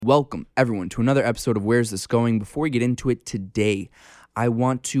Welcome, everyone, to another episode of Where's This Going? Before we get into it today, I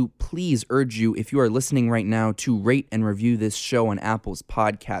want to please urge you, if you are listening right now, to rate and review this show on Apple's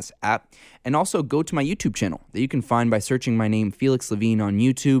podcast app, and also go to my YouTube channel that you can find by searching my name, Felix Levine, on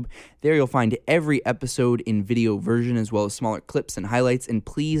YouTube. There you'll find every episode in video version as well as smaller clips and highlights, and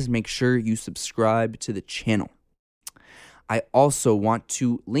please make sure you subscribe to the channel. I also want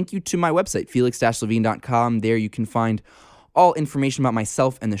to link you to my website, felix-levine.com. There you can find all information about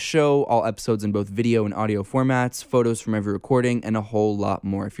myself and the show, all episodes in both video and audio formats, photos from every recording, and a whole lot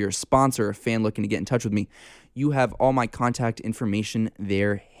more. If you're a sponsor or a fan looking to get in touch with me, you have all my contact information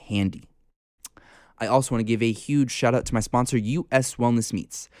there handy. I also want to give a huge shout out to my sponsor, U.S. Wellness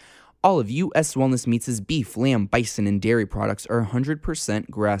Meats. All of U.S. Wellness Meats' beef, lamb, bison, and dairy products are 100%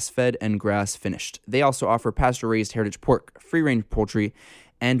 grass-fed and grass-finished. They also offer pasture-raised heritage pork, free-range poultry,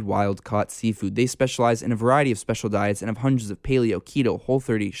 and wild-caught seafood. They specialize in a variety of special diets and have hundreds of paleo, keto,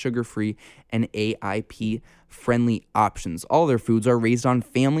 Whole30, sugar-free, and AIP-friendly options. All their foods are raised on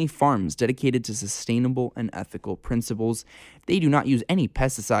family farms dedicated to sustainable and ethical principles. They do not use any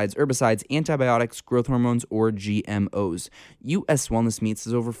pesticides, herbicides, antibiotics, growth hormones, or GMOs. U.S. Wellness Meats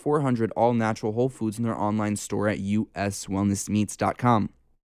has over 400 all-natural whole foods in their online store at uswellnessmeats.com.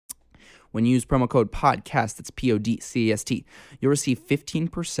 When you use promo code PODCAST, that's PODCAST, you'll receive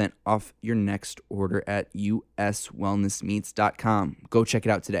 15% off your next order at uswellnessmeats.com. Go check it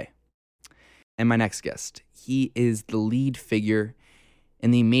out today. And my next guest, he is the lead figure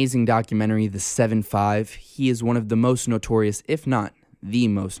in the amazing documentary, The 7-5. He is one of the most notorious, if not the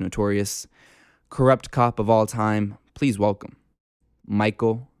most notorious, corrupt cop of all time. Please welcome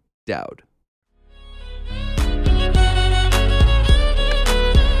Michael Dowd.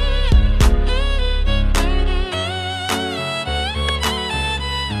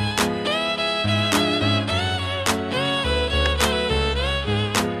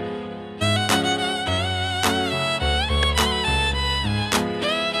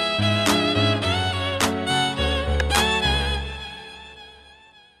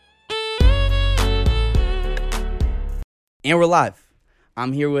 And we're live.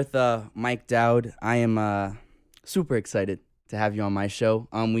 I'm here with Mike Dowd. I am super excited to have you on my show.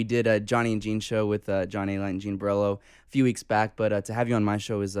 We did a Johnny and Gene show with John A. Light and Gene Borello a few weeks back, but to have you on my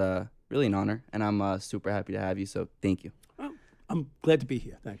show is really an honor, and I'm super happy to have you, so thank you. Well, I'm glad to be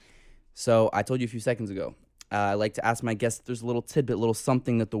here. Thanks. So I told you a few seconds ago, I like to ask my guests if there's a little tidbit, little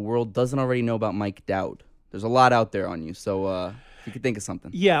something that the world doesn't already know about Mike Dowd. There's a lot out there on you, so if you could think of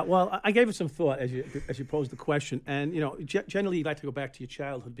something. Yeah, well, I gave it some thought as you posed the question, and generally you like to go back to your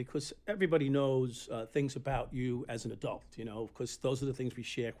childhood because everybody knows things about you as an adult, because those are the things we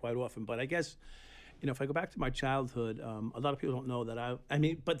share quite often. But I guess, if I go back to my childhood, a lot of people don't know that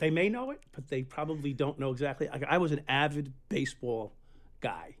but they may know it, but they probably don't know exactly. I was an avid baseball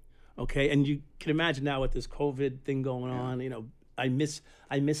guy, okay, and you can imagine now with this COVID thing going on, I miss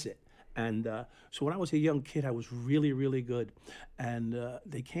it. And so when I was a young kid, I was really, really good. And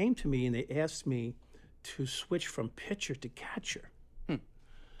they came to me and they asked me to switch from pitcher to catcher. And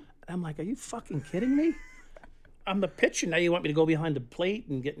I'm like, are you fucking kidding me? I'm the pitcher. Now you want me to go behind the plate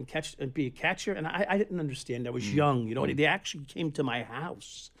and be a catcher? And I didn't understand. I was young. They actually came to my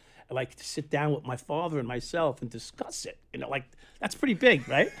house. I like to sit down with my father and myself and discuss it. That's pretty big,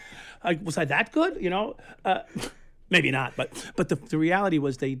 right? Was I that good? Maybe not. But the reality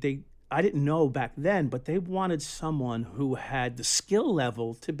was I didn't know back then, but they wanted someone who had the skill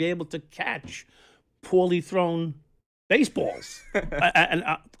level to be able to catch poorly thrown baseballs. And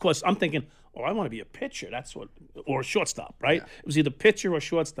of course, I'm thinking, I want to be a pitcher. Or a shortstop, right? Yeah. It was either pitcher or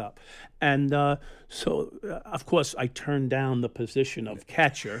shortstop. And so, of course, I turned down the position of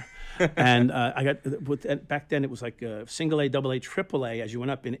catcher. And I got back then it was like single A, double A, triple A as you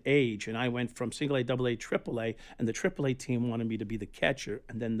went up in age. And I went from single A, double A, triple A, and the triple A team wanted me to be the catcher.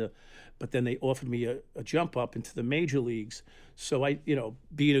 And but then they offered me a jump up into the major leagues. So I,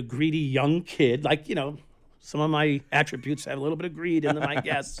 being a greedy young kid, some of my attributes had a little bit of greed in them, I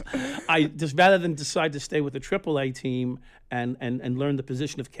guess. I just, rather than decide to stay with the AAA team and learn the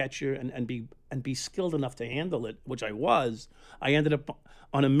position of catcher and be skilled enough to handle it, which I was, I ended up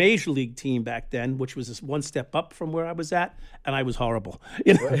on a major league team back then, which was just one step up from where I was at, and I was horrible.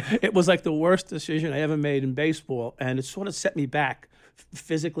 It was like the worst decision I ever made in baseball, and it sort of set me back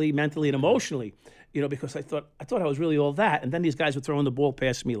physically, mentally, and emotionally. Because I thought I was really all that, and then these guys were throwing the ball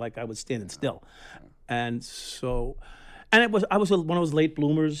past me like I was standing still. And so, I was one of those late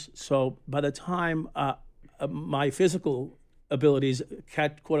bloomers. So by the time my physical abilities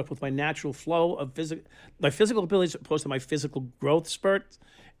caught up with my natural flow of my physical abilities opposed to my physical growth spurt,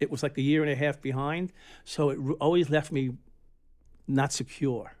 it was like a year and a half behind. So it always left me not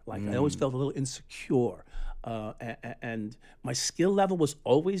secure. Like I always felt a little insecure. And my skill level was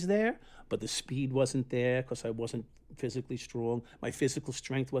always there, but the speed wasn't there because I wasn't physically strong. My physical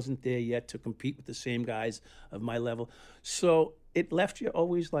strength wasn't there yet to compete with the same guys of my level. So it left you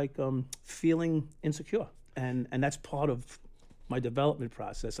always like feeling insecure. And that's part of my development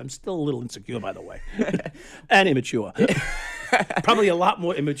process. I'm still a little insecure, by the way, and immature. Probably a lot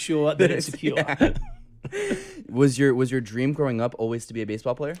more immature than insecure. Yeah. Was your dream growing up always to be a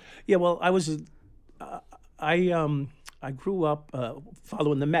baseball player? Yeah, well, I grew up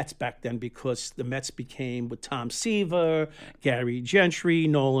following the Mets back then because the Mets became with Tom Seaver, Gary Gentry,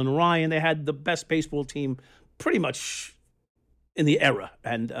 Nolan Ryan. They had the best baseball team pretty much in the era,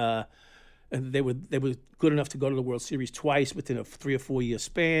 and they were good enough to go to the World Series twice within a 3 or 4 year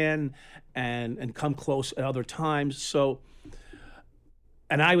span, and come close at other times. So.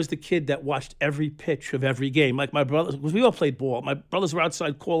 And I was the kid that watched every pitch of every game. Like my brothers, because we all played ball. My brothers were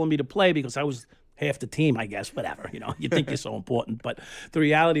outside calling me to play because I was half the team, I guess, whatever. You think you're so important. But the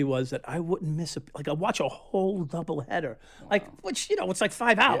reality was that I wouldn't miss I'd watch a whole doubleheader. Like, which, it's like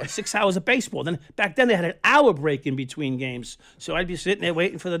 5 hours, 6 hours of baseball. Then back then they had an hour break in between games. So I'd be sitting there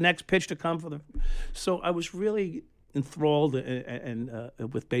waiting for the next pitch to come So I was really enthralled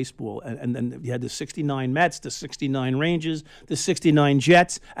with baseball, and then you had the 69 Mets, the 69 Rangers, the 69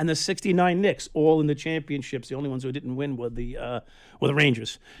 Jets, and the 69 Knicks, all in the championships. The only ones who didn't win were the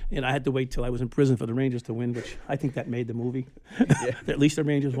Rangers, and I had to wait till I was in prison for the Rangers to win, which I think that made the movie. Yeah. At least the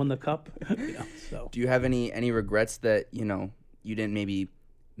Rangers won the cup. So. Do you have any regrets that you didn't maybe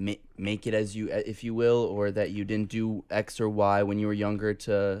make it if you will, or that you didn't do X or Y when you were younger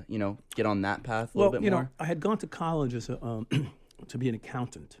to get on that path a little bit more? I had gone to college as to be an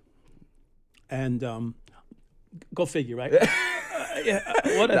accountant, and go figure, right?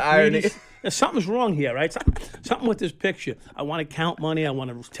 What a irony! Something's wrong here, right? Something with this picture. I want to count money. I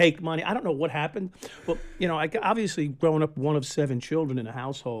want to take money. I don't know what happened, but I obviously growing up one of 7 children in a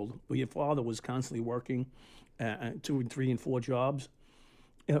household where your father was constantly working 2 and 3 and 4 jobs.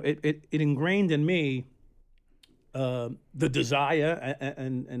 It ingrained in me the desire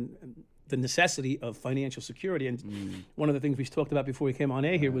and the necessity of financial security. And one of the things we talked about before we came on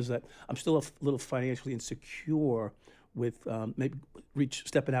air here was that I'm still a little financially insecure with maybe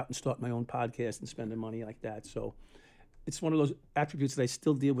stepping out and starting my own podcast and spending money like that. So it's one of those attributes that I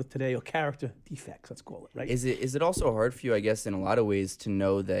still deal with today, or character defects, let's call it, right? Is it also hard for you, I guess, in a lot of ways to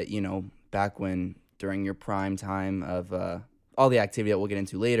know that, back when during your prime time of all the activity that we'll get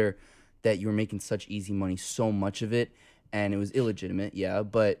into later, that you were making such easy money, so much of it, and it was illegitimate, yeah,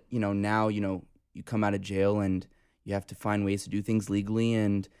 but, now, you come out of jail and you have to find ways to do things legally,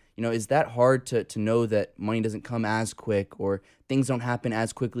 and, is that hard to know that money doesn't come as quick, or things don't happen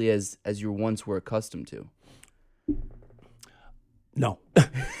as quickly as you once were accustomed to? No.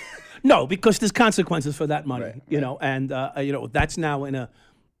 No, because there's consequences for that money, right. And, that's now in a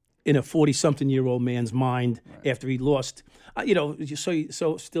 40-something-year-old man's mind after he lost.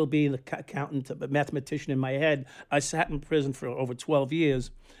 So still being an accountant, a mathematician in my head, I sat in prison for over 12 years,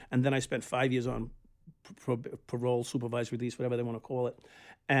 and then I spent 5 years on parole, supervised release, whatever they want to call it.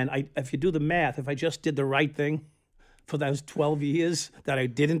 And if you do the math, if I just did the right thing for those 12 years that I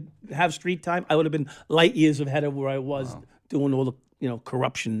didn't have street time, I would have been light years ahead of where I was doing all the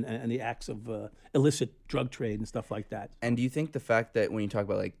corruption and the acts of illicit drug trade and stuff like that. And do you think the fact that when you talk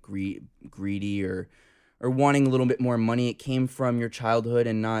about like greedy or wanting a little bit more money, it came from your childhood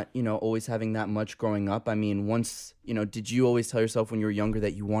and not, always having that much growing up? I mean, once, did you always tell yourself when you were younger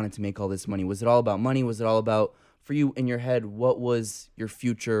that you wanted to make all this money? Was it all about money? Was it all about, for you in your head, what was your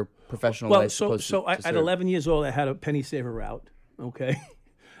future professional life supposed to at serve? 11 years old, I had a penny saver route, okay?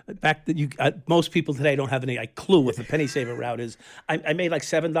 Back that most people today don't have any clue what the penny saver route is. I made like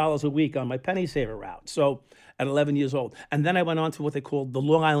 $7 a week on my penny saver route. So at 11 years old, and then I went on to what they called the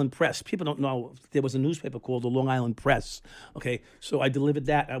Long Island Press. People don't know there was a newspaper called the Long Island Press. Okay, so I delivered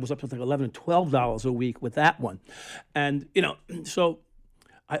that. I was up to like $11 and $12 a week with that one, and so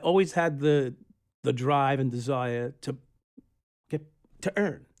I always had the drive and desire to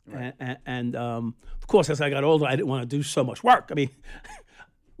earn. Right. And of course, as I got older, I didn't want to do so much work. I mean.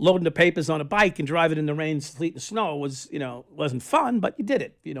 Loading the papers on a bike and driving in the rain, sleet, and snow was, wasn't fun, but you did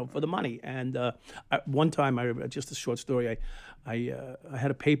it, for the money. And one time, just a short story, I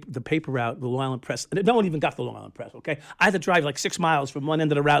had the paper route, the Long Island Press, and no one even got the Long Island Press, okay? I had to drive like 6 miles from one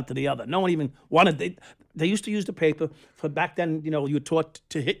end of the route to the other. No one even wanted, they used to use the paper for back then, you were taught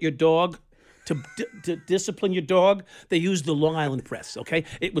to hit your dog, to discipline your dog. They used the Long Island Press, okay?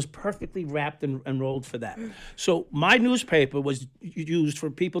 It was perfectly wrapped and rolled for that. So my newspaper was used for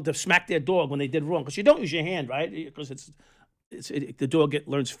people to smack their dog when they did wrong, because you don't use your hand, right? Because it's the dog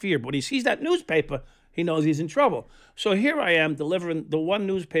learns fear. But when he sees that newspaper, he knows he's in trouble. So here I am delivering the one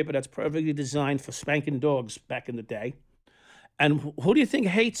newspaper that's perfectly designed for spanking dogs back in the day. And who do you think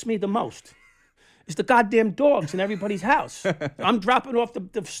hates me the most? It's the goddamn dogs in everybody's house. I'm dropping off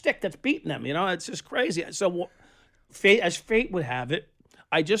the stick that's beating them. It's just crazy. So as fate would have it,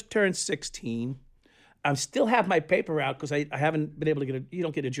 I just turned 16. I still have my paper out because I haven't been able to you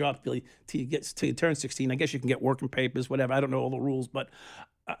don't get a job really till you turn 16. I guess you can get working papers, whatever. I don't know all the rules, but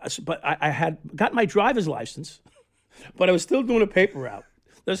I had got my driver's license, but I was still doing a paper route.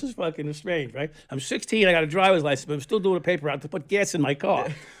 This is fucking strange, right? I'm 16, I got a driver's license, but I'm still doing a paper route to put gas in my car.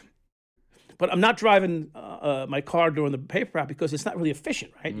 But I'm not driving my car during the paper route because it's not really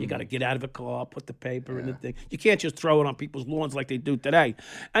efficient, right? You got to get out of a car, put the paper in the thing. You can't just throw it on people's lawns like they do today.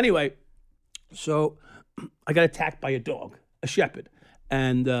 Anyway, so I got attacked by a dog, a shepherd.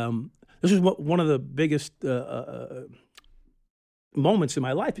 And this was one of the biggest moments in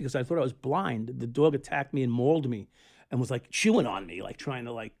my life because I thought I was blind. The dog attacked me and mauled me and was like chewing on me, like trying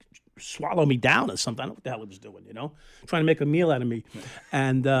to like swallow me down or something. I don't know what the hell it was doing, trying to make a meal out of me.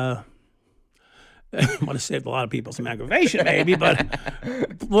 And I might have saved a lot of people some aggravation maybe, but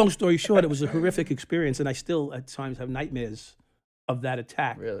long story short, it was a horrific experience. And I still at times have nightmares of that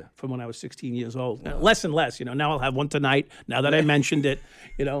attack from when I was 16 years old. Less and less, now I'll have one tonight. Now that I mentioned it,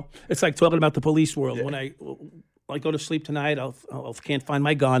 it's like talking about the police world. When I go to sleep tonight, I'll can't find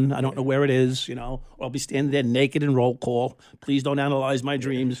my gun. I don't know where it is, or I'll be standing there naked in roll call. Please don't analyze my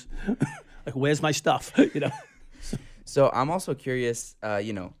dreams. Like, where's my stuff, So I'm also curious,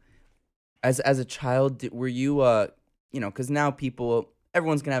 as a child, were you, because now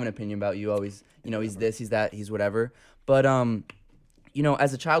everyone's gonna have an opinion about you. Always, he's this, he's that, he's whatever. But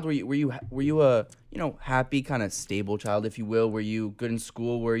as a child, were you a happy, kind of stable child, if you will? Were you good in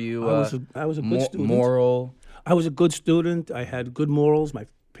school? Were you I was a good student. Moral? I was a good student. I had good morals. My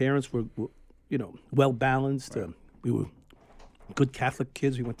parents were well balanced. Right. We were good Catholic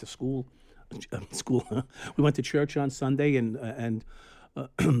kids. We went to school. We went to church on Sunday and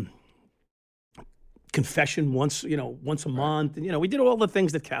confession once a month. And, we did all the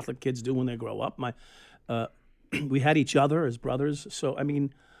things that Catholic kids do when they grow up. We had each other as brothers. So,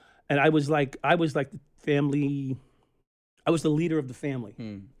 and I was like the family. I was the leader of the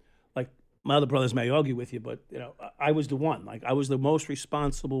family. Like, my other brothers may argue with you, but, I was the one. Like, I was the most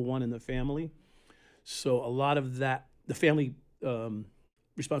responsible one in the family. So a lot of that, the family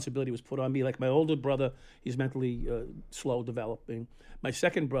responsibility was put on me. Like, my older brother, he's mentally slow developing. My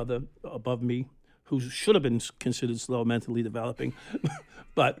second brother above me, who should have been considered slow mentally developing,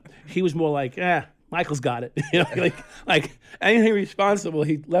 but he was more like, Michael's got it. Like anything responsible,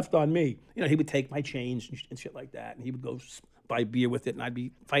 he left on me. He would take my change and shit like that, and he would go buy beer with it, and I'd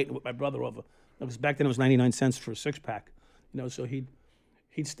be fighting with my brother over. Because back then it was 99 cents for a 6-pack. So he'd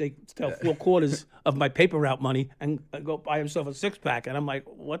steal 4 quarters of my paper route money and go buy himself a 6-pack, and I'm like,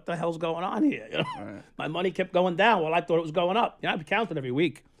 what the hell's going on here? Right. My money kept going down while I thought it was going up. I'd be counting every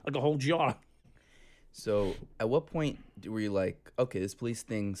week like a whole jar. So at what point were you like, okay, this police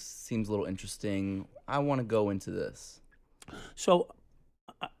thing seems a little interesting. I want to go into this. So,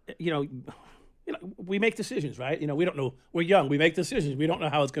 we make decisions, right? We don't know. We're young. We make decisions. We don't know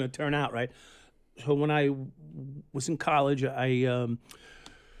how it's going to turn out, right? So when I was in college, all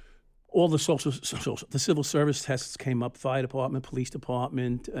the the civil service tests came up: fire department, police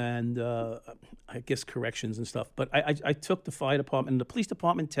department, and I guess corrections and stuff. But I took the fire department and the police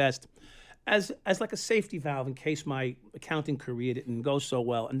department test as like a safety valve in case my accounting career didn't go so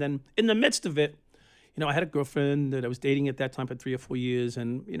well. And then in the midst of it, I had a girlfriend that I was dating at that time for 3 or 4 years,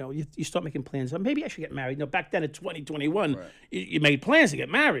 and you start making plans. Maybe I should get married. Back then in 2021, right. you made plans to get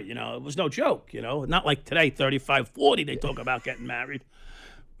married. It was no joke. Not like today, 35, 40, they talk about getting married,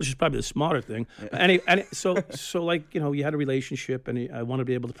 which is probably the smarter thing. Yeah. So you had a relationship, and I wanted to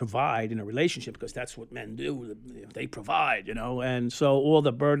be able to provide in a relationship because that's what men do. They provide, And so all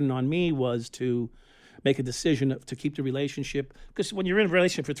the burden on me was to make a decision to keep the relationship, because when you're in a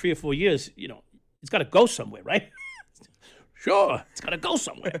relationship for 3 or 4 years, it's got to go somewhere, right? Sure, it's got to go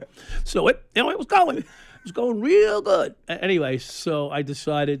somewhere. So it was going. It was going real good. Anyway, so I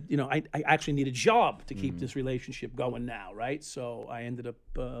decided, I actually need a job to keep this relationship going now, right? So I ended up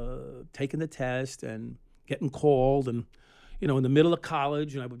taking the test and getting called, and, in the middle of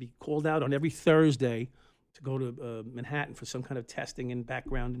college, and I would be called out on every Thursday to go to Manhattan for some kind of testing and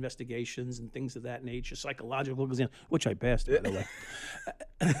background investigations and things of that nature, psychological exam, which I passed, by the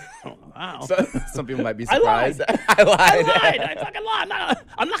way. Wow. So, some people might be I lied. surprised. I lied. I fucking lied.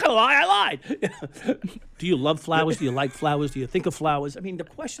 I'm not gonna lie. I lied. Do you love flowers? Do you like flowers? Do you think of flowers? I mean, the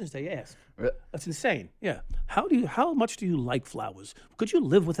questions they ask. That's insane. Yeah. How much do you like flowers? Could you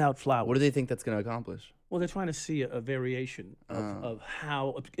live without flowers? What do they think that's going to accomplish? Well, they're trying to see a variation of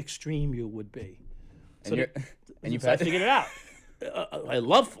how extreme you would be. So I figured it out. I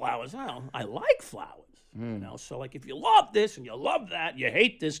love flowers. I like flowers. You know, so like if you love this and you love that, you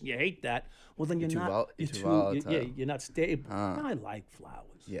hate this and you hate that, well then you're too volatile. You're not stable. No, I like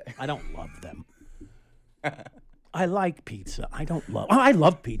flowers. Yeah. I don't love them. I like pizza. I don't love. Oh, I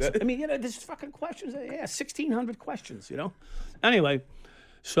love pizza. I mean, there's fucking questions. Yeah, 1,600 questions. Anyway,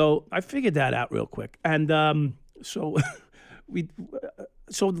 so I figured that out real quick, and so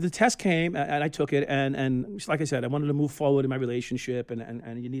so the test came, and I took it, and like I said, I wanted to move forward in my relationship,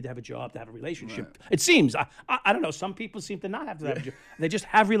 and you need to have a job to have a relationship. Right. It seems. I don't know. Some people seem to not have to have a job. They just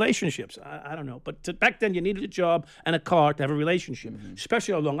have relationships. I don't know. But back then, you needed a job and a car to have a relationship,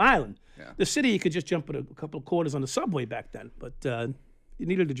 especially on Long Island. Yeah. The city, you could just jump at a couple of quarters on the subway back then. But you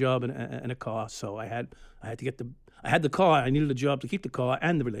needed a job and a car, so I had to get I had the car. I needed a job to keep the car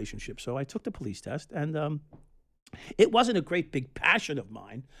and the relationship. So I took the police test, and it wasn't a great big passion of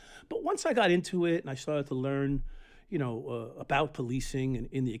mine, but once I got into it and I started to learn, about policing and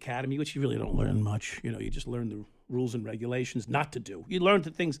in the academy, which you really don't learn much. You just learn the rules and regulations not to do. You learn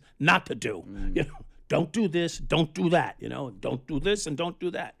the things not to do. Don't do this, don't do that. Don't do this and don't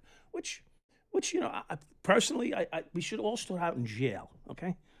do that. Which personally, we should all start out in jail.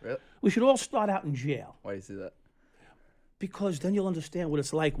 Okay. Really? We should all start out in jail. Why do you say that? Because then you'll understand what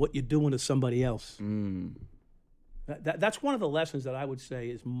it's like, what you're doing to somebody else. That's one of the lessons that I would say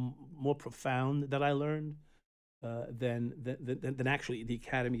is more profound that I learned than actually the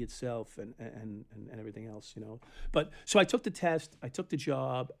academy itself and everything else. But so I took the test, I took the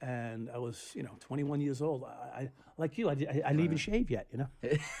job, and I was 21 years old. I like you, I didn't even shave yet.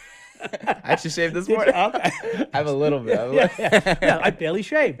 I actually shaved this morning. Okay. I have a little bit. Yeah, I barely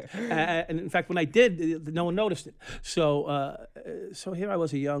shaved, and in fact, when I did, no one noticed it. So here I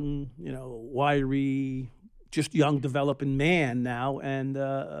was, a young, wiry, just young, developing man now, and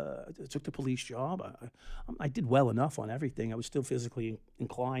I took the police job. I did well enough on everything. I was still physically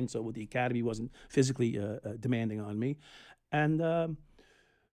inclined, so the academy wasn't physically demanding on me, and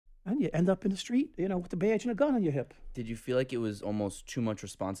you end up in the street, with the badge and a gun on your hip. Did you feel like it was almost too much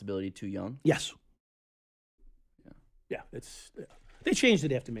responsibility too young? Yes. Yeah. They changed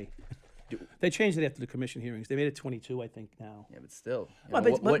it after me. They changed it after the commission hearings. They made it 22, I think, now. Yeah, but still.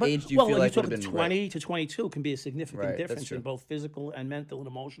 What age do you feel like would have been 20 to 22 can be a significant difference in both physical and mental and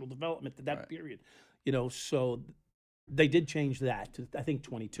emotional development at that period. So they did change that to, I think,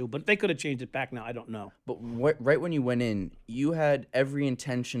 22. But they could have changed it back now. I don't know. But right when you went in, you had every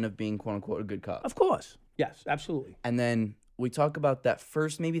intention of being, quote-unquote, a good cop. Of course. Yes, absolutely. And then we talk about that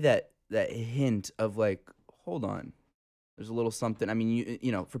first, maybe that hint of like, hold on. There's a little something. I mean,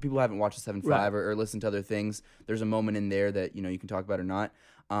 for people who haven't watched the 7.5 or listened to other things, there's a moment in there that, you can talk about or not.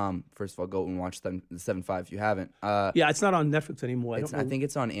 First of all, go and watch the 7.5 if you haven't. Yeah, it's not on Netflix anymore. I think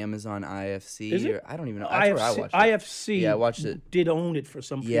it's on Amazon IFC. Is it? Or, I don't even know. That's where I watched it. IFC I watched it. Did own it for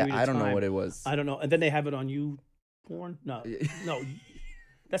some period of time. Yeah, I don't know what it was. I don't know. And then they have it on YouPorn? No.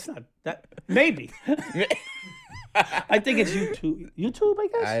 That's not that. Maybe. I think it's YouTube. YouTube, I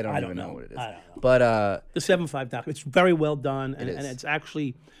guess. I don't even know what it is. I don't know. But the 7.5 doc, it's very well done, and it's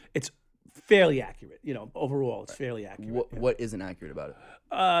actually fairly accurate. Overall, it's fairly accurate. What isn't accurate about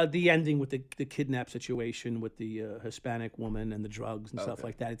it? The ending with the kidnap situation with the Hispanic woman and the drugs and stuff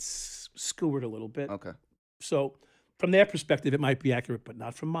like that. It's skewered a little bit. Okay. So from their perspective, it might be accurate, but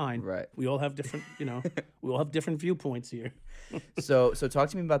not from mine. Right. We all have different, we all have different viewpoints here. So talk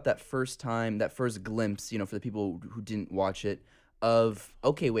to me about that first time, that first glimpse, for the people who didn't watch it, of,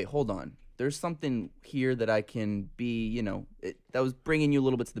 okay, wait, hold on. There's something here that I can be, that was bringing you a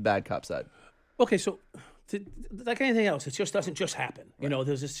little bit to the bad cop side. Okay, so like anything else, it just doesn't just happen. Right.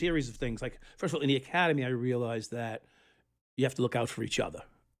 There's a series of things. Like, first of all, in the academy, I realized that you have to look out for each other,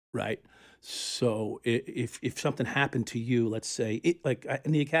 right? So if something happened to you, let's say,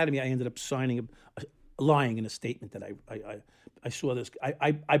 in the academy, I ended up signing lying in a statement that I saw this.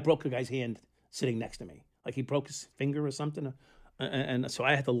 I broke a guy's hand sitting next to me, like he broke his finger or something, and so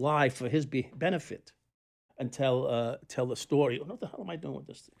I had to lie for his benefit and tell the story. What the hell am I doing with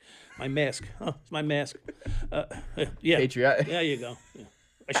this thing? My mask. Oh, it's my mask. Yeah. Patriotic. There you go. Yeah.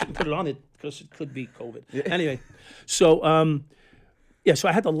 I shouldn't put it on it because it could be COVID. Yeah. Anyway, so so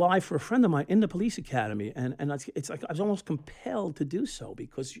I had to lie for a friend of mine in the police academy, and it's like I was almost compelled to do so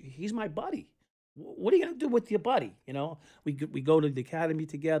because he's my buddy. What are you going to do with your buddy? You know, we go to the academy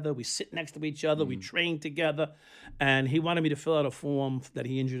together. We sit next to each other. We train together, and he wanted me to fill out a form that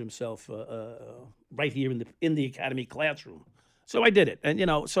he injured himself right here in the academy classroom. So I did it,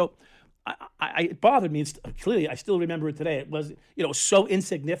 and so it bothered me. Clearly, I still remember it today. It was so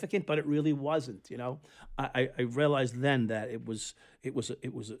insignificant, but it really wasn't. I realized then that it was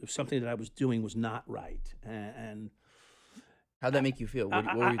something that I was doing was not right, and How'd that make you feel?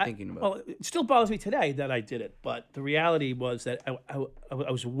 What were you thinking about? well, it still bothers me today that I did it, but the reality was that I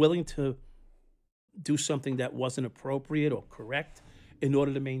was willing to do something that wasn't appropriate or correct in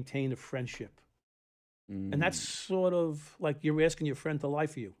order to maintain a friendship. And that's sort of like you're asking your friend to lie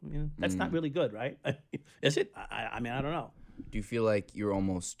for you. That's not really good, right? Is it? I mean, I don't know. Do you feel like you're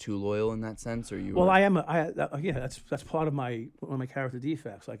almost too loyal in that sense, or you? Well, I am. Yeah, that's part of one of my character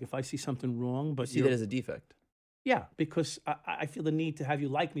defects. Like if I see something wrong, but see that as a defect. Yeah, because I feel the need to have you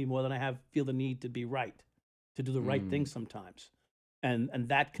like me more than I feel the need to be right, to do the right thing sometimes. And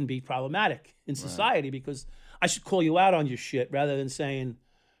that can be problematic in society because I should call you out on your shit rather than saying,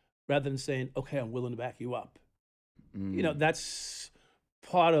 okay, I'm willing to back you up. That's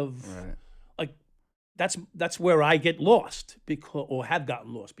part of like that's where I get lost or have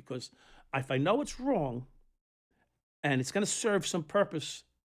gotten lost because if I know it's wrong and it's going to serve some purpose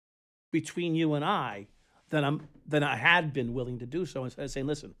between you and I, then I had been willing to do so instead of saying,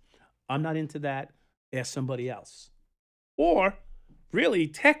 listen, I'm not into that, ask somebody else. Or, really,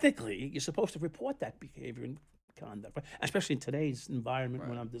 technically, you're supposed to report that behavior and conduct, right? Especially in today's environment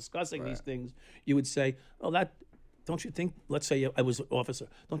when I'm discussing these things, you would say, don't you think, let's say I was an officer,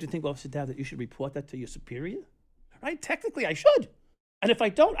 don't you think, Officer Dowd, that you should report that to your superior? Right? Technically, I should. And if I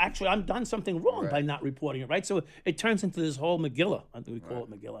don't, actually, I've done something wrong by not reporting it, right? So it turns into this whole Megillah. I think we call it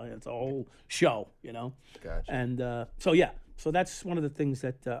Megillah. It's a whole show, Gotcha. And so that's one of the things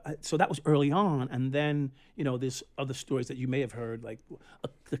that, so that was early on. And then, there's other stories that you may have heard, like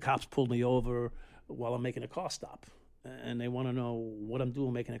the cops pulled me over while I'm making a car stop. And they want to know what I'm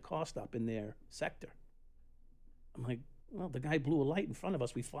doing making a car stop in their sector. I'm like, well, the guy blew a light in front of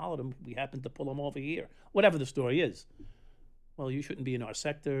us. We followed him. We happened to pull him over here. Whatever the story is. Well, you shouldn't be in our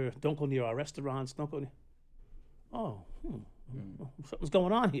sector. Don't go near our restaurants. Don't go. Something's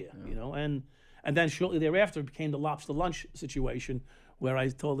going on here, And then shortly thereafter, it became the lobster lunch situation, where I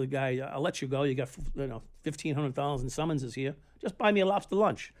told the guy, "I'll let you go. You got $1,500 in summonses here. Just buy me a lobster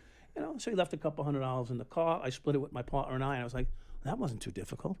lunch." So he left a couple $100 in the car. I split it with my partner and I was like, that wasn't too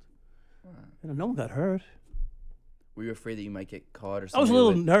difficult. No one got hurt. Were you afraid that you might get caught or something? I was a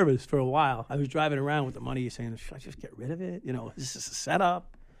little nervous for a while. I was driving around with the money saying, should I just get rid of it? Is this a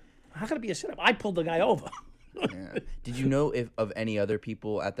setup? How can it be a setup? I pulled the guy over. Yeah. Did you know of any other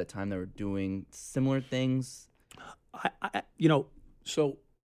people at that time that were doing similar things? So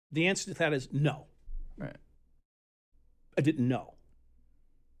the answer to that is no. Right. I didn't know.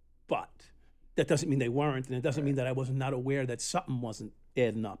 But that doesn't mean they weren't, and it doesn't mean that I was not aware that something wasn't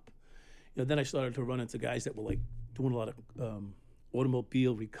adding up. Then I started to run into guys that were like doing a lot of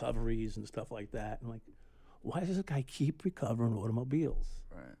automobile recoveries and stuff like that. And like, why does this guy keep recovering automobiles?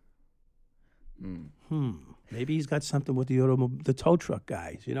 Right. Maybe he's got something with the tow truck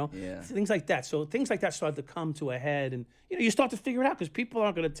guys, Yeah. Things like that. So things like that started to come to a head, and you start to figure it out because people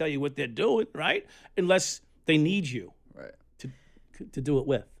aren't going to tell you what they're doing, right? Unless they need you, right, to do it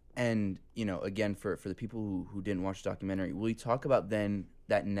with. And again, for the people who didn't watch the documentary, will you talk about then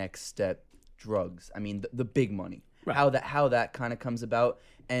that next step, drugs? I mean, the big money, right. How that kind of comes about,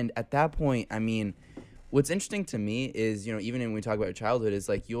 and at that point, I mean. What's interesting to me is, even when we talk about your childhood, is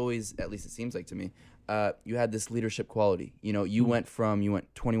like you always, at least it seems like to me, you had this leadership quality. You went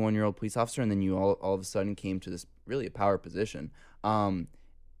 21-year-old police officer, and then you all of a sudden came to this really a power position.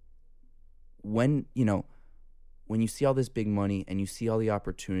 When you see all this big money and you see all the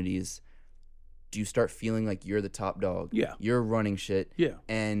opportunities, do you start feeling like you're the top dog? Yeah. You're running shit. Yeah.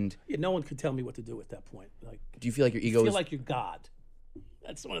 And no one could tell me what to do at that point. Like, do you feel like your ego? You feel like you're God.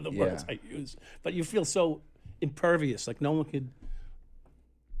 That's one of the words I use. But you feel so impervious, like no one could.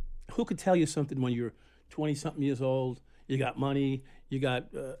 Who could tell you something when you're 20-something years old? You got money, you got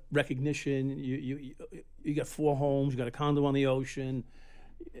recognition, you got 4 homes, you got a condo on the ocean.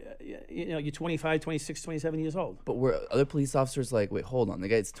 You're 25, 26, 27 years old. But were other police officers like, wait, hold on, the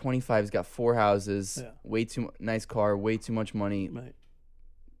guy's 25, he's got 4 houses, way too nice car, way too much money. Right.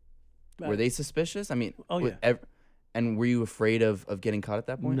 Were they suspicious? I mean, yeah. And were you afraid of getting caught at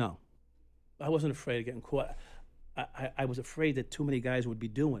that point? No. I wasn't afraid of getting caught. I was afraid that too many guys would be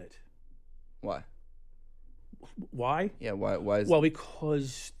doing it. Why? Why? Yeah, why is Well,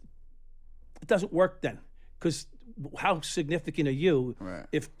 because it doesn't work then. Because how significant are you Right.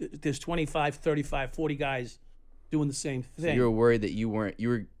 if there's 25, 35, 40 guys doing the same So thing? you were worried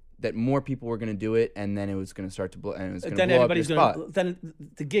that that more people were going to do it, and then it was going to start to blow, and it was going to Then blow up your everybody's spot. going to, then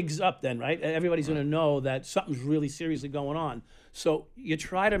the gig's up then, right? Everybody's going to know that something's really seriously going on. So you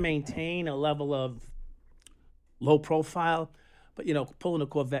try to maintain a level of low profile, but, pulling a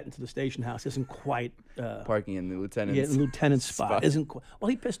Corvette into the station house isn't quite... Parking in the lieutenant's lieutenant's spot isn't quite... Well,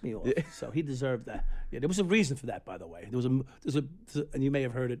 he pissed me off, so he deserved that. Yeah, there was a reason for that, by the way. There's and you may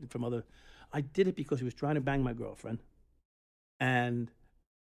have heard it from other... I did it because he was trying to bang my girlfriend, and...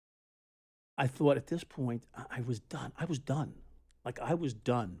 I thought at this point, I was done. I was done. Like, I was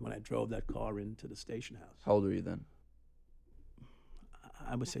done when I drove that car into the station house. How old were you then?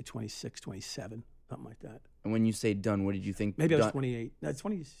 I would say 26, 27, something like that. And when you say done, what did you think? Maybe I was done? 28. No,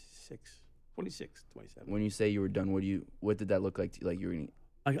 26, 27. When you say you were done, what did that look like to you? Like you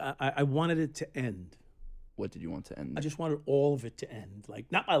were gonna, I wanted it to end. what did you want to end? I just wanted all of it to end.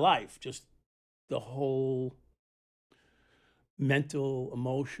 Like, not my life, just the whole mental,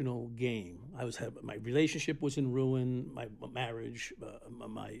 emotional game. My relationship was in ruin. My marriage,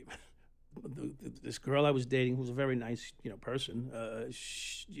 this girl I was dating, who was a very nice, person. I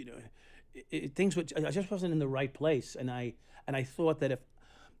just wasn't in the right place, and I thought that if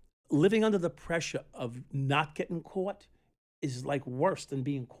living under the pressure of not getting caught is like worse than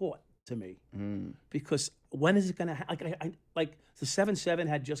being caught to me, because when is it going to happen? Like the 7-7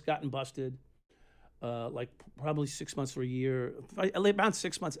 had just gotten busted. Like probably 6 months or a year, around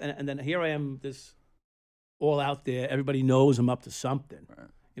 6 months, and then here I am, this all out there. Everybody knows I'm up to something.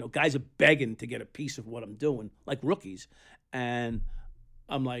 Right. Guys are begging to get a piece of what I'm doing, like rookies, and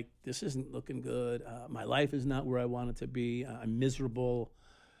I'm like, this isn't looking good. My life is not where I want it to be. I'm miserable,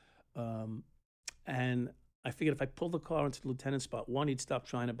 and I figured if I pulled the car into the lieutenant's spot, one, he'd stop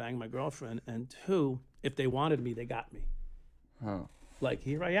trying to bang my girlfriend, and two, if they wanted me, they got me. Huh. Like,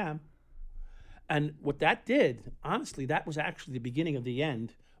 here I am. And what that did, honestly, that was actually the beginning of the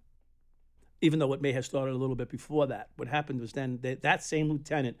end, even though it may have started a little bit before that. What happened was then that same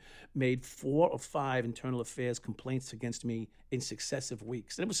lieutenant made 4 or 5 internal affairs complaints against me in successive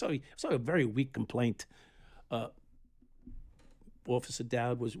weeks. And it was a very weak complaint. Officer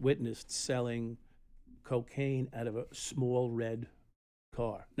Dowd was witnessed selling cocaine out of a small red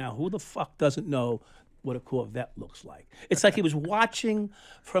car. Now, who the fuck doesn't know what a Corvette looks like? It's like he was watching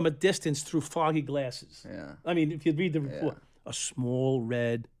from a distance through foggy glasses. Yeah. I mean, if you read the report, a small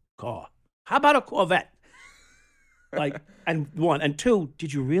red car. How about a Corvette? And one. And two,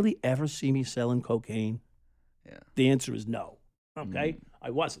 did you really ever see me selling cocaine? Yeah. The answer is no. Okay? I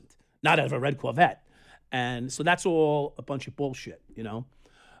wasn't. Not out of a red Corvette. And so that's all a bunch of bullshit,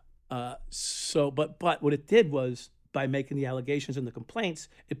 But what it did was, by making the allegations and the complaints,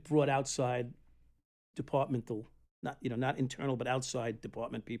 it brought outside departmental, not internal, but outside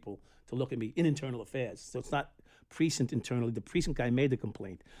department people to look at me in internal affairs. So it's not precinct internally. The precinct guy made the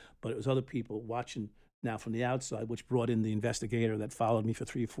complaint, but it was other people watching now from the outside, which brought in the investigator that followed me for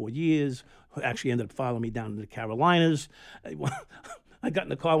 3 or 4 years, who actually ended up following me down to the Carolinas. I got in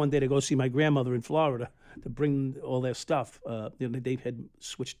the car one day to go see my grandmother in Florida to bring all their stuff. They had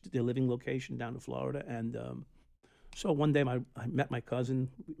switched their living location down to Florida, and so one day I met my cousin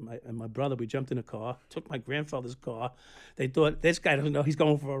and my brother. We jumped in a car, took my grandfather's car. They thought, this guy doesn't know he's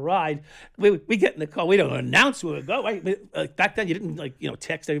going for a ride. We get in the car. We don't announce where we're going. Back then, you didn't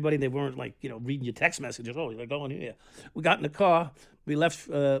text everybody. They weren't reading your text messages. Oh, you're going here. We got in the car. We left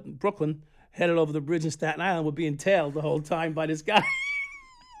Brooklyn, headed over the bridge in Staten Island. We're being tailed the whole time by this guy.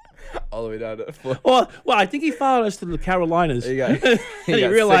 All the way down to Florida. Well, I think he followed us to the Carolinas. He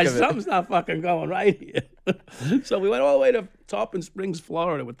realized something's not fucking going right here. So we went all the way to Tarpon Springs,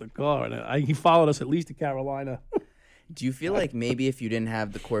 Florida with the car. And he followed us at least to Carolina. Do you feel like maybe if you didn't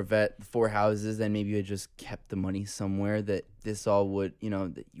have the Corvette, the 4 houses, then maybe you had just kept the money somewhere, that this all would,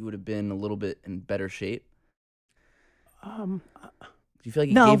 that you would have been a little bit in better shape? Do you feel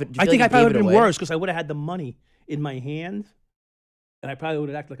like no, I think I probably would have been away? worse because I would have had the money in my hand. And I probably would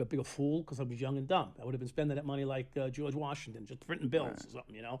have acted like a big fool because I was young and dumb. I would have been spending that money like George Washington, just printing bills or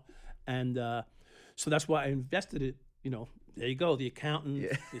something, And so that's why I invested it. There you go. The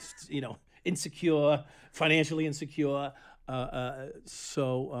accountant is, insecure, financially insecure.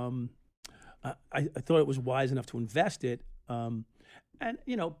 So I thought it was wise enough to invest it. And,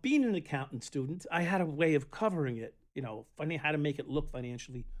 being an accountant student, I had a way of covering it, finding how to make it look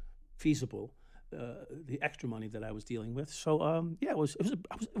financially feasible. The extra money that I was dealing with. So, it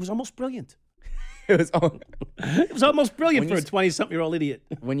was almost brilliant. It was all, It was almost brilliant When for you a 20-something-year-old idiot.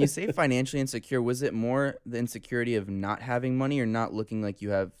 when you say financially insecure, was it more the insecurity of not having money or not looking like you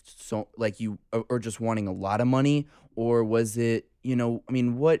have or just wanting a lot of money? Or was it, I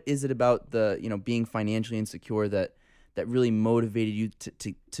mean, what is it about the, being financially insecure that really motivated you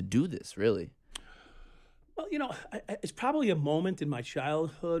to do this, really? Well, it's probably a moment in my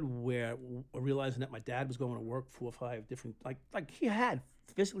childhood where realizing that my dad was going to work 4 or 5 different, like he had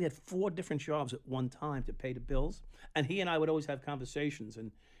physically had 4 different jobs at one time to pay the bills, and he and I would always have conversations,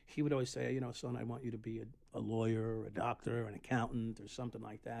 and he would always say, son, I want you to be a lawyer, or a doctor, or an accountant, or something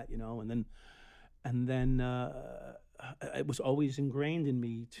like that, and then it was always ingrained in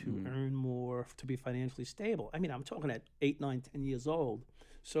me to earn more, to be financially stable. I mean, I'm talking at 8, 9, 10 years old,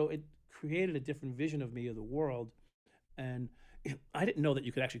 so it created a different vision of me of the world, and I didn't know that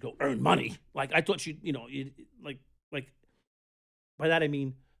you could actually go earn money. Like I thought like by that I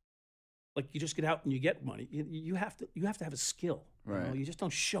mean like you just get out and you get money. You have to have a skill. Right. You just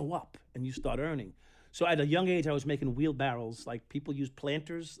don't show up and you start earning. So at a young age, I was making wheelbarrows. Like people use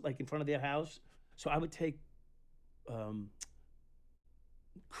planters like in front of their house. So I would take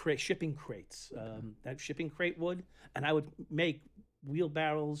shipping crates, that shipping crate wood, and I would make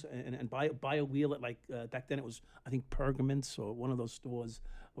wheelbarrows and buy a wheel at back then it was I think Pergaments or one of those stores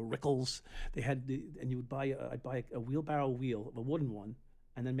or Rickles. They had and you would I'd buy a wheelbarrow wheel, a wooden one,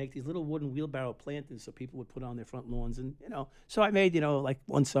 and then make these little wooden wheelbarrow planters so people would put on their front lawns. And so I made like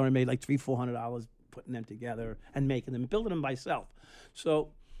one summer I made like $300-400 putting them together and making them and building them myself. So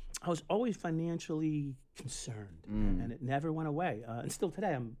I was always financially concerned, and it never went away. And still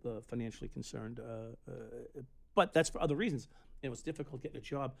today, I'm financially concerned, but that's for other reasons. It's difficult getting a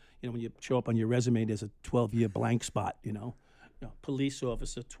job. When you show up on your resume, there's a 12-year blank spot. Police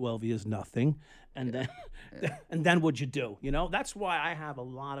officer, 12 years, nothing, and then and then what'd you do? That's why I have a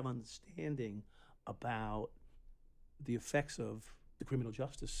lot of understanding about the effects of the criminal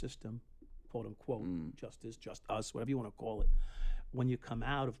justice system, quote unquote, justice, just us, whatever you want to call it. When you come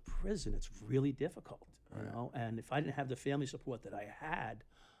out of prison, it's really difficult, And if I didn't have the family support that I had,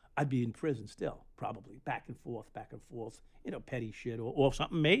 I'd be in prison still, probably back and forth, petty shit or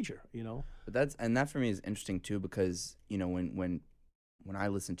something major, But that for me is interesting too, because when I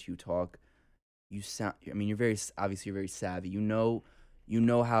listen to you talk, you sound. I mean, you're very savvy. You know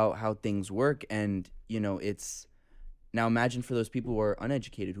how things work, and it's. Now imagine for those people who are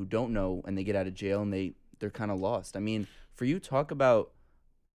uneducated, who don't know, and they get out of jail and they're kind of lost. I mean, for you, talk about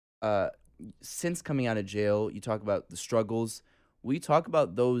since coming out of jail, you talk about the struggles. Will you talk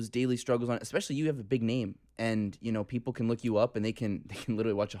about those daily struggles especially you have a big name, and people can look you up and they can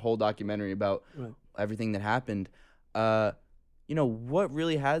literally watch a whole documentary about everything that happened. What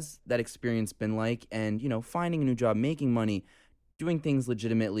really has that experience been like, and finding a new job, making money, doing things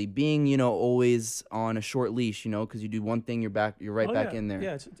legitimately, being always on a short leash, because you do one thing, you're right back in there.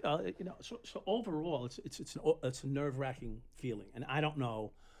 Yeah, it's, so overall, it's a nerve-wracking feeling, and I don't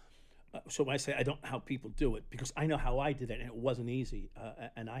know. So when I say I don't know how people do it, because I know how I did it, and it wasn't easy.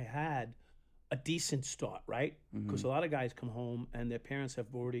 And I had a decent start, right? Because a lot of guys come home and their parents have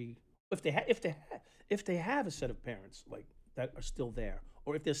already, if they have a set of parents like that are still there,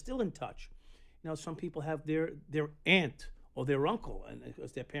 or if they're still in touch. Some people have their aunt or their uncle, and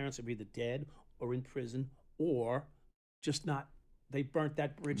because their parents are either dead or in prison, or just not. They burnt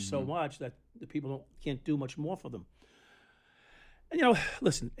that bridge so much that the people can't do much more for them. And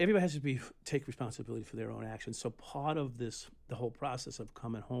listen, everybody has to take responsibility for their own actions. So part of the whole process of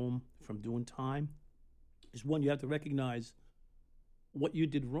coming home from doing time is, one, you have to recognize what you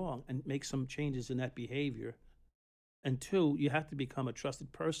did wrong and make some changes in that behavior. And 2, you have to become a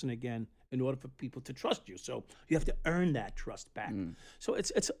trusted person again in order for people to trust you. So you have to earn that trust back. So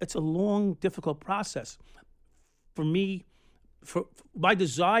it's a long, difficult process. For me, for my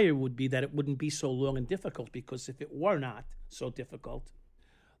desire would be that it wouldn't be so long and difficult, because if it were not so difficult,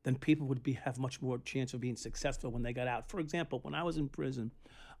 then people would have much more chance of being successful when they got out. For example, when I was in prison,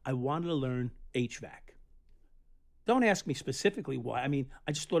 I wanted to learn HVAC. Don't ask me specifically why. I mean,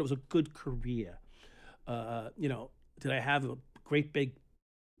 I just thought it was a good career. Did I have a great big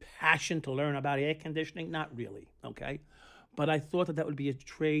passion to learn about air conditioning? Not really, okay? But I thought that would be a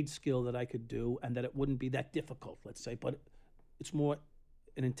trade skill that I could do, and that it wouldn't be that difficult, let's say. But it's more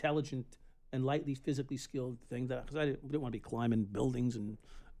an intelligent and lightly physically skilled thing, because I didn't want to be climbing buildings and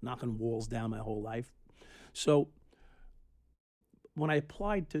knocking walls down my whole life. So when I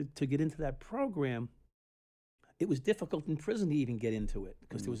applied to get into that program, it was difficult in prison to even get into it,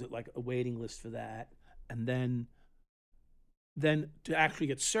 because there was like a waiting list for that. And then to actually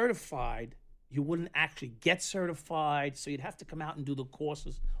get certified you wouldn't actually get certified, so you'd have to come out and do the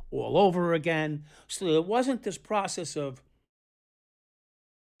courses all over again. So there wasn't this process of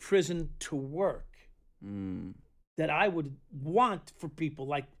prison to work that I would want for people.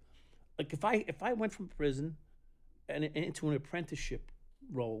 Like if I went from prison and into an apprenticeship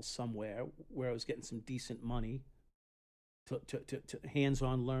role somewhere where I was getting some decent money to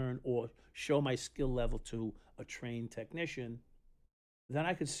hands-on learn or show my skill level to a trained technician, then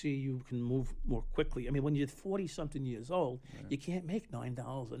I could see you can move more quickly. I mean, when you're 40-something years old, you can't make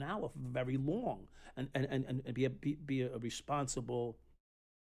 $9 an hour for very long, and be a responsible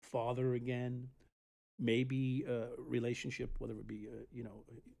father again. Maybe a relationship, whether it be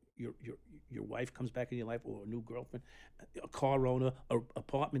your wife comes back in your life, or a new girlfriend, a car owner, or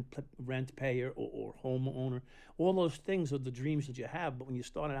apartment rent payer, or home owner. All those things are the dreams that you have. But when you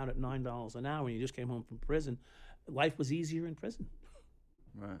started out at $9 an hour and you just came home from prison, life was easier in prison.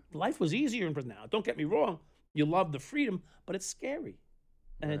 Right. Life was easier in prison. Now, don't get me wrong. You love the freedom, but it's scary,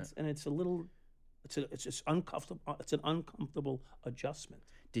 and it's a little, it's just uncomfortable. It's an uncomfortable adjustment.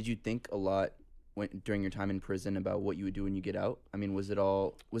 Did you think a lot during your time in prison about what you would do when you get out? I mean,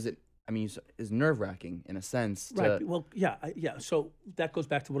 it's nerve-wracking in a sense. Right. Well, yeah. So that goes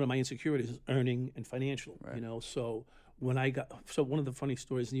back to one of my insecurities, is earning and financial. Right. So when one of the funny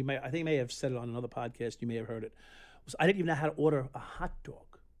stories, and I think you may have said it on another podcast, you may have heard it, was I didn't even know how to order a hot dog.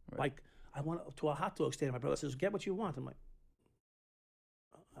 Right. Like, I went to a hot dog stand, my brother says, "Get what you want." I'm like,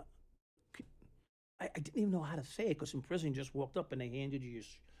 I didn't even know how to say it, because in prison you just walked up and they handed you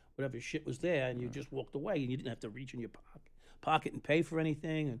whatever shit was there, and you just walked away, and you didn't have to reach in your pocket and pay for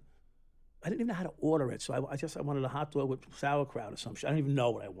anything. And I didn't even know how to order it, so I wanted a hot dog with sauerkraut or some shit. I didn't even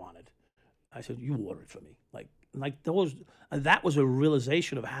know what I wanted. I said, "You order it for me." Like those. That was a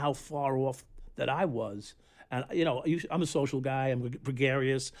realization of how far off that I was. And I'm a social guy. I'm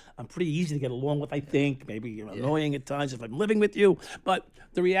gregarious. I'm pretty easy to get along with, I think. Maybe annoying at times if I'm living with you. But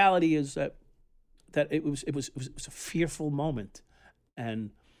the reality is that it was a fearful moment.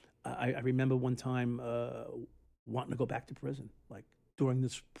 And I remember one time wanting to go back to prison, like during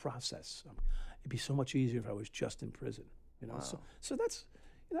this process. It'd be so much easier if I was just in prison. Wow. So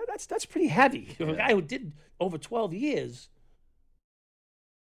that's pretty heavy. A guy who did over 12 years.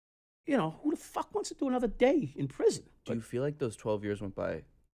 Who the fuck wants to do another day in prison? Do you feel like those 12 years went by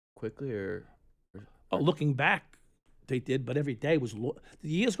quickly, or? Looking back, they did, but every day was long. The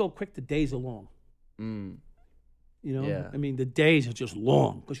years go quick, the days are long. Yeah. I mean, the days are just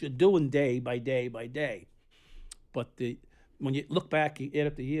long because you're doing day by day by day. But when you look back, you add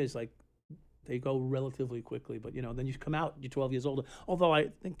up the years, like they go relatively quickly. But then you come out, you're 12 years older. Although I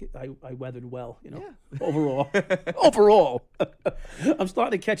think I weathered well, overall. Overall, I'm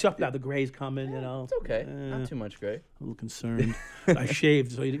starting to catch up now. The gray's coming, It's okay, not too much gray. I'm a little concerned. I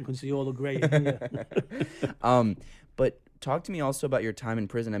shaved so you didn't see all the gray. But talk to me also about your time in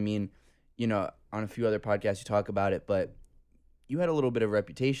prison. I mean, on a few other podcasts you talk about it, but you had a little bit of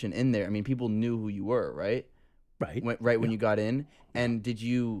reputation in there. I mean, people knew who you were, right? Right. When you got in. And did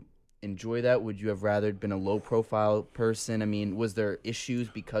you enjoy that? Would you have rather been a low-profile person? I mean, was there issues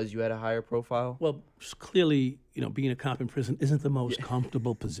because you had a higher profile? Well, clearly, being a cop in prison isn't the most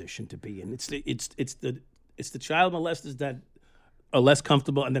comfortable position to be in. It's the child molesters that are less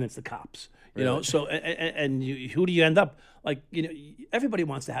comfortable, and then it's the cops. So who do you end up like? Everybody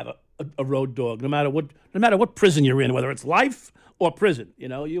wants to have a road dog, no matter what prison you're in, whether it's life or prison.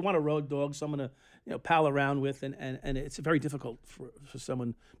 You want a road dog, someone to pal around with, and it's very difficult for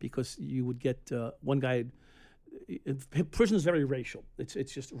someone, because you would get one guy. Prison is very racial.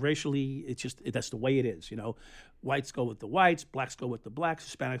 It's just racially. That's the way it is. Whites go with the whites, blacks go with the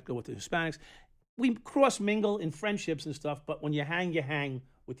blacks, Hispanics go with the Hispanics. We cross mingle in friendships and stuff, but when you hang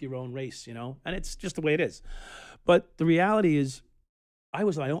with your own race, and it's just the way it is. But the reality is, I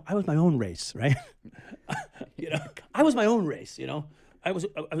was my own race, right? I was my own race. I was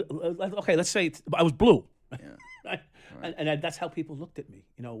okay. Let's say I was blue, Yeah. right? And that's how people looked at me.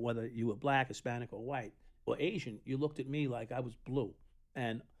 Whether you were black, Hispanic, or white or Asian, you looked at me like I was blue,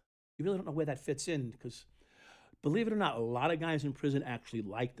 and you really don't know where that fits in, because, believe it or not, a lot of guys in prison actually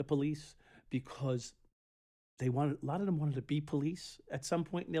like the police, because a lot of them wanted to be police at some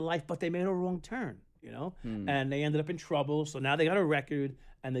point in their life, but they made a wrong turn, and they ended up in trouble. So now they got a record,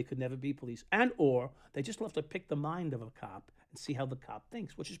 and they could never be police, or they just love to pick the mind of a cop and see how the cop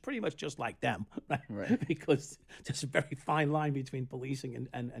thinks, which is pretty much just like them, Right. Because there's a very fine line between policing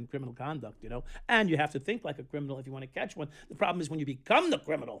and criminal conduct, and you have to think like a criminal if you want to catch one. The problem is when you become the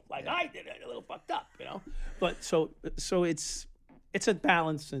criminal, like I did, a little fucked up, But so it's a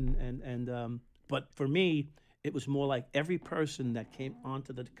balance, but for me, it was more like every person that came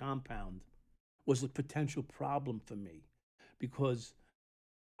onto the compound was a potential problem for me because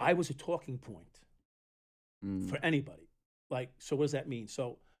I was a talking point for anybody. Like, so what does that mean?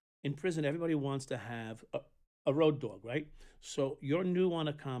 So in prison, everybody wants to have a road dog, right? So you're new on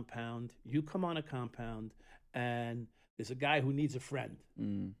a compound, you come on a compound, and there's a guy who needs a friend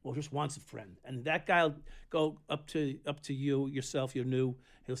or just wants a friend. And that guy will go up to you, yourself, you're new.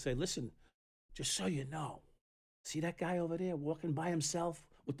 He'll say, listen, just so you know, see that guy over there walking by himself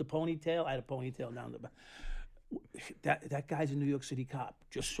with the ponytail? I had a ponytail down the back. That guy's a New York City cop.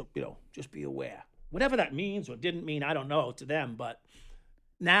 Just so, just be aware. Whatever that means or didn't mean, I don't know to them. But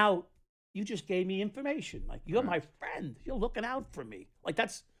now you just gave me information. Like, you're my friend. You're looking out for me. Like,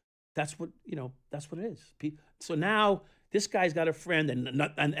 that's what that's what it is. So now this guy's got a friend,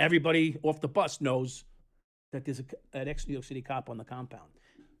 and everybody off the bus knows that there's an ex-New York City cop on the compound.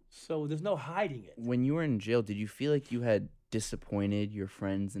 So there's no hiding it. When you were in jail, did you feel like you had disappointed your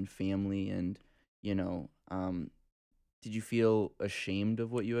friends and family, and did you feel ashamed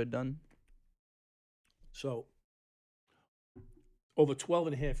of what you had done? So over 12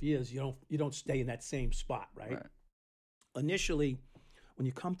 and a half years, you don't stay in that same spot, right? Initially, when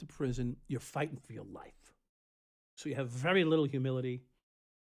you come to prison, you're fighting for your life. So you have very little humility,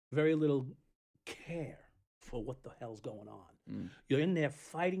 very little care for what the hell's going on. You're in there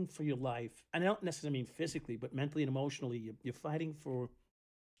fighting for your life. And I don't necessarily mean physically, but mentally and emotionally, you're fighting for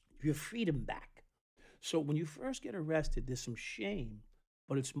your freedom back. So when you first get arrested, there's some shame,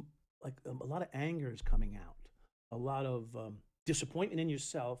 but it's like a lot of anger is coming out, a lot of disappointment in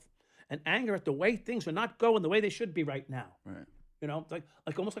yourself, and anger at the way things are not going the way they should be right now. Right.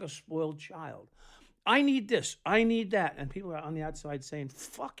 Like almost like a spoiled child. I need this, I need that. And people are on the outside saying,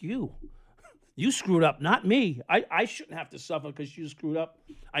 fuck you. You screwed up, not me. I shouldn't have to suffer because you screwed up.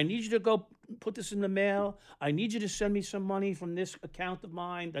 I need you to go put this in the mail. I need you to send me some money from this account of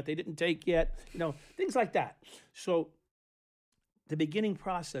mine that they didn't take yet. Things like that. So the beginning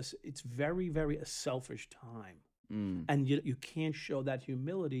process, it's very, very a selfish time. And you can't show that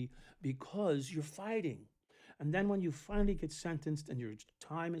humility because you're fighting. And then when you finally get sentenced and your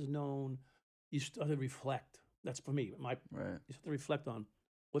time is known, you start to reflect. That's for me. You start to reflect on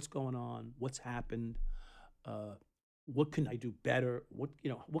what's going on, what's happened, what can I do better, what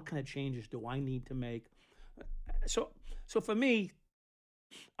kind of changes do I need to make. So for me,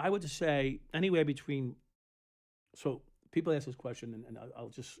 I would say anywhere between. So people ask this question, and I'll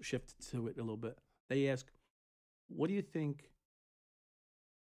just shift to it a little bit. They ask, what do you think?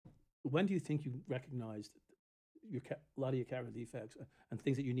 When do you think you recognized a lot of your character defects and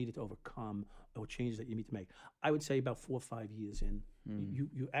things that you needed to overcome or changes that you need to make? I would say about 4 or 5 years in, you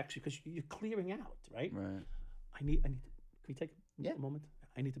actually, because you're clearing out, right? Right. I need. Can we take a moment?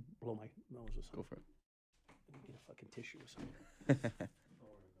 I need to blow my nose or something. Go for it. Let me get a fucking tissue or something.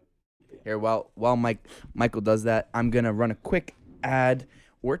 Here, while Michael does that, I'm gonna run a quick ad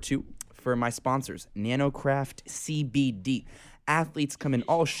or two for my sponsors, NanoCraft CBD. Athletes come in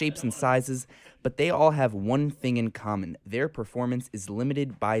all shapes and sizes, but they all have one thing in common. Their performance is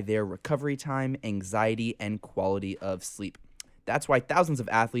limited by their recovery time, anxiety, and quality of sleep. That's why thousands of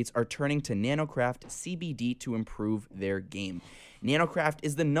athletes are turning to NanoCraft CBD to improve their game. NanoCraft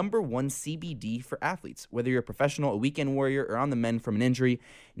is the #1 CBD for athletes. Whether you're a professional, a weekend warrior, or on the mend from an injury,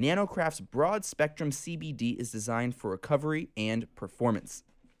 NanoCraft's broad-spectrum CBD is designed for recovery and performance.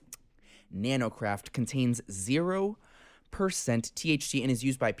 NanoCraft contains 0% THC and is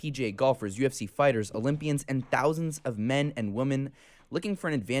used by PGA golfers, UFC fighters, Olympians, and thousands of men and women looking for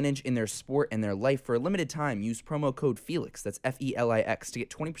an advantage in their sport and their life. For a limited time, use promo code FELIX, that's FELIX, to get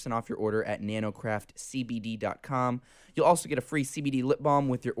 20% off your order at nanocraftcbd.com. You'll also get a free CBD lip balm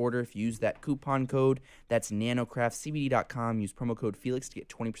with your order if you use that coupon code. That's nanocraftcbd.com. Use promo code FELIX to get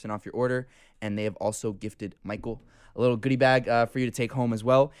 20% off your order. And they have also gifted Michael a little goodie bag for you to take home as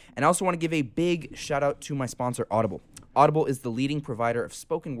well. And I also want to give a big shout out to my sponsor, Audible. Audible is the leading provider of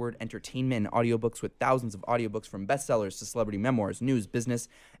spoken word entertainment and audiobooks with thousands of audiobooks from bestsellers to celebrity memoirs, news, business,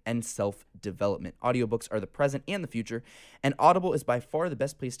 and self-development. Audiobooks are the present and the future, and Audible is by far the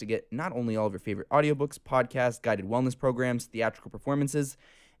best place to get not only all of your favorite audiobooks, podcasts, guided wellness programs, theatrical performances,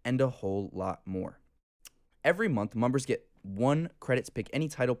 and a whole lot more. Every month, members get 1 credit to pick any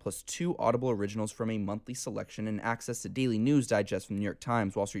title plus 2 Audible originals from a monthly selection and access to daily news digests from the New York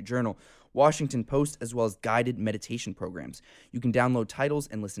Times, Wall Street Journal, Washington Post, as well as guided meditation programs. You can download titles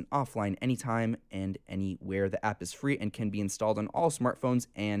and listen offline anytime and anywhere. The app is free and can be installed on all smartphones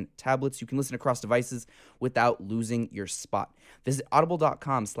and tablets. You can listen across devices without losing your spot. Visit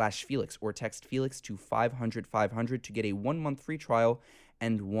audible.com/Felix or text Felix to 500-500 to get a 1-month free trial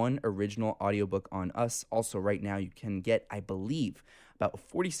and 1 original audiobook on us. Also, right now, you can get, I believe, about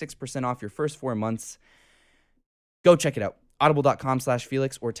 46% off your first 4 months. Go check it out.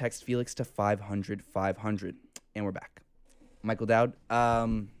 Audible.com/Felix or text Felix to 500-500. And we're back. Michael Dowd.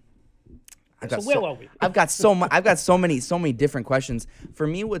 I've got so many different questions. For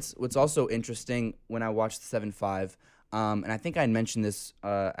me, what's also interesting when I watched the 7-5, and I think I had mentioned this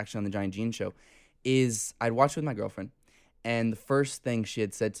actually on the Giant Gene show, is I'd watched with my girlfriend, and the first thing she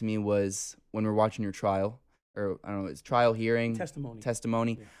had said to me was, when we were watching your trial, or I don't know, it's trial hearing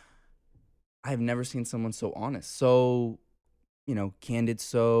testimony. Yeah. I have never seen someone so honest, so candid.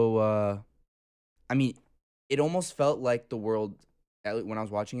 So I mean, it almost felt like the world, when I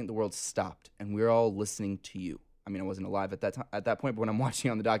was watching it, the world stopped, and we were all listening to you. I mean, I wasn't alive at that point, but when I'm watching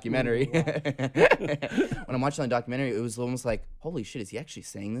on the documentary, when I'm watching on the documentary, it was almost like, holy shit, is he actually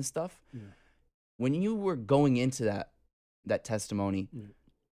saying this stuff? Yeah. When you were going into that testimony,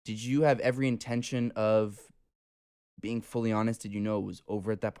 did you have every intention of being fully honest? Did you know it was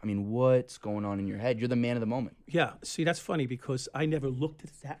over at that point? I mean, what's going on in your head? You're the man of the moment. Yeah, see, that's funny because I never looked at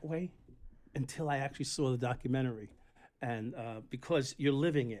it that way until I actually saw the documentary. And because you're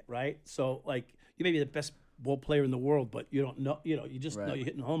living it, right? So, like, you may be the best ball player in the world, but you don't know, you just know you're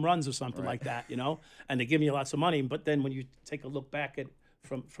hitting home runs or something like that, and they're giving you lots of money. But then when you take a look back at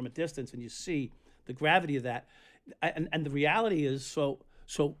from a distance and you see the gravity of that, and the reality is, so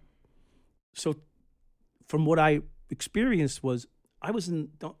from what I experienced was, I was in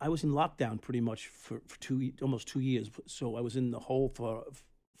lockdown pretty much for almost 2 years. So I was in the hole for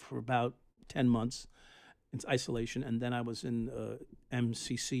about 10 months. It's isolation, and then I was in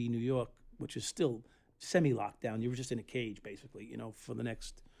MCC, New York, which is still semi-lockdown. You were just in a cage, basically, for the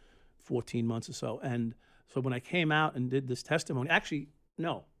next 14 months or so. And so when I came out and did this testimony, actually,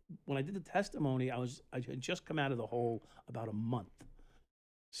 no, when I did the testimony, I had just come out of the hole about a month.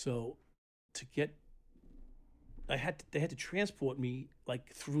 So they had to transport me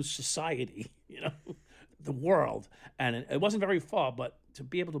like through society, the world, and it wasn't very far, but to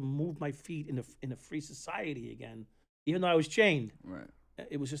be able to move my feet in a free society again, even though I was chained, right?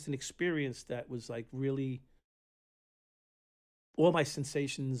 It was just an experience that was like really, all my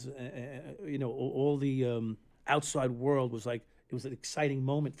sensations, all the outside world was like, it was an exciting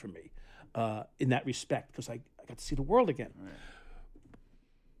moment for me in that respect, because I got to see the world again. Right.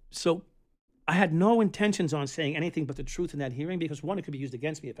 So I had no intentions on saying anything but the truth in that hearing, because one, it could be used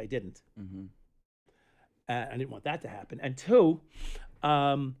against me if I didn't. Mm-hmm. I didn't want that to happen. And two,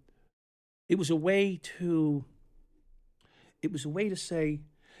 it was a way to say,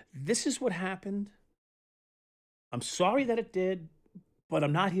 this is what happened. I'm sorry that it did, but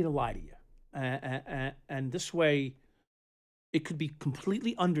I'm not here to lie to you. And this way, it could be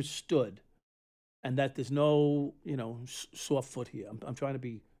completely understood, and that there's no, soft foot here. I'm trying to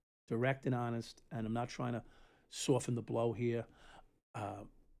be direct and honest, and I'm not trying to soften the blow here.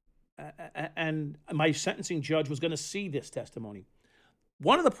 And my sentencing judge was going to see this testimony.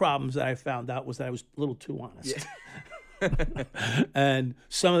 One of the problems that I found out was that I was a little too honest. Yeah. And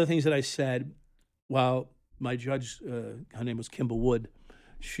some of the things that I said, while my judge, her name was Kimber Wood,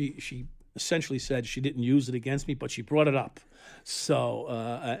 she essentially said she didn't use it against me, but she brought it up. So,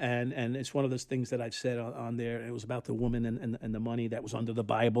 and it's one of those things that I've said on there. It was about the woman and the money that was under the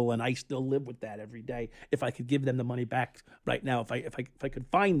Bible, and I still live with that every day. If I could give them the money back right now, if I could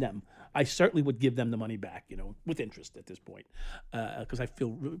find them, I certainly would give them the money back, with interest at this point, because I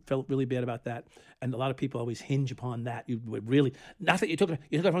felt really bad about that. And a lot of people always hinge upon that. You would really, not that you took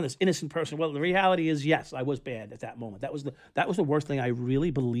it from this innocent person. Well, the reality is, yes, I was bad at that moment. That was the worst thing I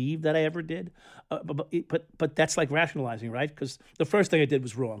really believed that I ever did. But that's like rationalizing, right? Because the first thing I did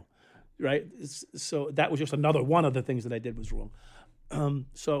was wrong, right? So that was just another one of the things that I did was wrong.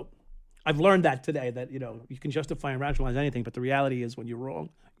 So I've learned that today, that, you can justify and rationalize anything, but the reality is when you're wrong,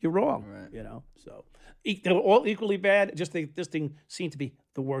 you're wrong, right. So they were all equally bad. Just this thing seemed to be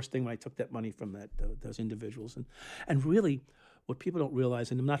the worst thing when I took that money from those individuals. And really, what people don't realize,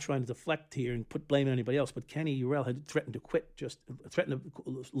 and I'm not trying to deflect here and put blame on anybody else, but Kenny Urell had threatened to quit, threatened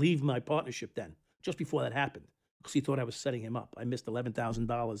to leave my partnership then, just before that happened, because he thought I was setting him up. I missed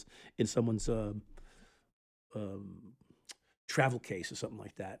 $11,000 in someone's travel case or something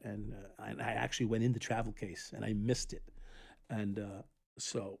like that, and I actually went in the travel case and I missed it, and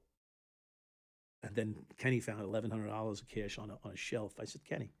then Kenny found $1,100 of cash on a shelf. I said,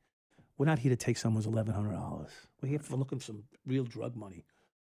 Kenny, we're not here to take someone's $1,100. We're here for looking for some real drug money.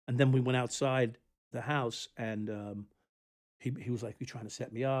 And then we went outside the house, and he was like, "You're trying to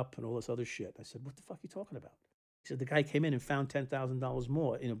set me up and all this other shit." I said, "What the fuck are you talking about?" He said, "The guy came in and found $10,000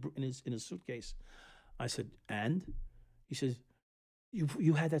 more in his suitcase." I said, "And?" He says,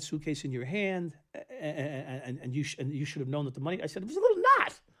 you had that suitcase in your hand, and you should have known that the money. I said it was a little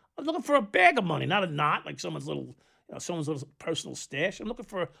knot. I was looking for a bag of money, not a knot like someone's little personal stash. I'm looking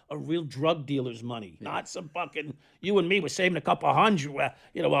for a real drug dealer's money, not some fucking you and me were saving a couple hundred,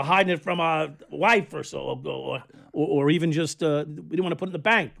 we're hiding it from our wife or so, or even just we didn't want to put it in the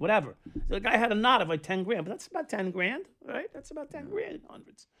bank, whatever. So the guy had a knot of like 10 grand, but that's about 10 grand, right? That's about 10 grand in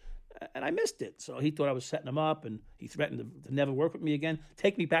hundreds. And I missed it. So he thought I was setting him up, and he threatened to never work with me again,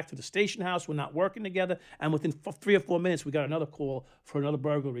 take me back to the station house. We're not working together. And within 3 or 4 minutes, we got another call for another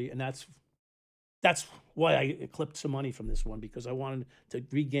burglary. And that's why I clipped some money from this one, because I wanted to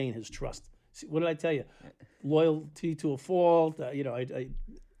regain his trust. See, what did I tell you? Loyalty to a fault. I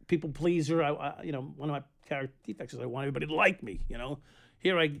people pleaser. One of my character defects is I want everybody to like me.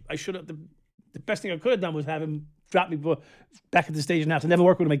 Here I should have. The best thing I could have done was have him drop me back at the station house and never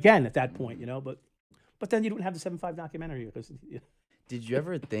work with him again at that point. But then you don't have the 7-5 documentary because. Did you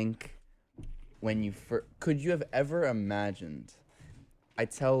ever think when you could you have ever imagined? I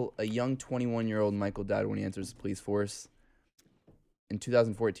tell a young 21-year-old Michael Dowd when he enters the police force, in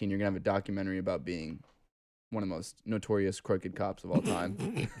 2014, you're going to have a documentary about being one of the most notorious crooked cops of all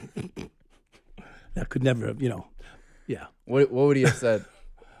time. That could never have, yeah. What would he have said?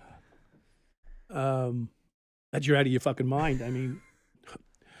 That you're out of your fucking mind. I mean,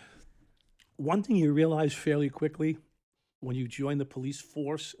 one thing you realize fairly quickly when you join the police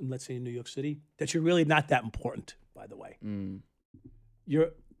force, and let's say in New York City, that you're really not that important, by the way.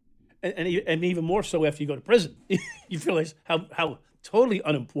 You're, and even more so after you go to prison. You realize how totally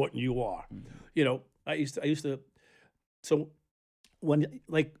unimportant you are. I used to, so when,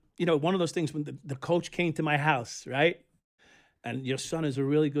 one of those things when the coach came to my house, right? And your son is a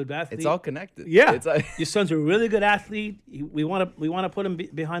really good athlete. It's all connected. Yeah, your son's a really good athlete. We want to put him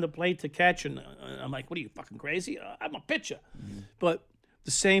behind the plate to catch. And I'm like, what are you, fucking crazy? I'm a pitcher. But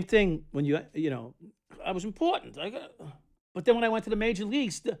the same thing when I was important. But then when I went to the major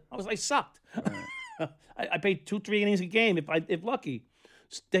leagues, I sucked. I played 2-3 innings a game if lucky.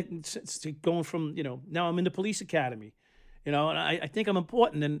 Going from now I'm in the police academy, and I think I'm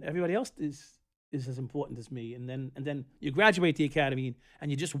important, and everybody else is as important as me. And then you graduate the academy, and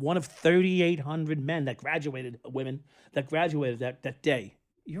you're just one of 3,800 men that graduated, women that graduated that day.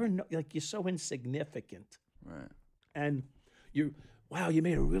 You're so insignificant, right? And wow, you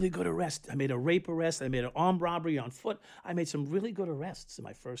made a really good arrest. I made a rape arrest. I made an armed robbery on foot. I made some really good arrests in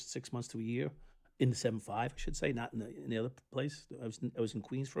my first 6 months to a year in the 7-5, I should say, not in the other place. I was in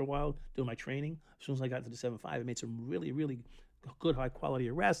Queens for a while doing my training. As soon as I got to the 7-5, I made some really, really good, high-quality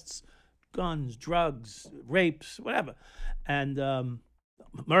arrests, guns, drugs, rapes, whatever, and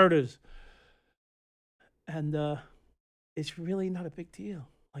murders. And it's really not a big deal.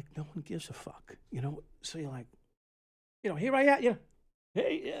 Like, no one gives a fuck, So you're like, here I am,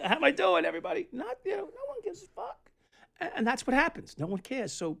 hey, how am I doing, everybody? Not, no one gives a fuck. And that's what happens. No one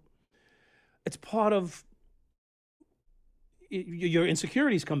cares. So it's part of your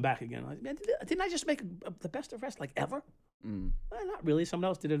insecurities come back again. Like, man, didn't I just make the best arrest ever? Well, not really. Someone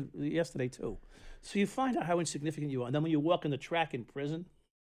else did it yesterday too. So you find out how insignificant you are. And then when you walk in the track in prison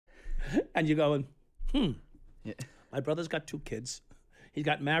and you're going, yeah. My brother's got 2 kids. He's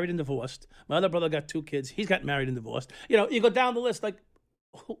got married and divorced. My other brother got 2 kids. He's got married and divorced. You go down the list like,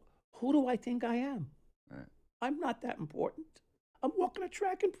 who do I think I am? Right. I'm not that important. I'm walking a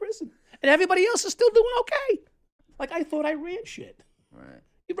track in prison. And everybody else is still doing okay. Like, I thought I ran shit. Right.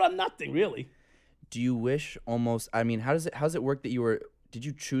 You run nothing, really. Do you wish almost, how's it work that did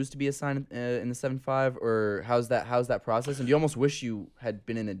you choose to be assigned in the 7-5, or how's that process? And do you almost wish you had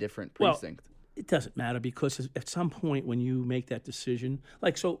been in a different precinct? Well, it doesn't matter, because at some point when you make that decision,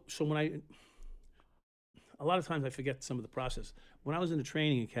 so when a lot of times I forget some of the process. When I was in the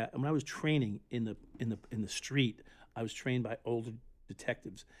training when I was training in the street, I was trained by older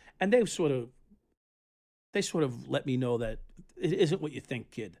detectives, and they sort of let me know that it isn't what you think,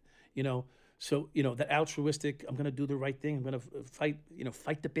 kid. So that altruistic, I'm going to do the right thing. I'm going to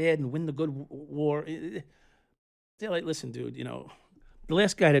fight the bad and win the good war. They're like, listen, dude, the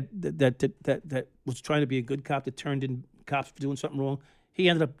last guy that was trying to be a good cop that turned in cops for doing something wrong, he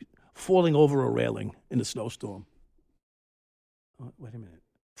ended up falling over a railing in a snowstorm. Oh, wait a minute.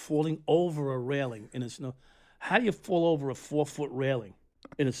 Falling over a railing in a snow. How do you fall over a 4-foot railing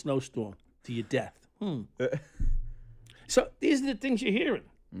in a snowstorm to your death? So these are the things you're hearing.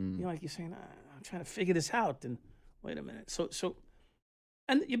 You're saying, I'm trying to figure this out. And wait a minute. So,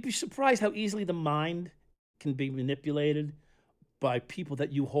 and you'd be surprised how easily the mind can be manipulated by people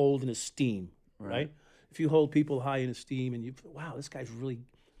that you hold in esteem, right? If you hold people high in esteem and wow, this guy's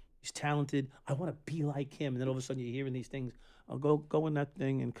he's talented. I want to be like him. And then all of a sudden you're hearing these things. I'll go in that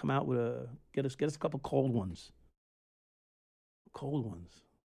thing and come out with get us a couple cold ones. Cold ones.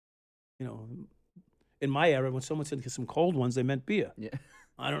 You know, in my era, when someone said get some cold ones, they meant beer. Yeah.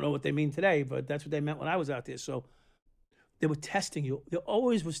 I don't know what they mean today, but that's what they meant when I was out there. So they were testing you. There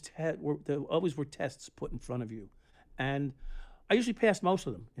always were tests put in front of you, and I usually passed most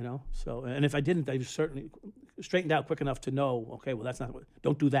of them. You know, so and if I didn't, I was certainly straightened out quick enough to know. Okay, well that's not.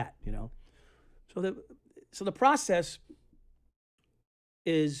 Don't do that. You know, so the process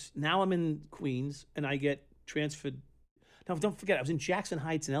is now I'm in Queens and I get transferred. Now don't forget I was in Jackson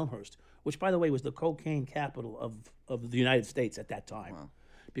Heights and Elmhurst, which by the way was the cocaine capital of the United States at that time, Wow.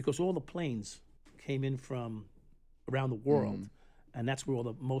 because all the planes came in from around the world, and that's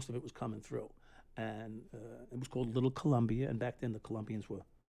where most of it was coming through. And it was called Little Columbia, and back then the Colombians were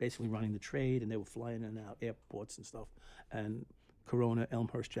basically running the trade, and they were flying in and out airports and stuff. And Corona,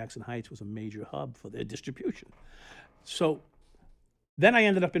 Elmhurst, Jackson Heights was a major hub for their distribution. So then I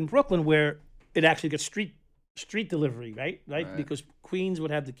ended up in Brooklyn, where it actually got street delivery, right? Because Queens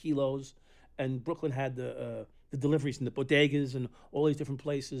would have the kilos, and Brooklyn had the deliveries and the bodegas and all these different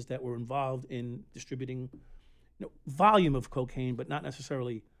places that were involved in distributing, volume of cocaine, but not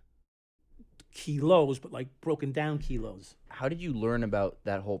necessarily kilos, but like broken down kilos. How did you learn about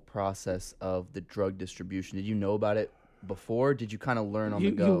that whole process of the drug distribution? Did you know about it before? Did you kind of learn on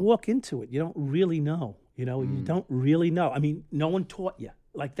the go? You walk into it. You don't really know. You don't really know. I mean, no one taught you.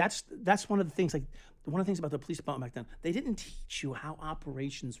 Like that's one of the things. Like one of the things about the police department back then, they didn't teach you how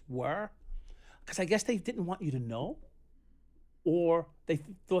operations were, because I guess they didn't want you to know, or they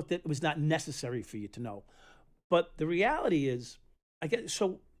thought that it was not necessary for you to know. But the reality is, I guess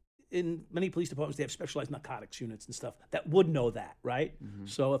so. In many police departments, they have specialized narcotics units and stuff that would know that, right? Mm-hmm.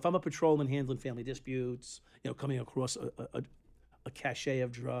 So if I'm a patrolman handling family disputes, coming across a cachet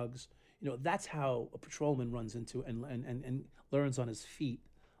of drugs, that's how a patrolman runs into and learns on his feet.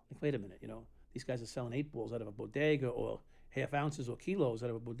 Like, wait a minute, these guys are selling 8 balls out of a bodega, or half ounces or kilos out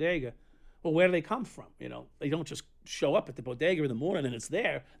of a bodega. Well, where do they come from? They don't just show up at the bodega in the morning and it's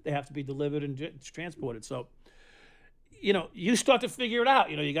there. They have to be delivered and transported. So, you start to figure it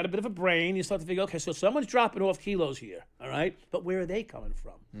out. You got a bit of a brain. You start to figure, okay, so someone's dropping off kilos here, all right? But where are they coming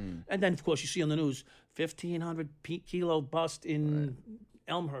from? And then, of course, you see on the news, 1,500 kilo bust in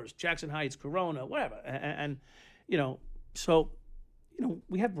Elmhurst, Jackson Heights, Corona, whatever. And so,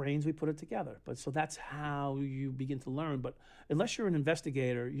 we have brains, we put it together. But so that's how you begin to learn. But unless you're an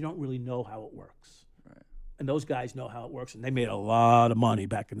investigator, you don't really know how it works. Right. And those guys know how it works, and they made a lot of money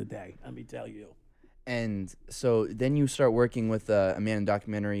back in the day, let me tell you. And so then you start working with a man in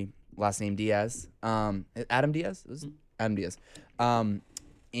documentary, last name Diaz. Adam Diaz? Adam Diaz.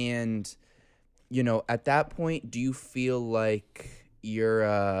 And, at that point, do you feel like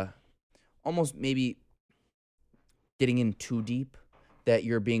you're almost maybe getting in too deep? That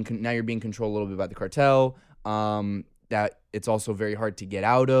you're being controlled a little bit by the cartel? That it's also very hard to get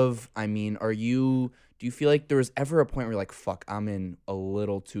out of? I mean, do you feel like there was ever a point where you're like, fuck, I'm in a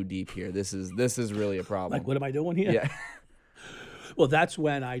little too deep here. This is really a problem. Like, what am I doing here? Yeah. Well, that's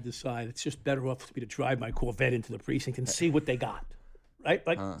when I decide it's just better off for me to drive my Corvette into the precinct and see what they got, right?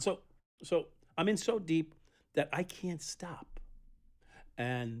 Like, so I'm in so deep that I can't stop.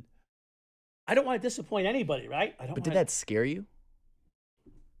 And I don't want to disappoint anybody, right? But did that scare you?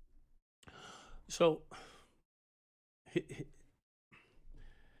 So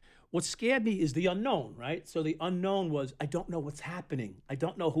what scared me is the unknown, right? So the unknown was, I don't know what's happening. I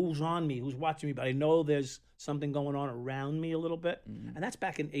don't know who's on me, who's watching me, but I know there's something going on around me a little bit. Mm-hmm. And that's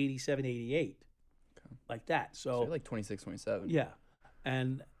back in 87, 88, like that. So you're like 26, 27. Yeah.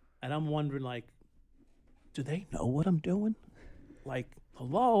 And I'm wondering, like, do they know what I'm doing? Like,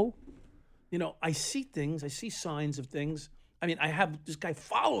 hello? I see things, I see signs of things. I mean, I have this guy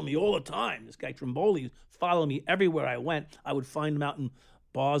follow me all the time. This guy Trimboli follow me everywhere I went. I would find him out in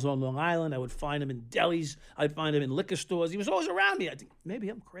bars on Long Island. I would find him in delis. I'd find him in liquor stores. He was always around me. I think maybe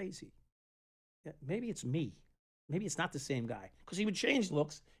I'm crazy. Yeah, maybe it's me. Maybe it's not the same guy. Because he would change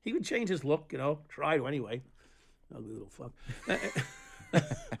looks. He would change his look, try to anyway. Ugly little fuck.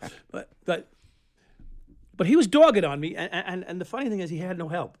 But he was dogged on me. And the funny thing is he had no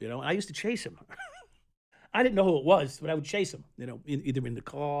help, and I used to chase him. I didn't know who it was, but I would chase him, either in the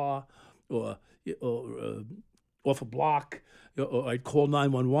car or off a block, or I'd call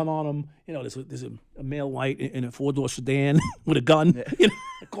 911 on him. There's a male white in a 4-door sedan with a gun. Yeah.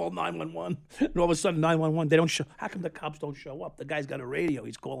 I call 911, and all of a sudden 911, they don't show. How come the cops don't show up? The guy's got a radio.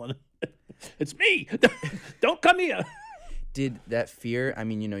 He's calling. It's me. Don't come here. Did that fear? I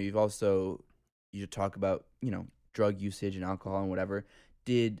mean, you talk about drug usage and alcohol and whatever.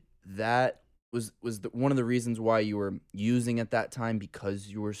 Did that one of the reasons why you were using at that time because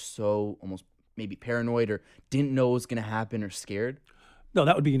you were so almost maybe paranoid or didn't know what was going to happen or scared? No,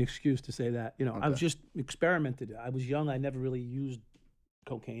 that would be an excuse to say that. I Okay. was just experimented. I was young. I never really used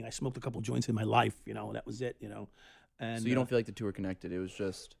cocaine. I smoked a couple joints in my life. That was it. And So you don't feel like the two were connected. It was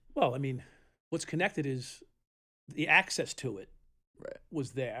just well, I mean, what's connected is the access to it right.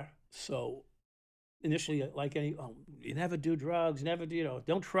 was there. So initially, like you never do drugs, never do,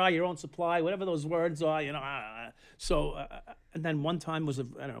 don't try your own supply, whatever those words are, So, and then one time was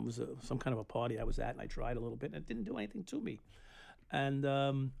some kind of a party I was at, and I tried a little bit, and it didn't do anything to me. And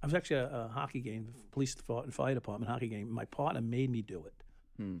I was actually at a hockey game, police and fire department hockey game. My partner made me do it.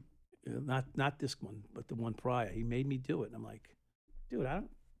 Not this one, but the one prior. He made me do it, and I'm like, dude, I'm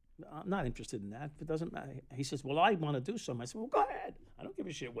not interested in that. If it doesn't matter. He says, well, I want to do something. I said, well, go ahead. I don't give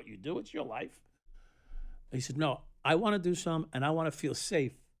a shit what you do. It's your life. He said, no, I want to do some, and I want to feel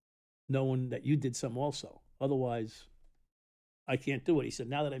safe knowing that you did some also. Otherwise, I can't do it. He said,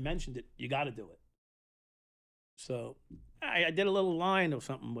 now that I mentioned it, you got to do it. So I did a little line or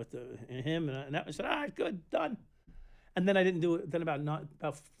something with him, and I said, all right, good, done. And then I didn't do it. Then about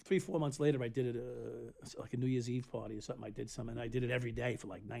 3-4 months later, I did it like a New Year's Eve party or something. I did some, and I did it every day for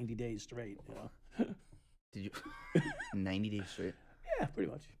like 90 days straight. Did you 90 days straight? Yeah,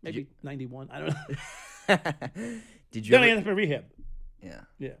 pretty much. Maybe 91. I don't know. Did you Then I ever, ended up in rehab. yeah.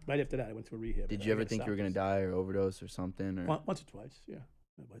 Yeah, right after that, I went to a rehab. Did you ever think you were going to die or overdose or something? Or? Once or twice, yeah.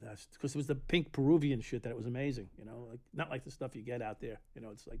 But that's because it was the pink Peruvian shit that it was amazing. Like not like the stuff you get out there.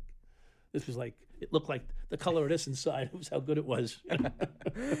 It's like this was like it looked like the color of this inside. It was how good it was.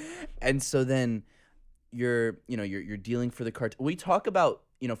 And so then you're dealing for the cartel. We talk about,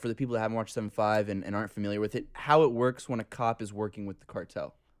 for the people that haven't watched 7-5 and aren't familiar with it, how it works when a cop is working with the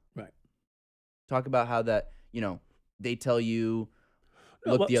cartel. Right. Talk about how that, they tell you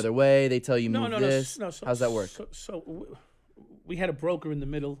look the other way. They tell you move this. No, How's that work? So we had a broker in the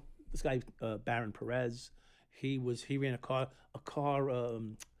middle. This guy, Baron Perez. He ran a car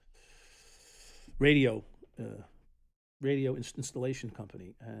radio installation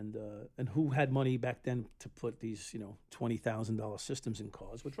company, and who had money back then to put these $20,000 systems in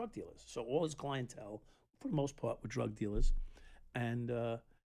cars were drug dealers. So all his clientele, for the most part, were drug dealers, and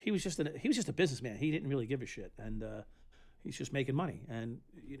he was just a businessman. He didn't really give a shit, and he's just making money. And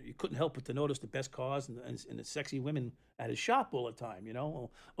you couldn't help but to notice the best cars and the sexy women at his shop all the time,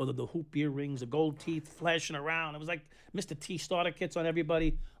 or the hoop earrings, the gold teeth flashing around. It was like Mr. T starter kits on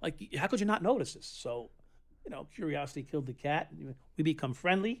everybody. Like, how could you not notice this? So, curiosity killed the cat. We become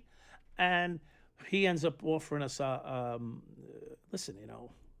friendly, and he ends up offering us, listen,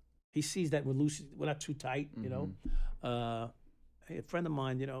 he sees that we're not too tight, hey, a friend of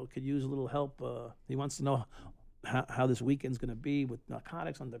mine, could use a little help. He wants to know how this weekend's going to be with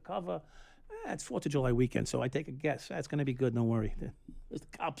narcotics undercover. It's 4th of July weekend, so I take a guess. It's going to be good, don't worry. The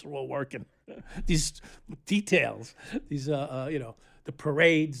cops are all working. These details, these, the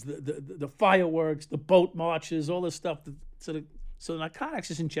parades, the fireworks, the boat marches, all this stuff. So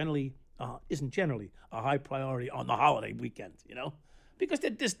narcotics isn't generally a high priority on the holiday weekend, because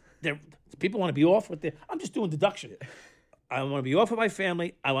people want to be off with I'm just doing deduction. I want to be off with my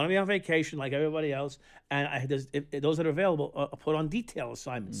family. I want to be on vacation like everybody else. And those that are available are put on detail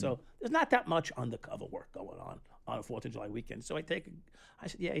assignments. So there's not that much undercover work going on a 4th of July weekend. So I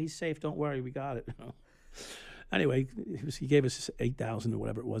said, yeah, he's safe. Don't worry. We got it. Anyway, he gave us $8,000 or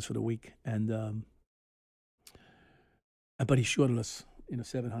whatever it was for the week. And but he shorted us,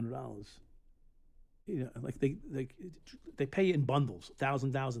 $700. Like they pay you in bundles,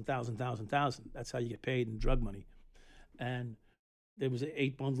 1,000. That's how you get paid in drug money. And there was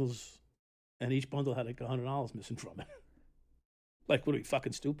 8 bundles, and each bundle had like $100 missing from it. Like, what are we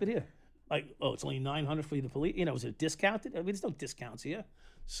fucking stupid here? Like, oh, it's only $900 for the police. Was it discounted? I mean, there's no discounts here.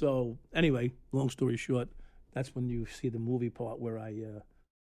 So anyway, long story short, that's when you see the movie part where I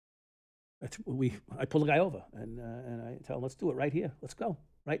pull the guy over and I tell him, let's do it right here. Let's go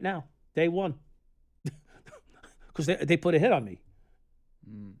right now, day one, because they put a hit on me,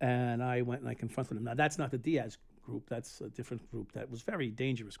 and I went and I confronted him. Now that's not the Diaz group. That's a different group. That was very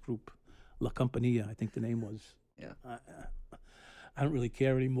dangerous group. La Compañía, I think the name was. Yeah. I don't really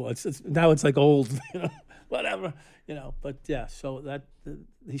care anymore. Now it's like old, whatever, But yeah, so that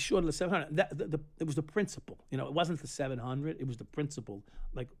he shorted the 700. It was the principle, It wasn't the 700. It was the principle.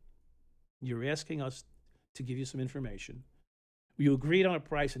 Like, you're asking us to give you some information. You agreed on a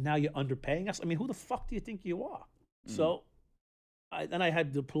price, and now you're underpaying us. I mean, who the fuck do you think you are? So, then I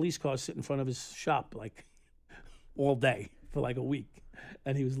had the police car sit in front of his shop like all day for like a week,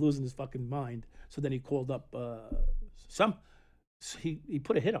 and he was losing his fucking mind. So then he called up So he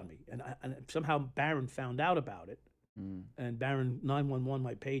put a hit on me, and somehow Barron found out about it, and Barron 911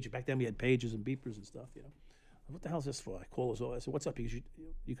 my page. Back then we had pages and beepers and stuff. What the hell is this for? I call his office. I said, "What's up?" He goes,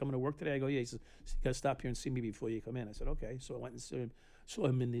 "You coming to work today?" I go, "Yeah." He says, "You got to stop here and see me before you come in." I said, "Okay." So I went and saw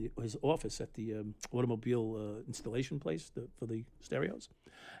him in his office at the automobile installation place for the stereos,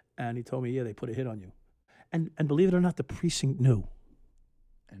 and he told me, "Yeah, they put a hit on you," and believe it or not, the precinct knew,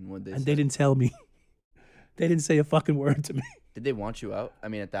 And what they and say? they didn't tell me. They didn't say a fucking word to me. Did they want you out? I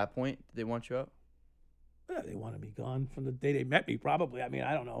mean, at that point, did they want you out? Yeah, they wanted me gone from the day they met me, probably. I mean,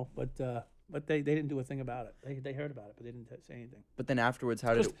 I don't know, but they didn't do a thing about it. They heard about it, but they didn't say anything. But then afterwards,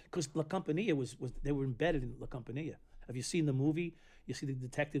 how did it? Because La Compania was they were embedded in La Compania. Have you seen the movie? You see the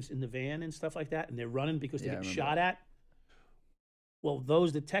detectives in the van and stuff like that, and they're running because they're Yeah, I getting remember shot at. Well,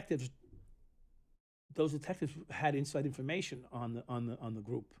 those detectives had inside information on the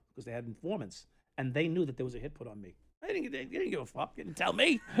group because they had informants, and they knew that there was a hit put on me. They didn't give a fuck. They didn't tell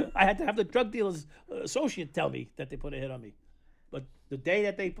me. I had to have the drug dealer's associate tell me that they put a hit on me. But the day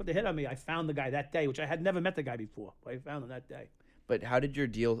that they put the hit on me, I found the guy that day, which I had never met the guy before. But I found him that day. But how did your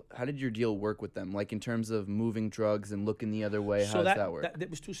deal work with them? Like in terms of moving drugs and looking the other way, how So does that work? That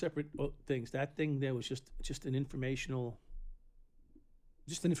was two separate things. That thing there was just an informational.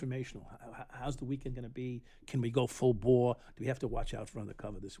 Just an informational. How's the weekend going to be? Can we go full bore? Do we have to watch out for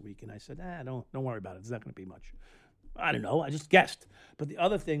undercover this week? And I said, don't worry about it. It's not going to be much. I don't know. I just guessed. But the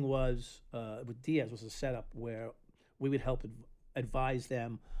other thing was with Diaz was a setup where we would help advise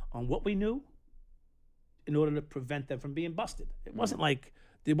them on what we knew in order to prevent them from being busted. It wasn't like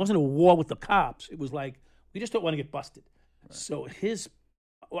there wasn't a war with the cops. It was like we just don't want to get busted. Right. So his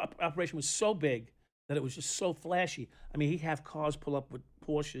operation was so big that it was just so flashy. I mean, he'd have cars pull up with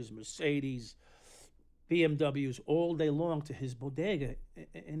Porsches, Mercedes, BMWs all day long to his bodega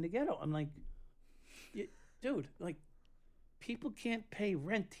in the ghetto. I'm like, dude, like, people can't pay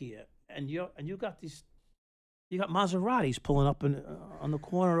rent here, and you got Maseratis pulling up on the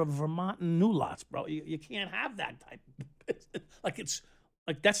corner of Vermont and New Lots, bro. You can't have that type of business.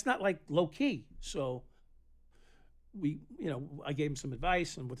 That's not like low key. So I gave him some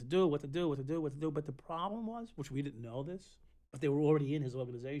advice on what to do. But the problem was, which we didn't know this, but they were already in his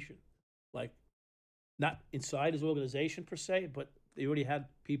organization, like not inside his organization per se, but they already had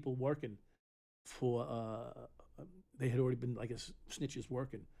people working for. They had already been, I guess, snitches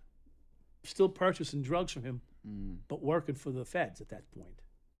working, still purchasing drugs from him, but working for the feds at that point,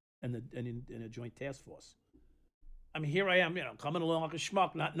 and in a joint task force. I mean, here I am, coming along like a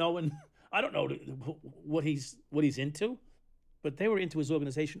schmuck, not knowing. I don't know what he's into, but they were into his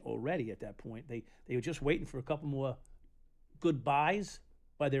organization already at that point. They were just waiting for a couple more good buys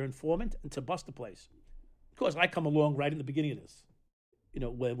by their informant and to bust the place. Of course, I come along right in the beginning of this,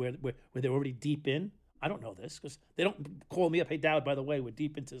 where they're already deep in. I don't know this because they don't call me up. Hey, Dowd, by the way, we're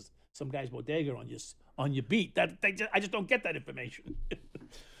deep into some guy's bodega on your beat. I just don't get that information.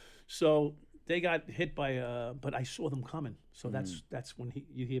 So they got hit by, but I saw them coming. So that's when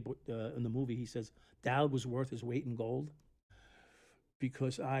you hear in the movie he says Dowd was worth his weight in gold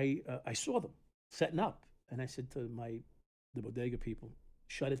because I saw them setting up, and I said to the bodega people,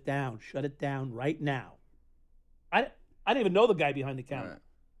 shut it down right now. I didn't even know the guy behind the counter. Right.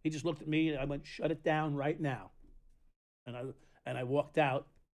 He just looked at me, and I went, shut it down right now. And I walked out.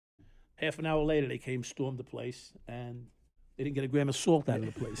 Half an hour later, they came, stormed the place, and they didn't get a gram of salt out of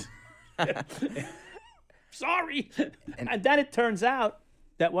the place. Sorry. And then it turns out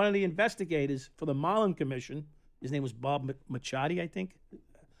that one of the investigators for the Marlin Commission, his name was Bob Machadi, I think.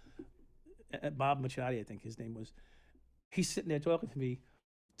 Bob Machadi, I think his name was. He's sitting there talking to me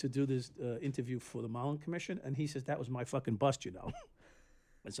to do this interview for the Marlin Commission, and he says, that was my fucking bust,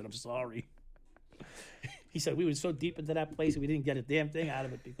 I said, I'm sorry. He said, we were so deep into that place and we didn't get a damn thing out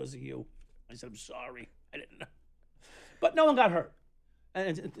of it because of you. I said, I'm sorry. I didn't know. But no one got hurt.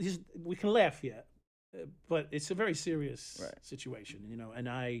 And we can laugh here, but it's a very serious situation, And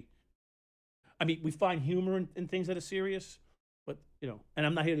I mean, we find humor in things that are serious, but, and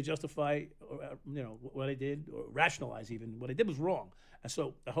I'm not here to justify, what I did or rationalize even. What I did was wrong. And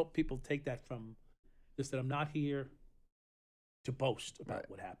so I hope people take that from this, that I'm not here to boast about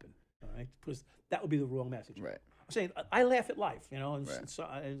what happened, all right? Because that would be the wrong message. Right. I'm saying I laugh at life, and so,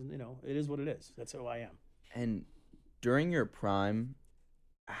 it is what it is. That's who I am. And during your prime,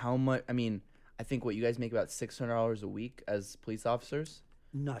 how much? I mean, I think what you guys make about $600 a week as police officers.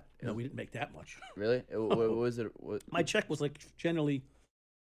 No, we didn't make that much. Really? What was it? My check was like generally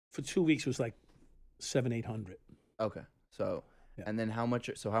for 2 weeks was like $700-800. Okay, so and then how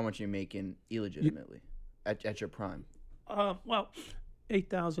much? So how much are you making illegitimately at your prime? Well,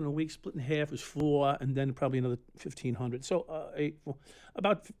 8,000 a week, split in half is 4, and then probably another 1,500. So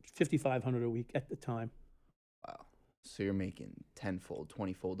about 5,500 a week at the time. Wow. So you're making tenfold,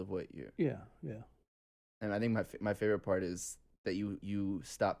 20-fold of what you're. Yeah. And I think my favorite part is that you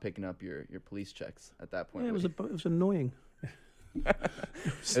stopped picking up your police checks at that point. Yeah, it was annoying.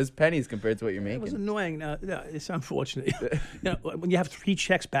 It was pennies compared to what you're making. It was annoying. Yeah, it's unfortunate. When you have 3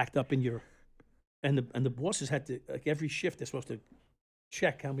 checks backed up in your, and the bosses had to, like, every shift they're supposed to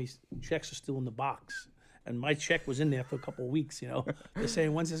check how many checks are still in the box. And my check was in there for a couple of weeks. They're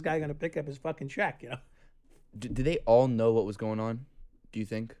saying, when's this guy gonna pick up his fucking check? Did they all know what was going on? Do you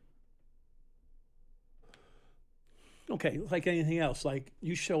think? Okay, like anything else, like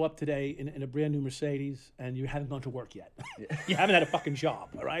you show up today in a brand new Mercedes and you haven't gone to work yet. You haven't had a fucking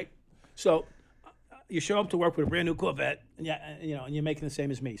job, all right? So you show up to work with a brand new Corvette, and and you're making the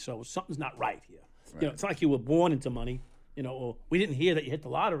same as me. So something's not right here. Right. It's not like you were born into money. Or we didn't hear that you hit the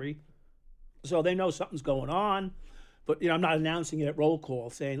lottery, so they know something's going on. But I'm not announcing it at roll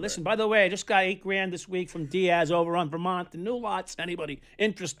call, saying, "Listen, by the way, I just got $8,000 this week from Diaz over on Vermont. The new lots. Anybody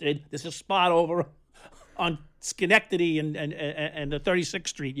interested? There's a spot over on Schenectady and the 36th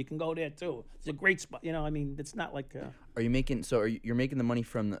Street. You can go there too. It's a great spot. It's not like. Are you making? So you're making the money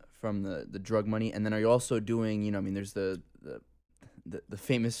from the drug money, and then are you also doing? There's the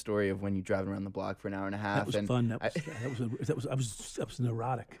famous story of when you driving around the block for an hour and a half. That was fun. That was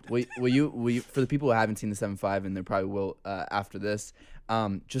neurotic. Will you for the people who haven't seen the 7.5, and they probably will after this,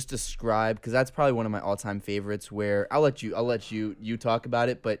 just describe, because that's probably one of my all-time favorites. Where I'll let you talk about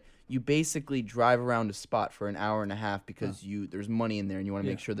it, but you basically drive around a spot for an hour and a half because there's money in there, and you want to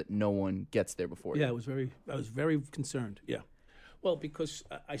make sure that no one gets there before you. Yeah, I was very concerned. Yeah, well, because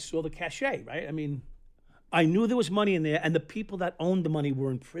I saw the cachet, right? I knew there was money in there, and the people that owned the money were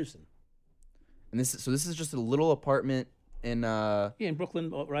in prison. And this is just a little apartment in in Brooklyn,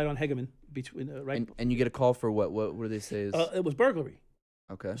 right on Hegeman, between right. And you get a call for what? What do they say is? It was burglary.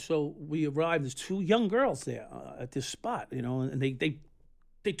 Okay. So we arrived. There's 2 young girls there at this spot, and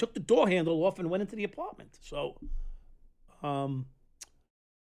they took the door handle off and went into the apartment. So, so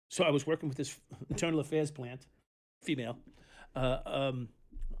I was working with this internal affairs plant, female, and.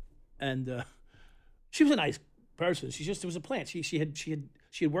 She was a nice person. It was a plant. She had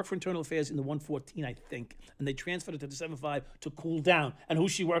worked for internal affairs in the 114, I think, and they transferred it to the 7.5 to cool down. And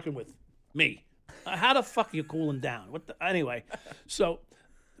who's she working with? Me. How the fuck are you cooling down? Anyway, so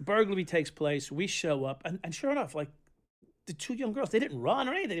burglary takes place. We show up, and sure enough, like the 2 young girls, they didn't run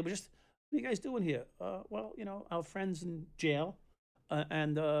or anything. They were just, what are you guys doing here? Well, our friend's in jail,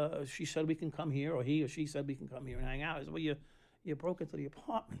 and she said we can come here, or he or she said we can come here and hang out. I said, well, you broke into the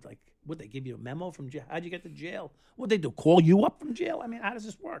apartment. Like, would they give you a memo from jail? How'd you get to jail? What'd they do, call you up from jail? How does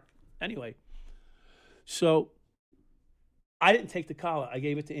this work? Anyway, so I didn't take the collar. I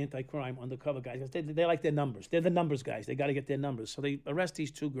gave it to anti-crime undercover guys. They like their numbers. They're the numbers guys. They got to get their numbers. So they arrest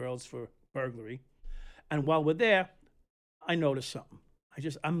these 2 girls for burglary. And while we're there, I noticed something.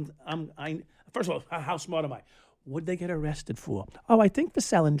 First of all, how smart am I? What'd they get arrested for? Oh, I think for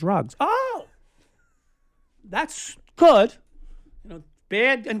selling drugs. Oh, that's good.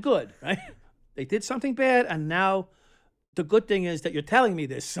 Bad and good, right? They did something bad, and now the good thing is that you're telling me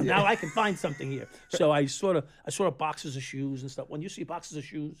this, so now I can find something here. So I saw boxes of shoes and stuff. When you see boxes of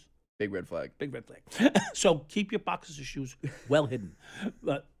shoes, big red flag. Big red flag. So keep your boxes of shoes well hidden.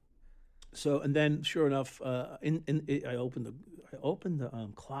 And then sure enough, I opened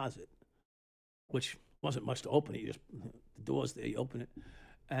the closet, which wasn't much to open. The door's there. You open it,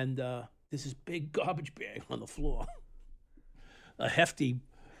 and there's this big garbage bag on the floor. A heavy-duty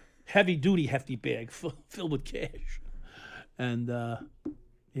bag filled with cash. And,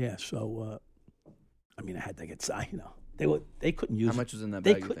 so, I had to get signed, They couldn't use it. How much was in that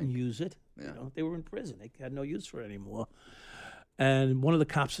bag, They couldn't use it. Yeah. They were in prison. They had no use for it anymore. And one of the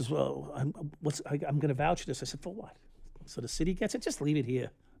cops says, well, I'm going to vouch this. I said, for what? So the city gets it? Just leave it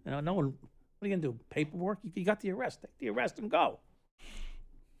here. No one, what are you going to do? Paperwork? You got the arrest. Take the arrest and go.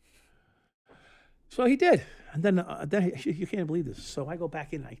 So he did, and then you can't believe this. So I go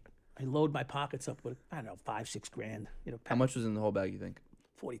back in, I load my pockets up with $5-6 grand. How much was in the whole bag? You think?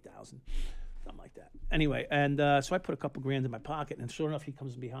 40,000, something like that. Anyway, and so I put a couple grand in my pocket, and sure enough, he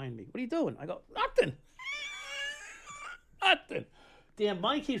comes behind me. What are you doing? I go, nothing. Nothing. Damn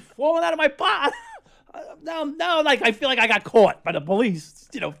money keeps falling out of my pocket. Now, like I feel like I got caught by the police.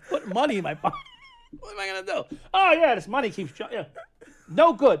 Putting money in my pocket. What am I gonna do? Oh yeah, this money keeps.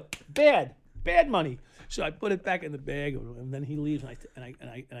 No good. Bad money. So I put it back in the bag, and then he leaves, and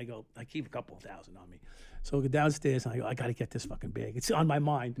I go, I keep a couple of thousand on me. So I go downstairs, and I go, I got to get this fucking bag. It's on my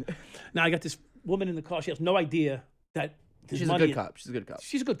mind. Now I got this woman in the car. She has no idea that There's She's a money good cop. She's a good cop.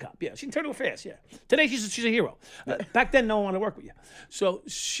 She's a good cop. Yeah, she can turn to her fast. Yeah. Today she's a hero. Back then, no one wanted to work with you. So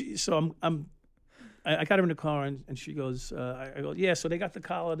I got her in the car and she goes, I go, yeah. So they got the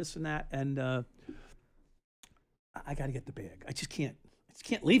collar, this and that, and I got to get the bag. I just can't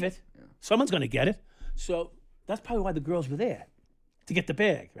leave it. Yeah. Someone's going to get it. So that's probably why the girls were there, to get the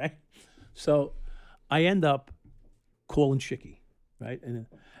bag, right? So I end up calling Chicky, right? And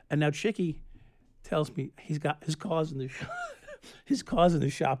now Chicky tells me he's got his car's in the shop. His car's in the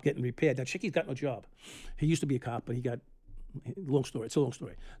shop getting repaired. Now Chicky's got no job. He used to be a cop, but he got long story. It's a long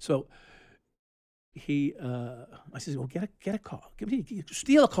story. So I says, well, get a car.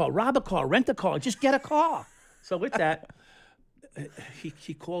 Steal a car, rob a car, rent a car, just get a car. So with that,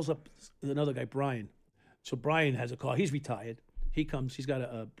 he calls up another guy, Brian. So Brian has a car. He's retired. He comes. He's got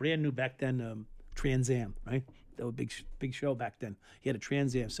a brand new back then Trans Am, right? That was a big show back then. He had a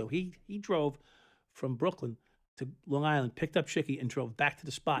Trans Am. So he drove from Brooklyn to Long Island, picked up Chicky, and drove back to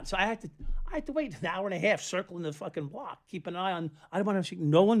the spot. So I had to wait an hour and a half circling the fucking block, keep an eye on. I didn't want to.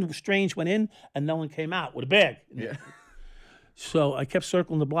 No one strange went in, and no one came out with a bag. Yeah. So I kept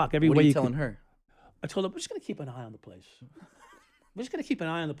circling the block every What way. are you telling her? I told her, we're just going to keep an eye on the place. We're just going to keep an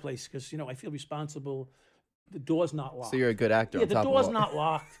eye on the place because, I feel responsible. The door's not locked. So you're a good actor. Yeah, the door's not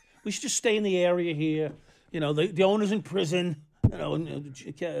locked. We should just stay in the area here. The owner's in prison,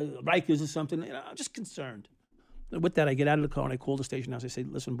 Rikers or something. I'm just concerned. With that, I get out of the car and I call the station house. I say,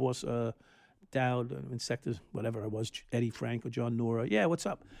 listen, boss, Dowd, Inspector, whatever it was, Eddie Frank or John Nora. Yeah, what's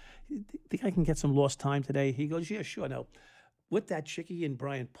up? Think I can get some lost time today? He goes, yeah, sure. Now, with that, Chicky and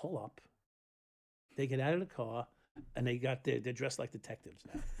Brian pull up. They get out of the car, and they're dressed like detectives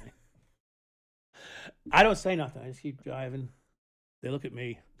now. Right? I don't say nothing. I just keep driving. They look at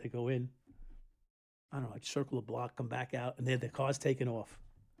me. They go in. I don't know. I circle the block, come back out, and the car's taken off.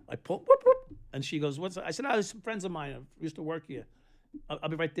 I pull, whoop, whoop, and she goes, "What's?" I said, "Oh, there's some friends of mine who used to work here. I'll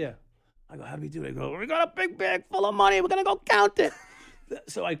be right there." I go, "How do we do it?" They go, "We got a big bag full of money. We're gonna go count it."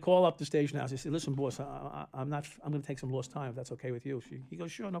 So I call up the station house. I say, "Listen, boss, I'm going to take some lost time if that's okay with you." He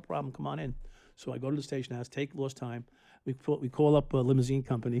goes, "Sure, no problem. Come on in." So I go to the station house, take lost time. We call up a limousine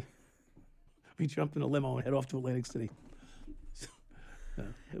company. We jump in a limo and head off to Atlantic City.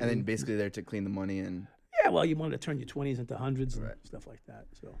 And then basically there to clean the money and. Yeah, well, you wanted to turn your 20s into hundreds and stuff like that.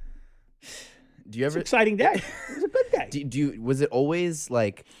 So. Do you ever? It's an exciting day. It was a good day. Do you? Was it always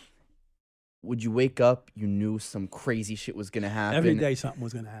like? Would you wake up? You knew some crazy shit was gonna happen. Every day something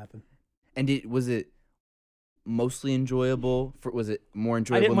was gonna happen. And was it mostly enjoyable? Was it more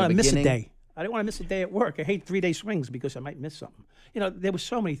enjoyable? I didn't want to miss a beginning? day. I didn't want to miss a day at work. I hate 3-day swings because I might miss something. There were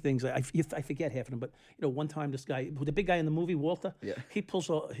so many things. I forget half of them. But one time this guy, the big guy in the movie, Walter, he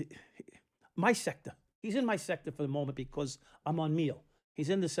pulls my sector. He's in my sector for the moment because I'm on meal. He's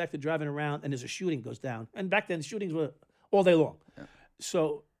in the sector driving around, and there's a shooting goes down. And back then, shootings were all day long. Yeah.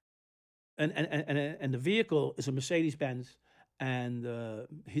 So, and the vehicle is a Mercedes-Benz, and the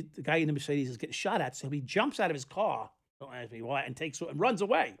guy in the Mercedes is getting shot at. So he jumps out of his car, don't ask me why, and runs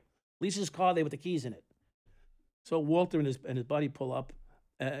away. Leaves his car there with the keys in it. So Walter and his buddy pull up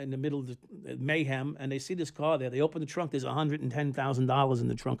in the middle of the mayhem, and they see this car there. They open the trunk. There's $110,000 in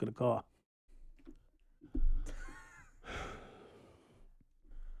the trunk of the car.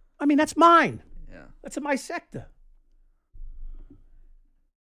 I mean, that's mine. Yeah. That's in my sector.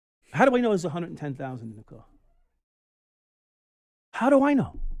 How do I know there's $110,000 in the car? How do I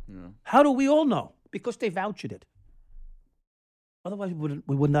know? Yeah. How do we all know? Because they vouched it. Otherwise,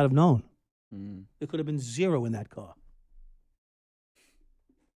 we would not have known. Mm. There could have been zero in that car.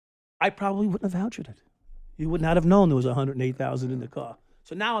 I probably wouldn't have vouched it. You would not have known there was $108,000 in the car.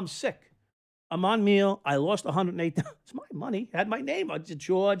 So now I'm sick. I'm on meal. I lost $108,000. It's my money. It had my name on it.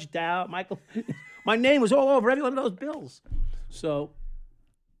 George, Dowd, Michael. My name was all over every one of those bills. So,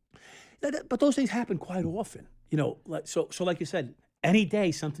 but those things happen quite often. So like you said, any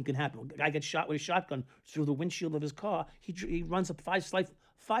day something can happen. A guy gets shot with a shotgun through the windshield of his car. He runs up five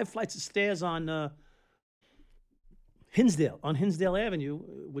flights of stairs on Hinsdale Avenue,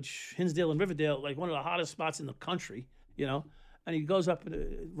 which Hinsdale and Riverdale, like one of the hottest spots in the country, And he goes up,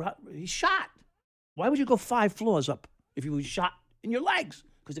 he's shot. Why would you go 5 floors up if you were shot in your legs?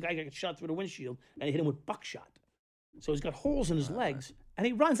 Because the guy got shot through the windshield and he hit him with buckshot. So he's got holes in his legs and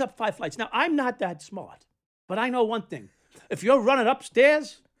he runs up 5 flights. Now, I'm not that smart, but I know one thing. If you're running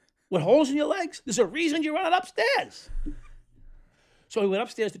upstairs with holes in your legs, there's a reason you're running upstairs. So he went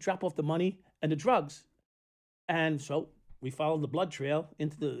upstairs to drop off the money and the drugs. And so we followed the blood trail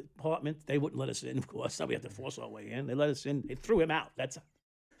into the apartment. They wouldn't let us in, of course. So we had to force our way in. They let us in. They threw him out.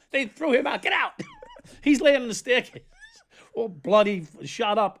 They threw him out. Get out. He's laying on the staircase, all bloody,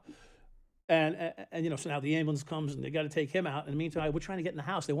 shot up. And so now the ambulance comes and they got to take him out. In the meantime, we're trying to get in the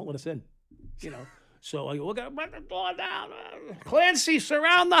house. They won't let us in, So I go, we're gonna break the door down. Clancy,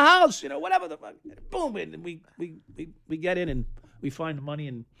 surround the house. Whatever the fuck. Boom, and we get in and we find the money,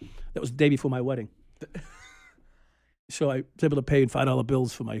 and that was the day before my wedding. So I was able to pay $5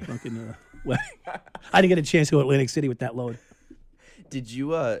 bills for my fucking wedding. I didn't get a chance to go to Atlantic City with that load. Did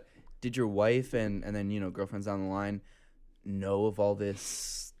your wife and then girlfriends down the line know of all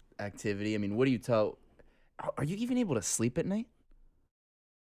this activity? I mean, what do you tell? Are you even able to sleep at night?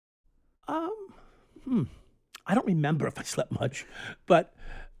 I don't remember if I slept much, but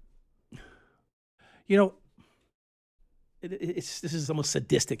this is almost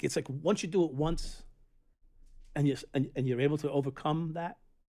sadistic. It's like once you do it once, and you're able to overcome that,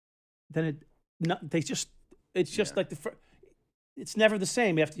 then it's just like it's never the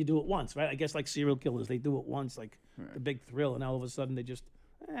same after you do it once, right? I guess like serial killers, they do it once, like the big thrill, and all of a sudden they just,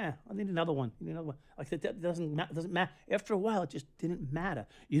 I need another one. Like that doesn't matter. After a while, it just didn't matter.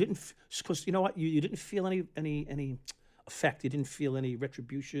 You didn't, because you know what? You didn't feel any effect. You didn't feel any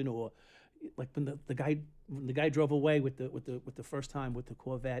retribution, or like when the guy drove away with the first time with the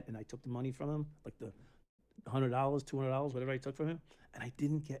Corvette, and I took the money from him, like the $100, $200, whatever I took from him, and I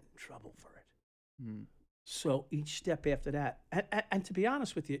didn't get in trouble for it. Mm. So each step after that, and to be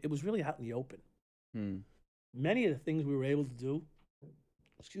honest with you, it was really out in the open. Mm. Many of the things we were able to do,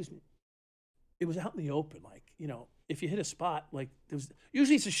 it was out in the open. Like, if you hit a spot, like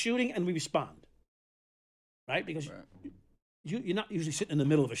usually it's a shooting and we respond, right? Because you're not usually sitting in the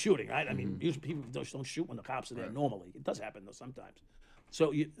middle of a shooting, right? I mean, usually people don't shoot when the cops are there normally. It does happen though sometimes.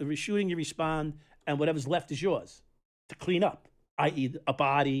 So the shooting, you respond, and whatever's left is yours to clean up, i.e. a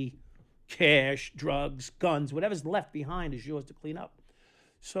body, cash, drugs, guns, whatever's left behind is yours to clean up.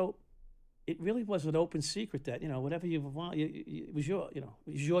 So it really was an open secret that, whatever you want, it was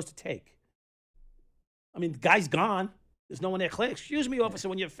yours to take. I mean, the guy's gone. There's no one there. Excuse me, officer,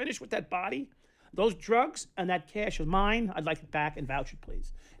 when you're finished with that body, those drugs and that cash is mine. I'd like it back and vouch it,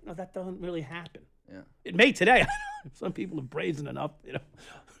 please. That doesn't really happen. Yeah. It may today. Some people are brazen enough,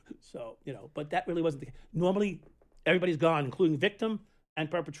 So, but that really wasn't the case. Normally, everybody's gone, including victim and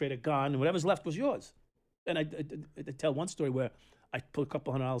perpetrator gone, and whatever's left was yours. And I tell one story where I put a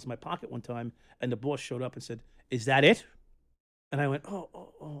couple $100 in my pocket one time, and the boss showed up and said, "Is that it?" And I went,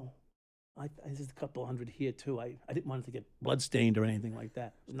 "Oh. There's a couple $100 here too. I didn't want it to get bloodstained or anything like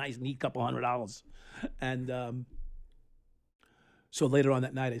that. It was a nice, neat couple $100." And so later on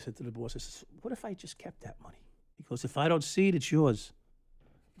that night, I said to the boss, I said, "What if I just kept that money?" He goes, "If I don't see it, it's yours."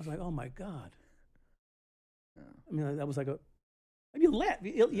 I was like, "Oh my God." Yeah. I mean, that was like you laugh.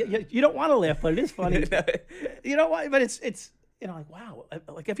 You don't want to laugh, but it is funny. You know what? But it's like, wow,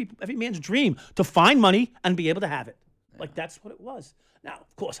 like every man's dream to find money and be able to have it. Yeah. Like that's what it was. Now,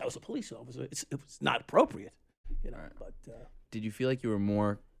 of course, I was a police officer. It was not appropriate, Right. But did you feel like you were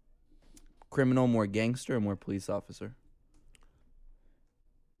more criminal, more gangster, or more police officer?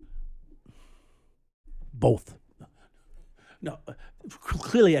 Both. No,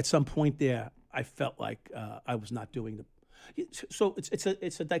 clearly at some point there, I felt like I was not doing the. So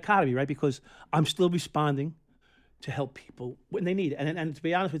it's a dichotomy, right? Because I'm still responding to help people when they need it, and to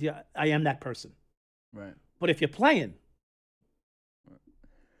be honest with you, I am that person. Right. But if you're playing,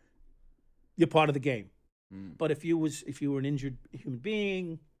 you're part of the game. Mm. But if you were an injured human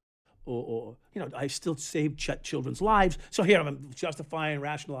being, or I still saved children's lives. So here I'm justifying,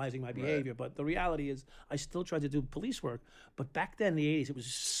 rationalizing my behavior. Right. But the reality is, I still tried to do police work. But back then in the 80s, it was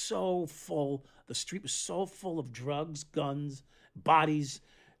so full. The street was so full of drugs, guns, bodies,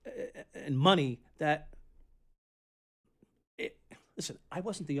 and money that. Listen, I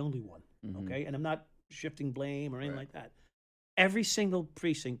wasn't the only one. Mm-hmm. Okay, and I'm not shifting blame or anything like that. Every single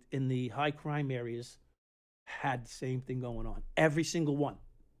precinct in the high crime areas had the same thing going on. Every single one.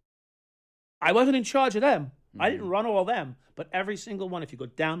 I wasn't in charge of them. Mm-hmm. I didn't run all of them, but every single one, if you go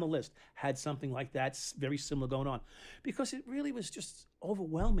down the list, had something like that, very similar going on. Because it really was just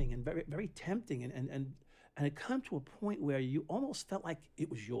overwhelming and very, very tempting. And it come to a point where you almost felt like it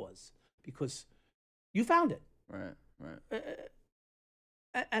was yours because you found it. Right.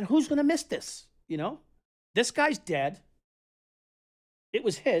 And who's going to miss this? This guy's dead. It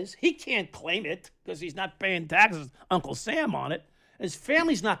was his. He can't claim it because he's not paying taxes, Uncle Sam on it. His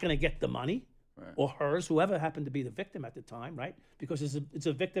family's not going to get the money, or hers, whoever happened to be the victim at the time, right? Because it's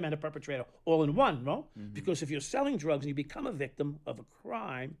a victim and a perpetrator all in one, no? Mm-hmm. Because if you're selling drugs and you become a victim of a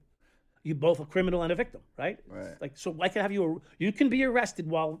crime, you're both a criminal and a victim, right? Right. So I can have you can be arrested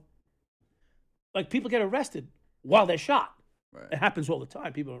while, like people get arrested while they're shot. Right. It happens all the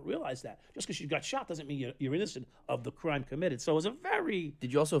time. People don't realize that. Just because you got shot doesn't mean you're innocent of the crime committed. So it was a very...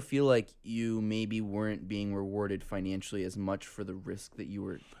 Did you also feel like you maybe weren't being rewarded financially as much for the risk that you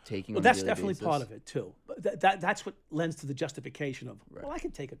were taking? Well, on that's a daily definitely basis? part of it, too. But that's what lends to the justification of, well, I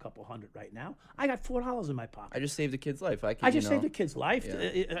can take a couple hundred right now. I got $4 in my pocket. I just saved a kid's life. I just saved a kid's life.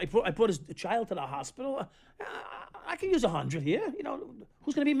 Yeah. I brought his child to the hospital. I can use 100 here.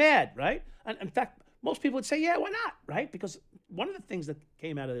 Who's going to be mad, right? And in fact, most people would say, yeah, why not, right? Because one of the things that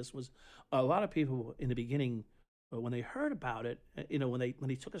came out of this was a lot of people in the beginning, when they heard about it, when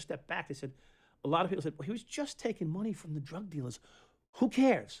they took a step back, they said, a lot of people said, well, he was just taking money from the drug dealers. Who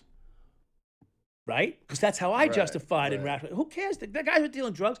cares? Right? Because that's how I justified and rationalized. Who cares? The guys who are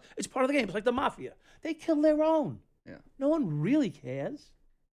dealing drugs, it's part of the game. It's like the mafia. They kill their own. Yeah. No one really cares.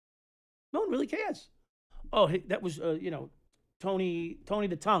 No one really cares. Oh, that was, Tony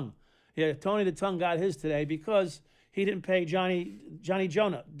the Tongue. Yeah, Tony the Tongue got his today because he didn't pay Johnny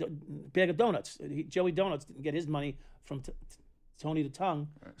Jonah, bag of donuts. Joey Donuts didn't get his money from Tony the Tongue,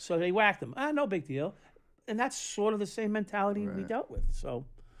 so they whacked him. No big deal. And that's sort of the same mentality we dealt with. So,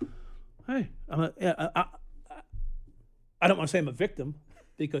 hey, I don't want to say I'm a victim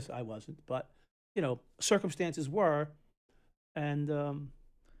because I wasn't, but, circumstances were, and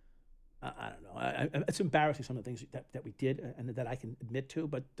I don't know. It's embarrassing, some of the things that we did and that I can admit to.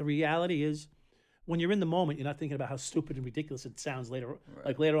 But the reality is, when you're in the moment, you're not thinking about how stupid and ridiculous it sounds later. Right.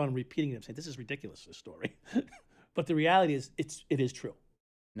 Like later on, repeating it, saying, "This is ridiculous, this story." But the reality is, it is true.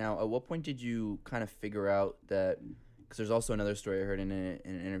 Now, at what point did you kind of figure out that? Because there's also another story I heard in an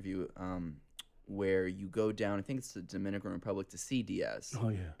interview where you go down. I think it's the Dominican Republic to see Diaz. Oh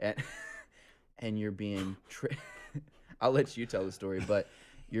yeah. And you're being. I'll let you tell the story, but.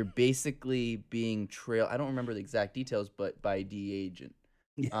 You're basically being trailed. I don't remember the exact details, but by a DEA agent.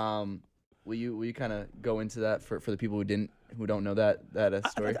 Yeah. Will you kind of go into that for the people who don't know that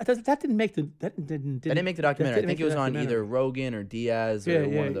story? That didn't make the didn't make the documentary. I think it was on either Rogan or Diaz or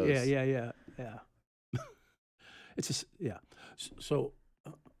one of those. Yeah. It's just So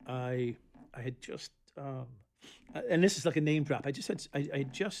I had just and this is like a name drop.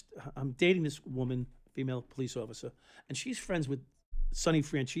 I'm dating this woman, female police officer, and she's friends with Sonny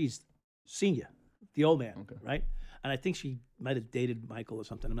Franchise Sr., the old man, right? And I think she might have dated Michael or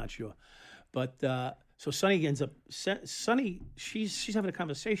something. I'm not sure. But so Sonny ends up, she's having a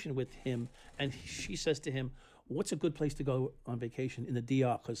conversation with him, and she says to him, what's a good place to go on vacation in the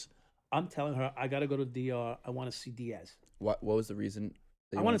DR? Because I'm telling her, I got to go to the DR. I want to see Diaz. What was the reason?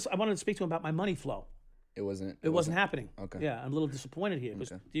 I wanted to speak to him about my money flow. It wasn't happening. Okay. Yeah, I'm a little disappointed here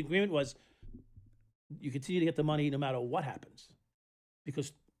because the agreement was you continue to get the money no matter what happens.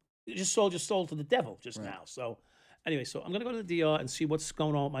 Because you just sold your soul to the devil now. So anyway, so I'm going to go to the DR and see what's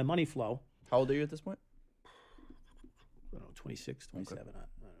going on with my money flow. How old are you at this point? I don't know, 26, 27. Okay. I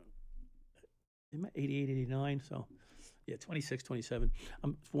don't know. 88, 89. So yeah, 26, 27.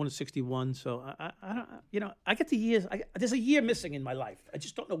 I'm born in 61. So I don't, I get the years. There's a year missing in my life. I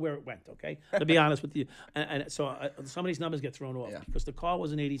just don't know where it went, okay? To be honest with you. And so some of these numbers get thrown off because the car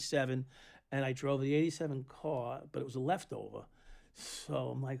was an 87 and I drove the 87 car, but it was a leftover. So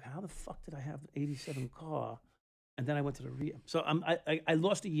I'm like, how the fuck did I have an 87 car? And then I went to the So I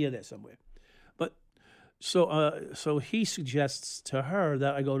lost a year there somewhere. But so he suggests to her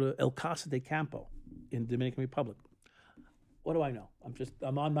that I go to El Casa de Campo in the Dominican Republic. What do I know?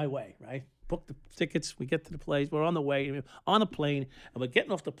 I'm on my way, right? Book the tickets. We get to the place. We're on the way, on a plane, and we're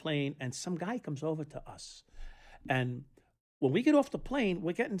getting off the plane, and some guy comes over to us. And when we get off the plane,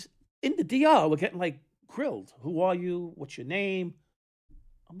 we're getting in the DR. We're getting like grilled. Who are you? What's your name?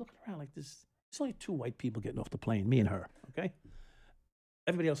 I'm looking around like this. There's only two white people getting off the plane, me and her, okay?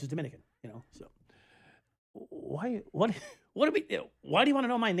 Everybody else is Dominican, So why do we do? Why do you want to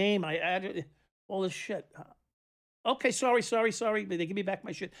know my name? All this shit. Okay, sorry. They give me back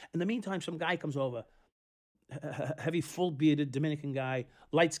my shit. In the meantime, some guy comes over, heavy, full-bearded Dominican guy,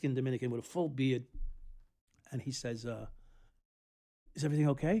 light-skinned Dominican with a full beard, and he says, is everything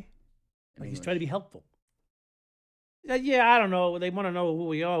okay? Like he's trying to be helpful. Yeah, I don't know. They want to know who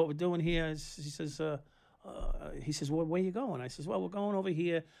we are, what we're doing here. He says, well, where are you going? I says, well, we're going over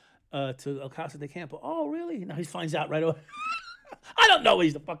here to El Casa de Campo. Oh, really? Now he finds out right away. I don't know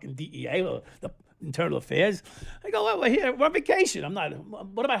he's the fucking DEA or the Internal Affairs. I go, well, we're on vacation.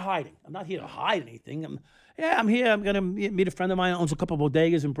 What am I hiding? I'm not here to hide anything. I'm here. I'm going to meet a friend of mine who owns a couple of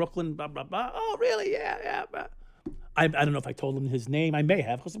bodegas in Brooklyn, blah, blah, blah. Oh, really? Yeah. I don't know if I told him his name. I may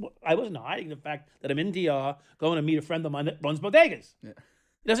have, because I wasn't hiding the fact that I'm in DR going to meet a friend of mine that runs bodegas. Yeah.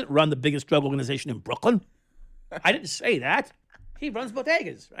 He doesn't run the biggest drug organization in Brooklyn. I didn't say that. He runs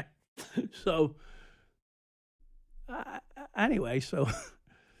bodegas, right? So Anyway, so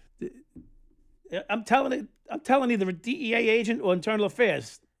I'm telling either a DEA agent or Internal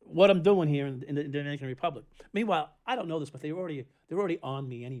Affairs what I'm doing here in the Dominican Republic. Meanwhile, I don't know this, but they're already on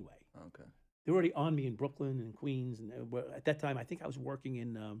me anyway. Okay. They're already on me in Brooklyn and Queens, and at that time, I think I was working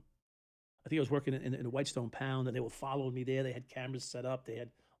in the Whitestone Pound, and they were following me there. They had cameras set up. They had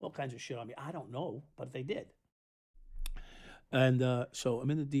all kinds of shit on me. I don't know, but they did. And so I'm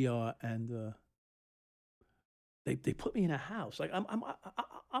in the DR, and they put me in a house. Like I'm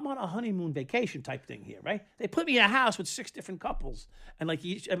on a honeymoon vacation type thing here, right? They put me in a house with 6 different couples, and like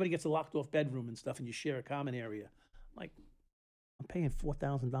everybody gets a locked off bedroom and stuff, and you share a common area. Like, I'm paying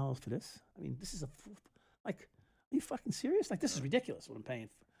 $4,000 for this. I mean, this is are you fucking serious? Like, this is ridiculous what I'm paying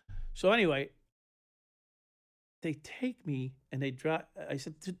for. So anyway, they take me and they drive. I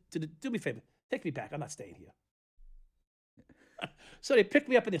said, do me a favor, take me back. I'm not staying here. So they pick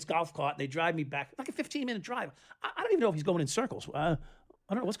me up in this golf cart and they drive me back, like a 15-minute drive. I don't even know if he's going in circles. I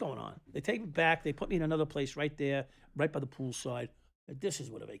don't know what's going on. They take me back. They put me in another place right there, right by the pool side. And this is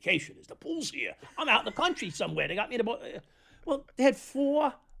what a vacation is. The pool's here. I'm out in the country somewhere. They got me in a well, they had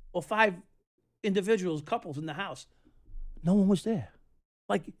 4 or 5 individuals, couples in the house. No one was there.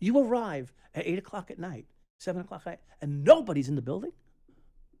 Like, you arrive at 8 o'clock at night, 7 o'clock at night, and nobody's in the building?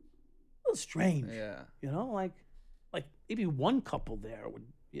 A little strange. Yeah. You know, like maybe one couple there would,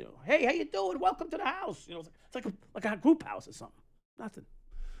 you know, hey, how you doing? Welcome to the house. You know, it's like a group house or something. Nothing.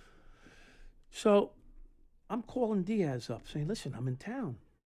 So I'm calling Diaz up saying, listen, I'm in town.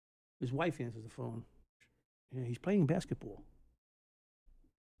 His wife answers the phone. Yeah, he's playing basketball.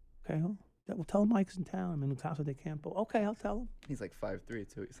 Okay, well, tell him Mike's in town. I'm in the Casa de Campo. Okay, I'll tell him. He's like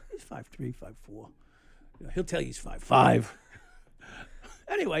 5'3", too. He's 5'3", 5'4". You know, he'll tell you he's 5'5".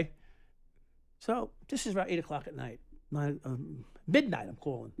 Anyway, so this is about 8 o'clock at night. Midnight, I'm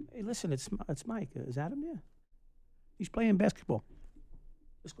calling. Hey, listen, it's Mike. Is Adam there? He's playing basketball.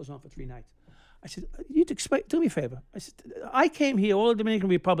 This goes on for 3 nights. I said, you'd explain, do me a favor. I said, I came here, all the Dominican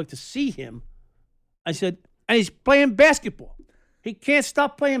Republic, to see him. I said, and he's playing basketball. He can't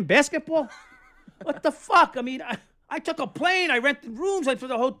stop playing basketball? What the fuck? I mean, I took a plane. I rented rooms. I took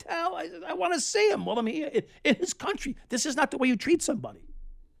a hotel. I want to see him while I'm here in his country. This is not the way you treat somebody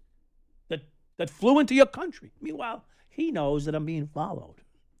that flew into your country. Meanwhile, he knows that I'm being followed.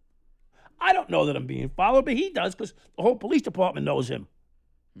 I don't know that I'm being followed, but he does because the whole police department knows him.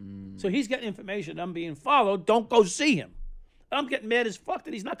 So he's getting information that I'm being followed. Don't go see him. I'm getting mad as fuck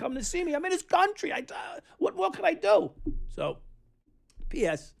that he's not coming to see me. I'm in his country. What more can I do? So,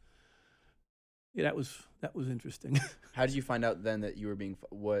 P.S. Yeah, that was interesting. How did you find out then that you were being?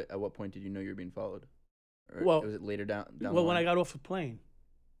 At what point did you know you were being followed? Or Well, was it later down? Well, when I got off the plane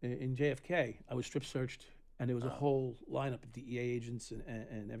in JFK, I was strip searched, and there was a whole lineup of DEA agents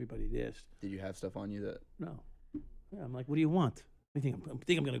and everybody there. Did you have stuff on you that? No. Yeah, I'm like, what do you want? You think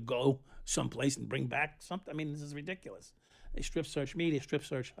I'm going to go someplace and bring back something? I mean, this is ridiculous. They strip search me, they strip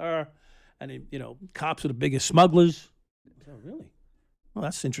search her, and they, cops are the biggest smugglers. Oh, really? Well,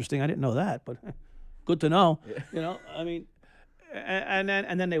 that's interesting. I didn't know that, but good to know. Yeah. I mean,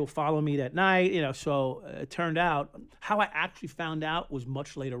 and then they will follow me that night. So it turned out how I actually found out was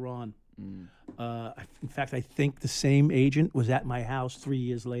much later on. In fact, I think the same agent was at my house 4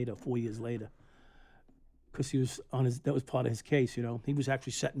 years later, because he was that was part of his case. He was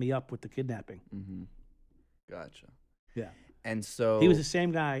actually setting me up with the kidnapping. Mm-hmm. Gotcha. Yeah. And so he was the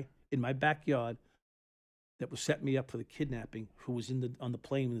same guy in my backyard that was setting me up for the kidnapping, who was on the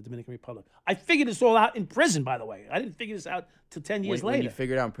plane in the Dominican Republic. I figured this all out in prison, by the way. I didn't figure this out till 10 years later. When you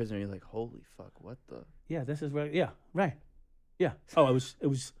figured out in prison, you're like, holy fuck, what the? Yeah, this is where. Yeah, right. Yeah. Oh, it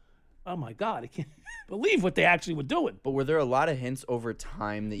was. Oh my God, I can't believe what they actually were doing. But were there a lot of hints over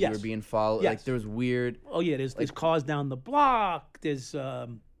time that you were being followed? Yes. Like there was weird. Oh yeah, there's cars down the block. There's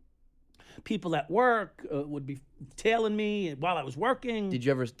people at work would be tailing me while I was working. Did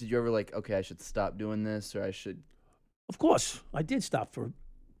you ever like, okay, I should stop doing this, or I should? Of course, I did stop for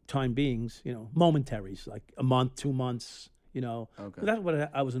time beings. Momentaries, like a month, 2 months. Okay. But that's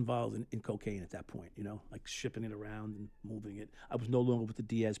what I was involved in cocaine at that point. Like shipping it around and moving it. I was no longer with the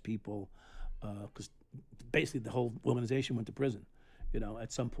Diaz people because basically the whole organization went to prison.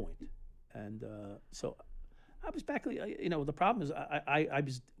 At some point, and so I was back. The problem is I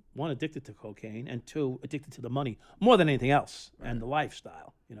was, one, addicted to cocaine, and 2, addicted to the money more than anything else, and the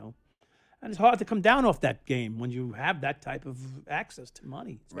lifestyle. And it's hard to come down off that game when you have that type of access to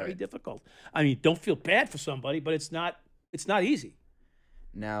money. It's very difficult. I mean, don't feel bad for somebody, but it's not easy.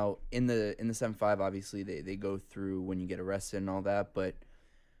 Now, in the 7-5, obviously they go through when you get arrested and all that, but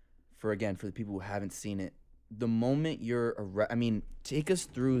for the people who haven't seen it, the moment I mean, take us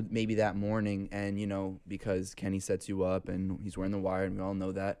through maybe that morning, and because Kenny sets you up and he's wearing the wire, and we all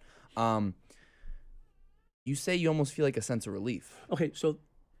know that. You say you almost feel like a sense of relief. Okay, so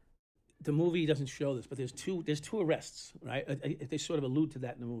the movie doesn't show this, but there's two arrests, right? They sort of allude to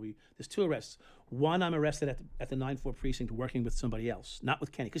that in the movie. There's two arrests. One, I'm arrested at the 9-4 precinct working with somebody else, not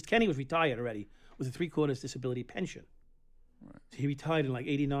with Kenny, because Kenny was retired already with a 3/4 disability pension. Right. So he retired in like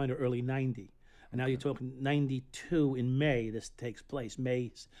 89 or early 90. And now you're talking 92 in May, this takes place.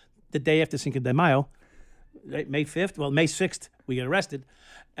 May, the day after Cinco de Mayo, right? May 5th, well, May 6th, we get arrested.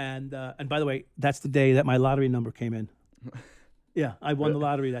 And by the way, that's the day that my lottery number came in. Yeah, I won the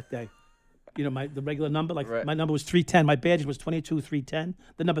lottery that day. The regular number, My number was 310. My badge was 22-310.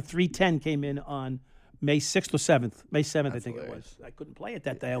 The number 310 came in on May 6th or 7th. May 7th, I think hilarious. It was. I couldn't play it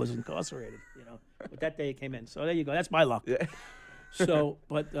that day. I was incarcerated, But that day it came in. So there you go. That's my luck. Yeah. So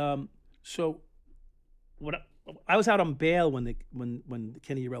I was out on bail when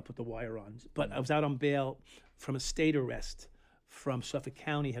Kenny Urell put the wire on. But I was out on bail from a state arrest from Suffolk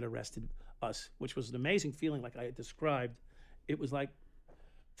County had arrested us, which was an amazing feeling like I had described. It was like,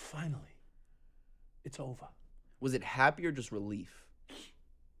 finally, it's over. Was it happy or just relief?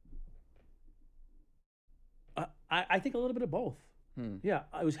 I think a little bit of both. Yeah,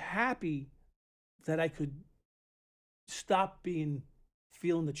 I was happy that I could stop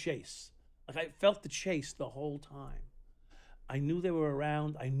feeling the chase. Like I felt the chase the whole time. I knew they were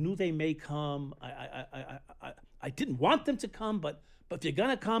around. I knew they may come. I didn't want them to come, but if you're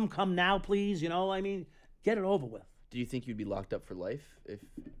gonna come now, please. Get it over with. Do you think you'd be locked up for life if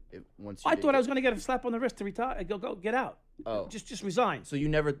once? I thought I was gonna get a slap on the wrist to retire. Go, get out. Oh, just resign. So you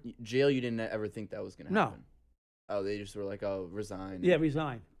never jail? You didn't ever think that was gonna happen? No. Oh, they just were like, oh, resign. Yeah,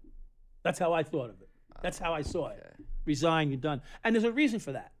 resign. That's how I thought of it. That's how I saw it. Resign, you're done. And there's a reason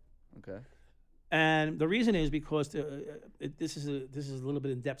for that. Okay. And the reason is because this is a little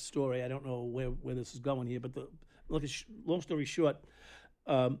bit in-depth story. I don't know where this is going here, but long story short,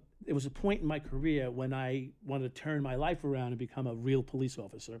 it was a point in my career when I wanted to turn my life around and become a real police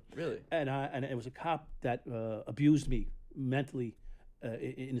officer. Really? And it was a cop that abused me mentally,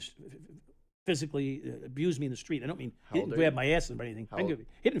 physically abused me in the street. I don't mean he didn't grab my ass or anything.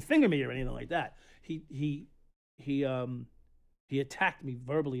 He didn't finger me or anything like that. He attacked me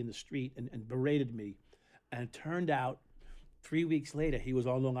verbally in the street and berated me. And it turned out 3 weeks later, he was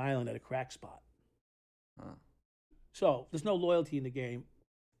on Long Island at a crack spot. Huh. So there's no loyalty in the game.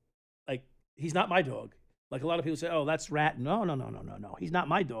 Like, he's not my dog. Like a lot of people say, oh, that's Rat. No. He's not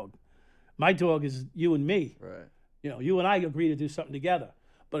my dog. My dog is you and me. Right. You and I agree to do something together.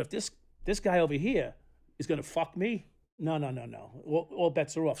 But if this guy over here is going to fuck me, no. All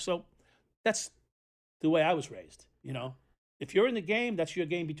bets are off. So that's the way I was raised, If you're in the game, that's your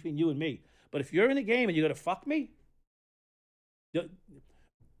game between you and me. But if you're in the game and you're going to fuck me,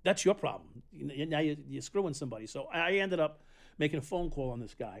 that's your problem. Now you're screwing somebody. So I ended up making a phone call on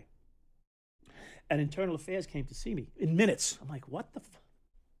this guy. And Internal Affairs came to see me in minutes. I'm like, what the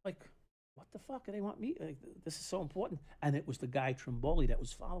fuck do they want me? Like, this is so important. And it was the guy Trimboli that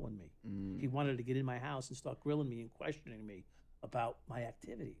was following me. He wanted to get in my house and start grilling me and questioning me about my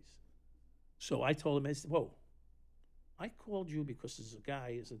activities. So I told him, I said, whoa, I called you because there's a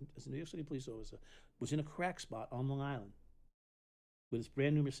guy, as a New York City police officer, was in a crack spot on Long Island with his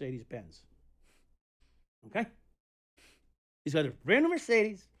brand new Mercedes Benz. Okay? He's got a brand new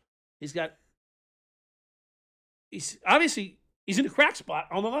Mercedes. He's obviously in a crack spot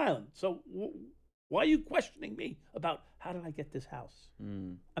on Long Island. So why are you questioning me about how did I get this house?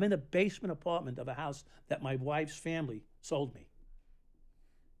 I'm in the basement apartment of a house that my wife's family sold me.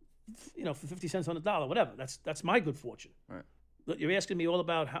 For 50 cents on the dollar, whatever. That's my good fortune. Right. You're asking me all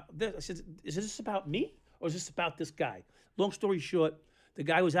about how this. I said, is this about me or is this about this guy? Long story short, the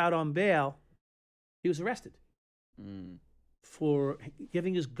guy was out on bail. He was arrested for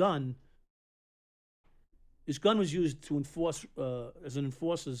giving his gun. His gun was used to enforce as an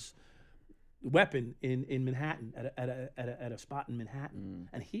enforcer's weapon in Manhattan at a spot in Manhattan,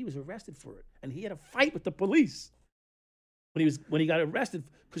 and he was arrested for it. And he had a fight with the police when he got arrested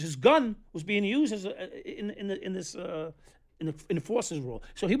because his gun was being used as in the enforcer's role.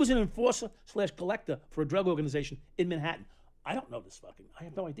 So he was an enforcer/collector for a drug organization in Manhattan. I don't know this I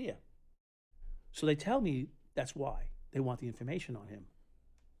have no idea. So they tell me that's why they want the information on him.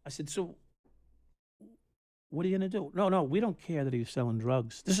 I said, so what are you going to do? No, we don't care that he was selling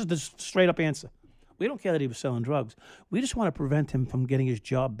drugs. This is the straight up answer. We don't care that he was selling drugs. We just want to prevent him from getting his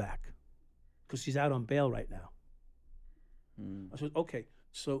job back because he's out on bail right now. I said, okay,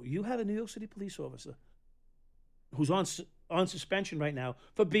 so you have a New York City police officer who's on suspension right now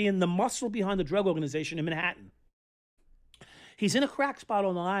for being the muscle behind the drug organization in Manhattan. He's in a crack spot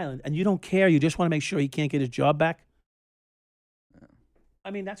on Long Island, and you don't care. You just want to make sure he can't get his job back.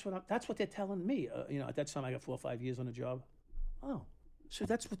 I mean, that's what they're telling me. At that time, I got 4 or 5 years on the job. Oh, so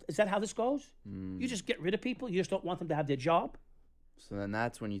is that how this goes? You just get rid of people. You just don't want them to have their job. So then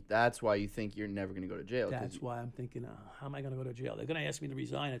that's why you think you're never going to go to jail. That's why I'm thinking, how am I going to go to jail? They're going to ask me to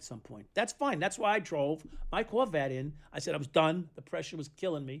resign at some point. That's fine. That's why I drove my Corvette in. I said I was done. The pressure was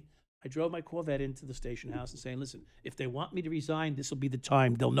killing me. I drove my Corvette into the station house and saying, listen, if they want me to resign, this will be the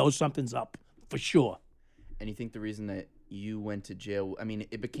time. They'll know something's up for sure. And you think the reason that you went to jail, I mean,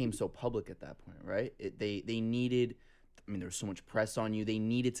 it became so public at that point, right? They needed, I mean, there was so much press on you. They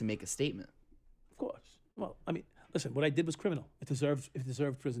needed to make a statement. Of course. Well, I mean, listen, what I did was criminal. It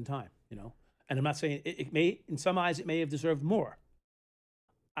deserved prison time, And I'm not saying it may, in some eyes, it may have deserved more.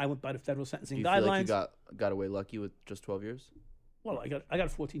 I went by the federal sentencing guidelines. Do you feel like you got away lucky with just 12 years? Well, I got a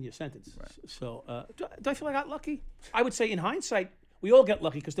 14-year sentence. Right. So do I feel I got lucky? I would say in hindsight, we all get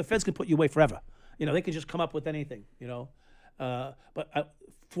lucky because the feds can put you away forever. They can just come up with anything, But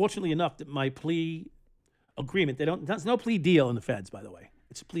fortunately enough, that my plea agreement, there's no plea deal in the feds, by the way.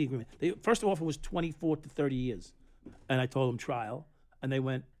 It's a plea agreement. First offer was 24 to 30 years. And I told them trial. And they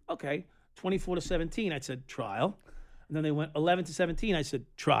went, okay, 24 to 17. I said trial. And then they went 11 to 17. I said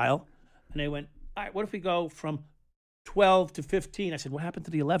trial. And they went, all right, what if we go from 12 to 15? I said, what happened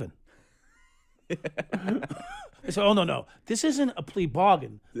to the 11? They said, oh, no. This isn't a plea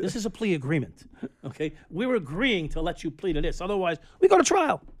bargain. This is a plea agreement. Okay? We were agreeing to let you plead to this. Otherwise, we go to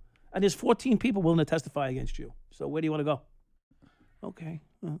trial. And there's 14 people willing to testify against you. So where do you want to go? Okay,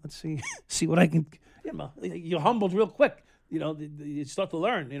 well, let's see what I can. You're humbled real quick. You start to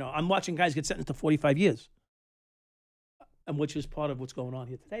learn. I'm watching guys get sentenced to 45 years, and which is part of what's going on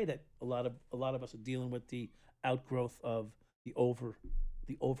here today. That a lot of us are dealing with the outgrowth of the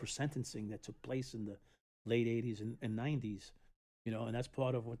over sentencing that took place in the late 80s and 90s. And that's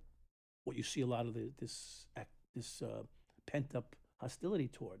part of what you see a lot of this pent up hostility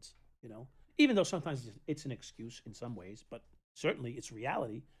towards. Even though sometimes it's an excuse in some ways, but certainly it's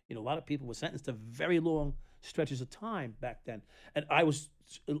reality. A lot of people were sentenced to very long stretches of time back then. And I was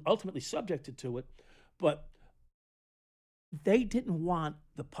ultimately subjected to it, but they didn't want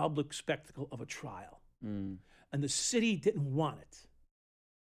the public spectacle of a trial. And the city didn't want it.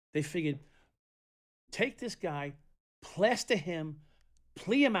 They figured, take this guy, plaster him,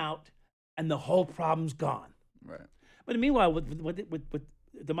 plea him out, and the whole problem's gone. Right. But meanwhile, with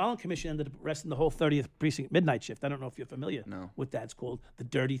the Mullen Commission ended up arresting the whole 30th Precinct midnight shift. I don't know if you're familiar with that. It's called the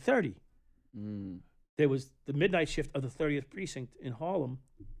Dirty 30. There was the midnight shift of the 30th Precinct in Harlem.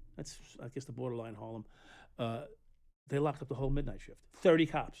 That's, I guess, the borderline Harlem. They locked up the whole midnight shift. 30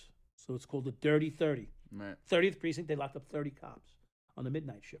 cops. So it's called the Dirty 30. Right. 30th Precinct, they locked up 30 cops on the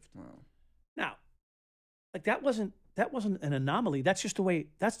midnight shift. Wow. Now, like that wasn't an anomaly. That's the way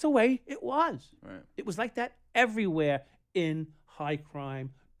it was. Right. It was like that everywhere in high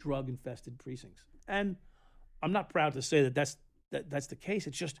crime, drug infested precincts. And I'm not proud to say that's the case.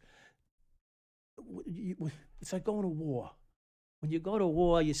 It's just it's like going to war. When you go to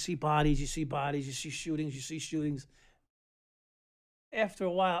war, you see bodies, you see shootings. After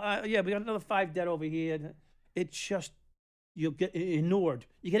a while, we got another 5 dead over here. It's just you get inured.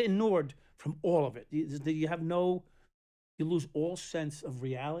 You get inured from all of it. You lose all sense of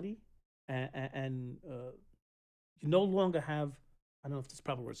reality, and you no longer have, I don't know if this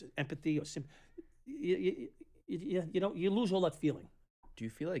proper word is empathy or you lose all that feeling. Do you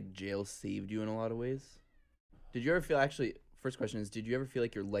feel like jail saved you in a lot of ways? Did you ever feel, actually, first question is, did you ever feel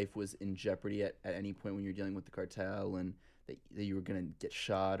like your life was in jeopardy at any point when you were dealing with the cartel and that you were going to get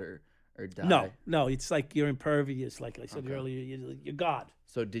shot or die? No, it's like you're impervious, like I said earlier, you're God.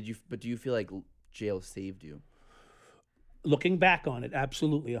 So do you feel like jail saved you? Looking back on it,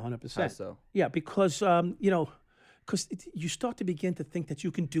 absolutely, 100%. How so? Yeah, because, because you start to begin to think that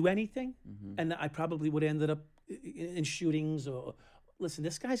you can do anything, and I probably would have ended up in shootings or, listen,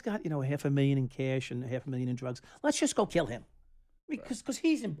 this guy's got, $500,000 in cash and $500,000 in drugs. Let's just go kill him. Because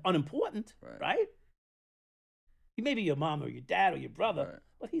he's unimportant, right? He may be your mom or your dad or your brother,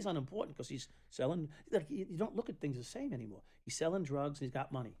 but he's unimportant because he's selling. Like, you don't look at things the same anymore. He's selling drugs and he's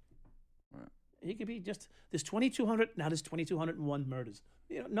got money. Right. He could be just, there's 2,200, now there's 2,201 murders.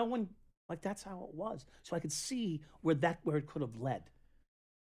 No one, like, that's how it was. So I could see where it could have led.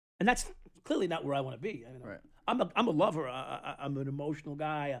 And that's clearly not where I want to be. I'm a lover. I'm an emotional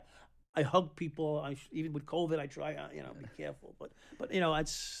guy. I hug people. Even with COVID, I try, be careful. But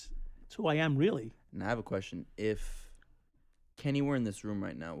that's who I am, really. And I have a question. If Kenny were in this room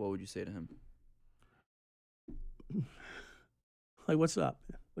right now, what would you say to him? Like, what's up?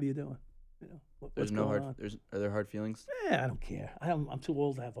 What are you doing? What's going on? Are there hard feelings? I don't care. I'm too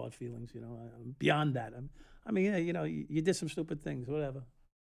old to have hard feelings. I'm beyond that. You did some stupid things, whatever.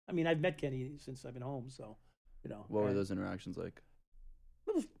 I mean, I've met Kenny since I've been home, so, What were those interactions like?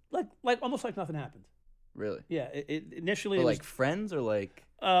 It was like almost like nothing happened. Really? Yeah. It initially But it like was friends or like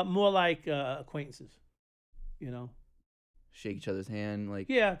more like acquaintances. shake each other's hand, like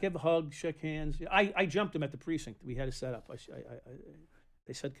Yeah, give a hug, shake hands. I jumped him at the precinct. We had a setup.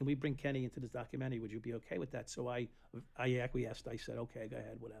 They said, "Can we bring Kenny into this documentary? Would you be okay with that?" So I acquiesced. I said, "Okay, go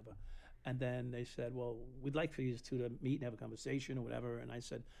ahead, whatever." And then they said, "Well, we'd like for you two to meet and have a conversation or whatever." And I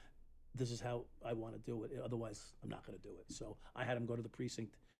said, "This is how I want to do it. Otherwise, I'm not going to do it." So I had him go to the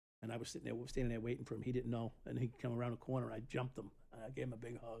precinct, and I was standing there waiting for him. He didn't know, and he come around the corner. I jumped him. I gave him a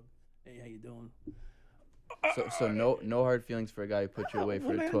big hug. Hey, how you doing? So no hard feelings for a guy who put you away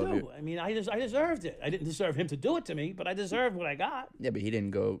for 12 years. I mean, I deserved it. I didn't deserve him to do it to me, but I deserved what I got. Yeah, but he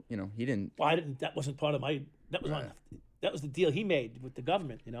didn't go. He didn't. Well, I didn't. That wasn't part of my. That was that was the deal he made with the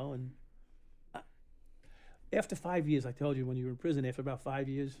government, And after 5 years, I told you when you were in prison, after about 5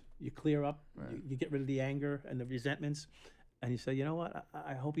 years, you clear up, you get rid of the anger and the resentments, and you say, you know what?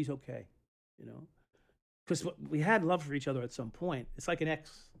 I hope he's okay, because we had love for each other at some point. It's like an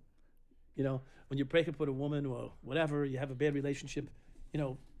ex. When you break up with a woman or whatever, you have a bad relationship,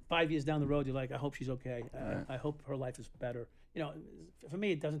 5 years down the road, you're like, I hope she's okay. I hope her life is better. For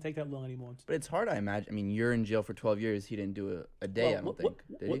me, it doesn't take that long anymore. But it's hard, I imagine. I mean, you're in jail for 12 years. He didn't do a day, I don't think.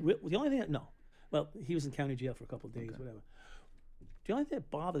 Did he? The only thing, no. Well, he was in county jail for a couple of days, whatever. The only thing that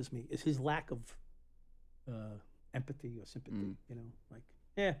bothers me is his lack of empathy or sympathy,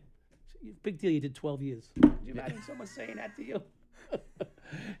 big deal, you did 12 years. Could you imagine someone saying that to you?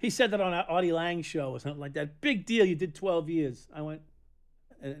 He said that on an Artie Lang show or something like that. Big deal, you did 12 years. I went,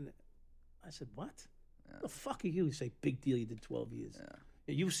 and I said, what? Yeah. The fuck are you to say, big deal, you did 12 years?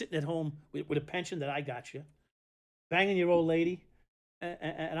 Yeah. You were sitting at home with a pension that I got you, banging your old lady,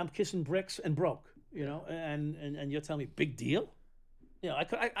 and I'm kissing bricks and broke, and you're telling me, big deal? I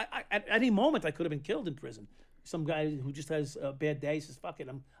at any moment I could have been killed in prison. Some guy who just has a bad day says, fuck it,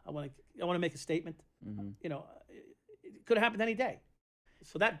 I want to make a statement. Mm-hmm. It could have happened any day.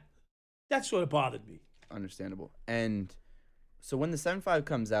 So that sort of bothered me. Understandable. And so when the 7.5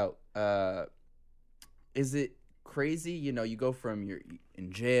 comes out, is it crazy? You go from you're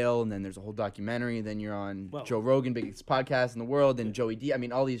in jail, and then there's a whole documentary, and then you're on Joe Rogan, biggest podcast in the world, and Joey D. I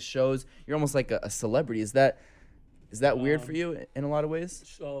mean, all these shows. You're almost like a celebrity. Is that weird for you in a lot of ways?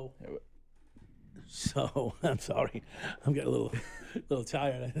 So I'm sorry, I'm getting a little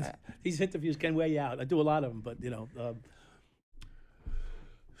tired. These interviews can wear you out. I do a lot of them, but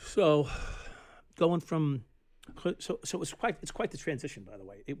so going from so it's quite the transition. By the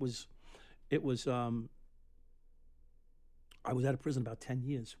way, it was I was out of prison about 10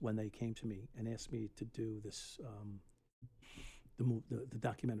 years when they came to me and asked me to do this the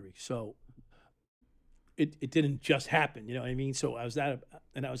documentary. So it didn't just happen, you know what I mean? So I was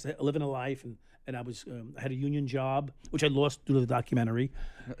and I was living a life, and I was I had a union job, which I lost due to the documentary.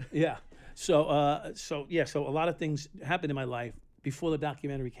 Yeah. So a lot of things happened in my life before the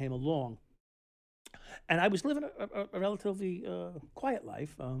documentary came along, and I was living a relatively quiet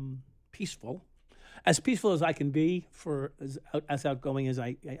life, peaceful as I can be for as outgoing as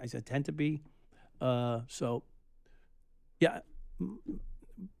I tend to be. So the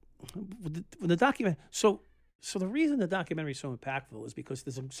document. So the reason the documentary is so impactful is because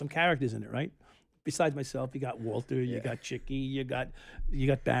there's some characters in it, right? Besides myself, you got Walter, you got Chicky, you got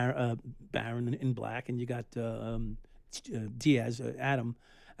Baron in black, and you got Diaz, Adam.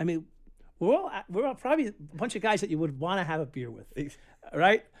 I mean, we're all probably a bunch of guys that you would want to have a beer with,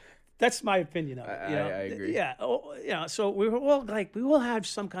 right? That's my opinion of it. I agree. Yeah. So we all have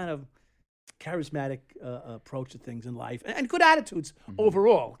some kind of charismatic approach to things in life and good attitudes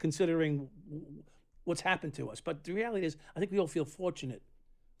overall, considering what's happened to us. But the reality is, I think we all feel fortunate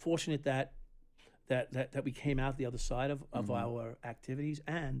that we came out the other side of our activities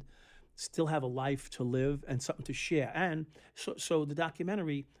and still have a life to live and something to share. And so the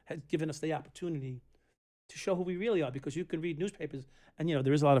documentary has given us the opportunity to show who we really are, because you can read newspapers and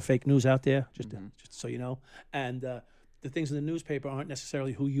there is a lot of fake news out there, just so you know, and the things in the newspaper aren't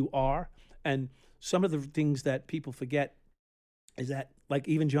necessarily who you are. And some of the things that people forget is that, like,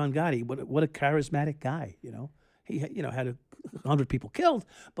 even John Gotti, what a charismatic guy, he had 100 people killed,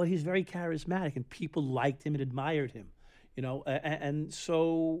 but he's very charismatic and people liked him and admired him, and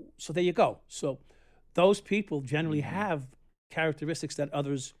so there you go. So those people generally have characteristics that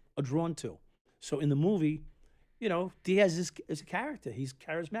others are drawn to. So in the movie, Diaz is a character. He's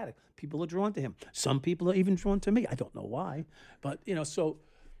charismatic. People are drawn to him. Some people are even drawn to me. I don't know why, but so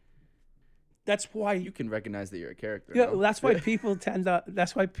that's why You can recognize that you're a character. yeah. no? Well, that's why people tend to.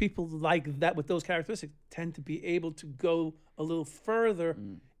 That's why people like that with those characteristics tend to be able to go a little further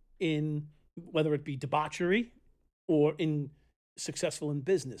in whether it be debauchery or in successful in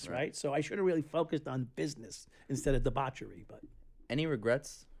business, right? So I should have really focused on business instead of debauchery. But Any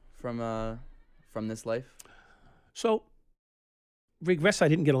regrets from this life? so regrets, I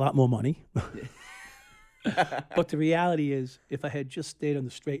didn't get a lot more money. But the reality is, if I had just stayed on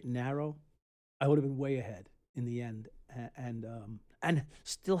the straight and narrow, I would have been way ahead in the end, and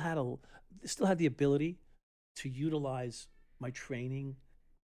still had the ability to utilize my training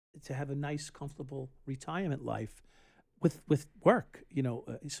to have a nice, comfortable retirement life with work.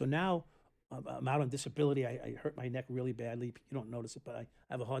 So now I'm out on disability. I hurt my neck really badly. You don't notice it, but I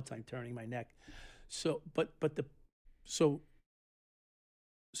have a hard time turning my neck. So the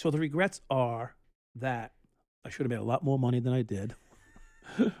regrets are that I should have made a lot more money than I did.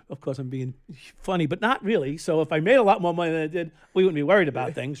 Of course, I'm being funny, but not really. So if I made a lot more money than I did, we wouldn't be worried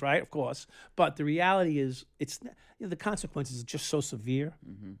about things, right? Of course. But the reality is, the consequences are just so severe.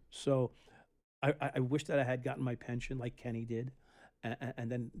 So I wish that I had gotten my pension like Kenny did, and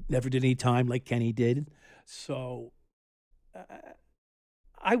then never did any time like Kenny did. So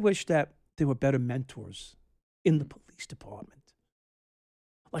I wish that there were better mentors in the police department.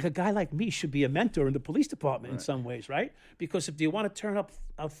 Like a guy like me should be a mentor in the police department in some ways, right? Because if you want to turn up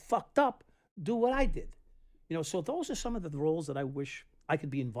fucked up, do what I did. So those are some of the roles that I wish I could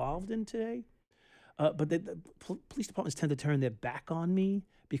be involved in today. But the police departments tend to turn their back on me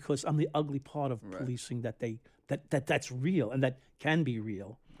because I'm the ugly part of policing that's real and that can be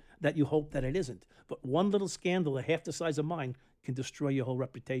real, that you hope that it isn't. But one little scandal of half the size of mine can destroy your whole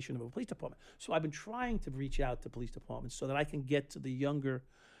reputation of a police department. So I've been trying to reach out to police departments so that I can get to the younger,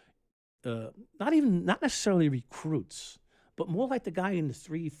 not necessarily recruits, but more like the guy in the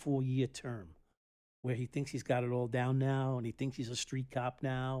 3-4 year term, where he thinks he's got it all down now, and he thinks he's a street cop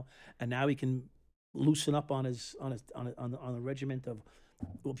now, and now he can loosen up on a regiment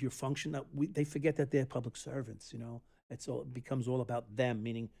of your function. They forget that they're public servants. It becomes all about them,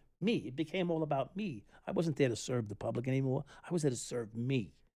 meaning me. It became all about me. I wasn't there to serve the public anymore. I was there to serve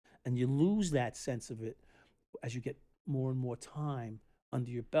me, and you lose that sense of it as you get more and more time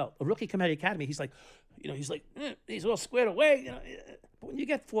under your belt. A rookie come out of the academy, he's like, he's all squared away. But when you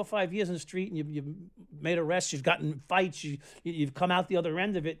get 4 or 5 years in the street and you've made arrests, you've gotten fights, you've come out the other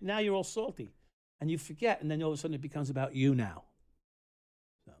end of it, now you're all salty. And you forget, and then all of a sudden it becomes about you now.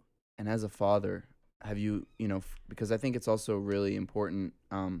 So. And as a father, have you, because I think it's also really important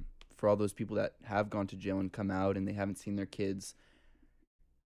for all those people that have gone to jail and come out and they haven't seen their kids.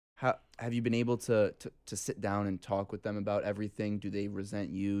 How have you been able to sit down and talk with them about everything? Do they resent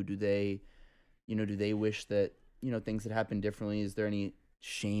you? Do they wish that, things had happened differently? Is there any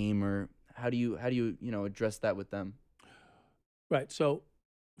shame, or how do you address that with them? Right. So,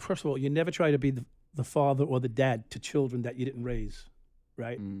 first of all, you never try to be the father or the dad to children that you didn't raise,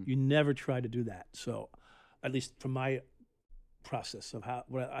 right? You never try to do that. So, at least from my process of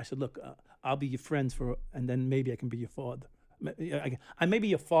I said, look, I'll be your friend and then maybe I can be your father. I may be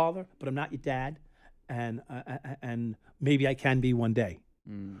your father, but I'm not your dad, and maybe I can be one day.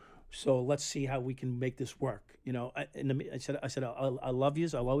 So let's see how we can make this work. I said, I love you.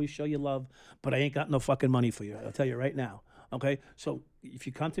 I'll always show you love, but I ain't got no fucking money for you. I'll tell you right now. Okay, so if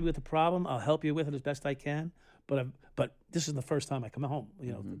you come to me with a problem, I'll help you with it as best I can. But this is the first time I come home.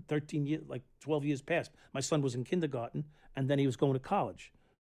 13 years, like 12 years passed. My son was in kindergarten, and then he was going to college.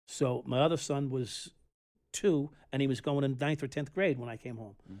 So my other son was 2, and he was going in 9th or 10th grade when I came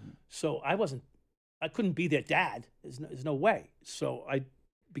home. So I couldn't be their dad. There's no way. So I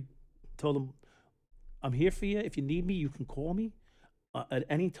told him, I'm here for you. If you need me, you can call me at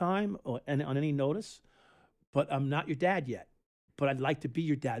any time or on any notice. But I'm not your dad yet. But I'd like to be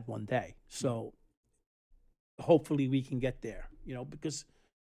your dad one day. So hopefully we can get there. Because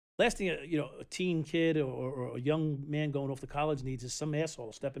last thing a teen kid or a young man going off to college needs is some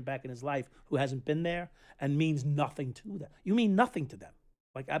asshole stepping back in his life who hasn't been there and means nothing to them. You mean nothing to them,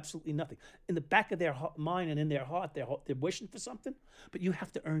 like absolutely nothing. In the back of their mind and in their heart, they're wishing for something, but you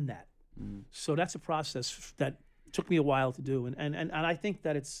have to earn that. So that's a process that took me a while to do, and I think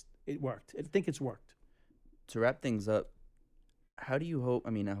that it worked. I think it's worked. To wrap things up, how do you hope? I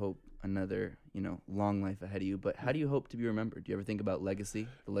mean, I hope another long life ahead of you, but how do you hope to be remembered? Do you ever think about legacy,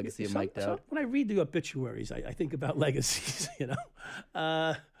 the legacy of Mike Dowd? So when I read the obituaries, I think about legacies. It's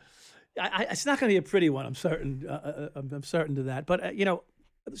not going to be a pretty one. I'm certain. I'm certain to that. But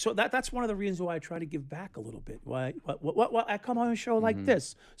So that's one of the reasons why I try to give back a little bit. Why I come on a show like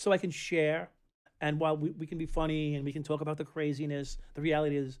this so I can share, and while we can be funny and we can talk about the craziness, the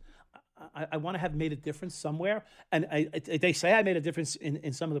reality is I want to have made a difference somewhere. And they say I made a difference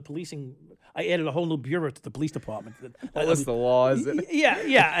in some of the policing. I added a whole new bureau to the police department. What's the law, is it?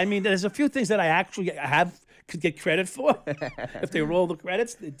 Yeah. I mean, there's a few things that I actually could get credit for. If they roll the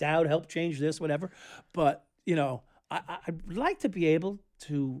credits, the Dowd helped change this, whatever. But, I'd like to be able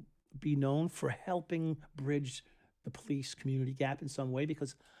to be known for helping bridge the police community gap in some way,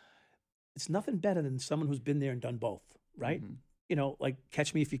 because it's nothing better than someone who's been there and done both, right? Like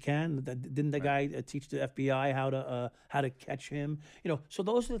Catch Me If You Can. Didn't the guy teach the FBI how to catch him? So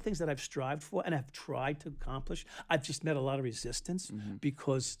those are the things that I've strived for and have tried to accomplish. I've just met a lot of resistance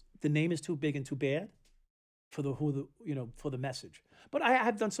because the name is too big and too bad for the message. But I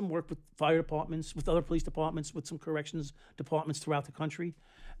have done some work with fire departments, with other police departments, with some corrections departments throughout the country,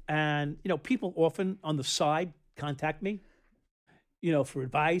 and people often on the side contact me, for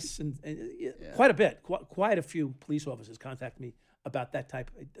advice, and quite a bit, quite a few police officers contact me about that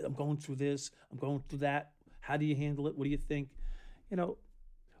type. I'm going through this, I'm going through that. How do you handle it? What do you think? Well,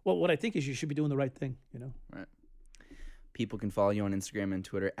 what I think is you should be doing the right thing. Right. People can follow you on Instagram and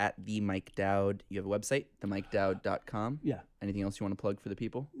Twitter at the Mike Dowd. You have a website, themikeDowd.com. Yeah. Anything else you want to plug for the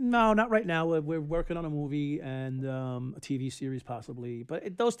people? No, not right now. We're working on a movie and a TV series possibly.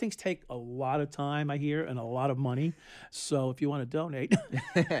 But those things take a lot of time, I hear, and a lot of money. So if you want to donate.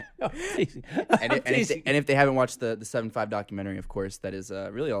 No, and if they haven't watched the 7-5 documentary, of course, that is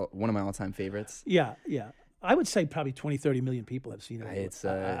really one of my all-time favorites. Yeah. I would say probably 20, 30 million people have seen it. It's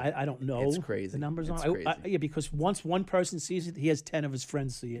I don't know. It's crazy. The numbers it's on crazy. Yeah, because once one person sees it, he has 10 of his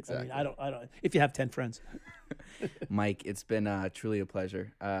friends see it. Exactly. I mean, I don't. If you have 10 friends. Mike, it's been truly a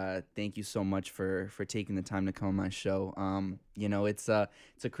pleasure. Thank you so much for taking the time to come on my show. It's a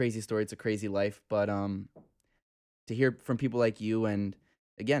crazy story. It's a crazy life, but to hear from people like you, and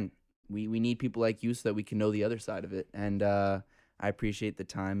again, we need people like you so that we can know the other side of it. And I appreciate the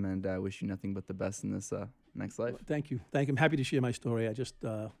time, and I wish you nothing but the best in this next life. Thank you. I'm happy to share my story. I just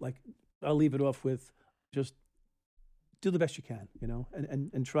I'll leave it off with just do the best you can,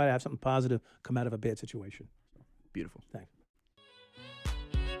 and try to have something positive come out of a bad situation. Beautiful. Thanks.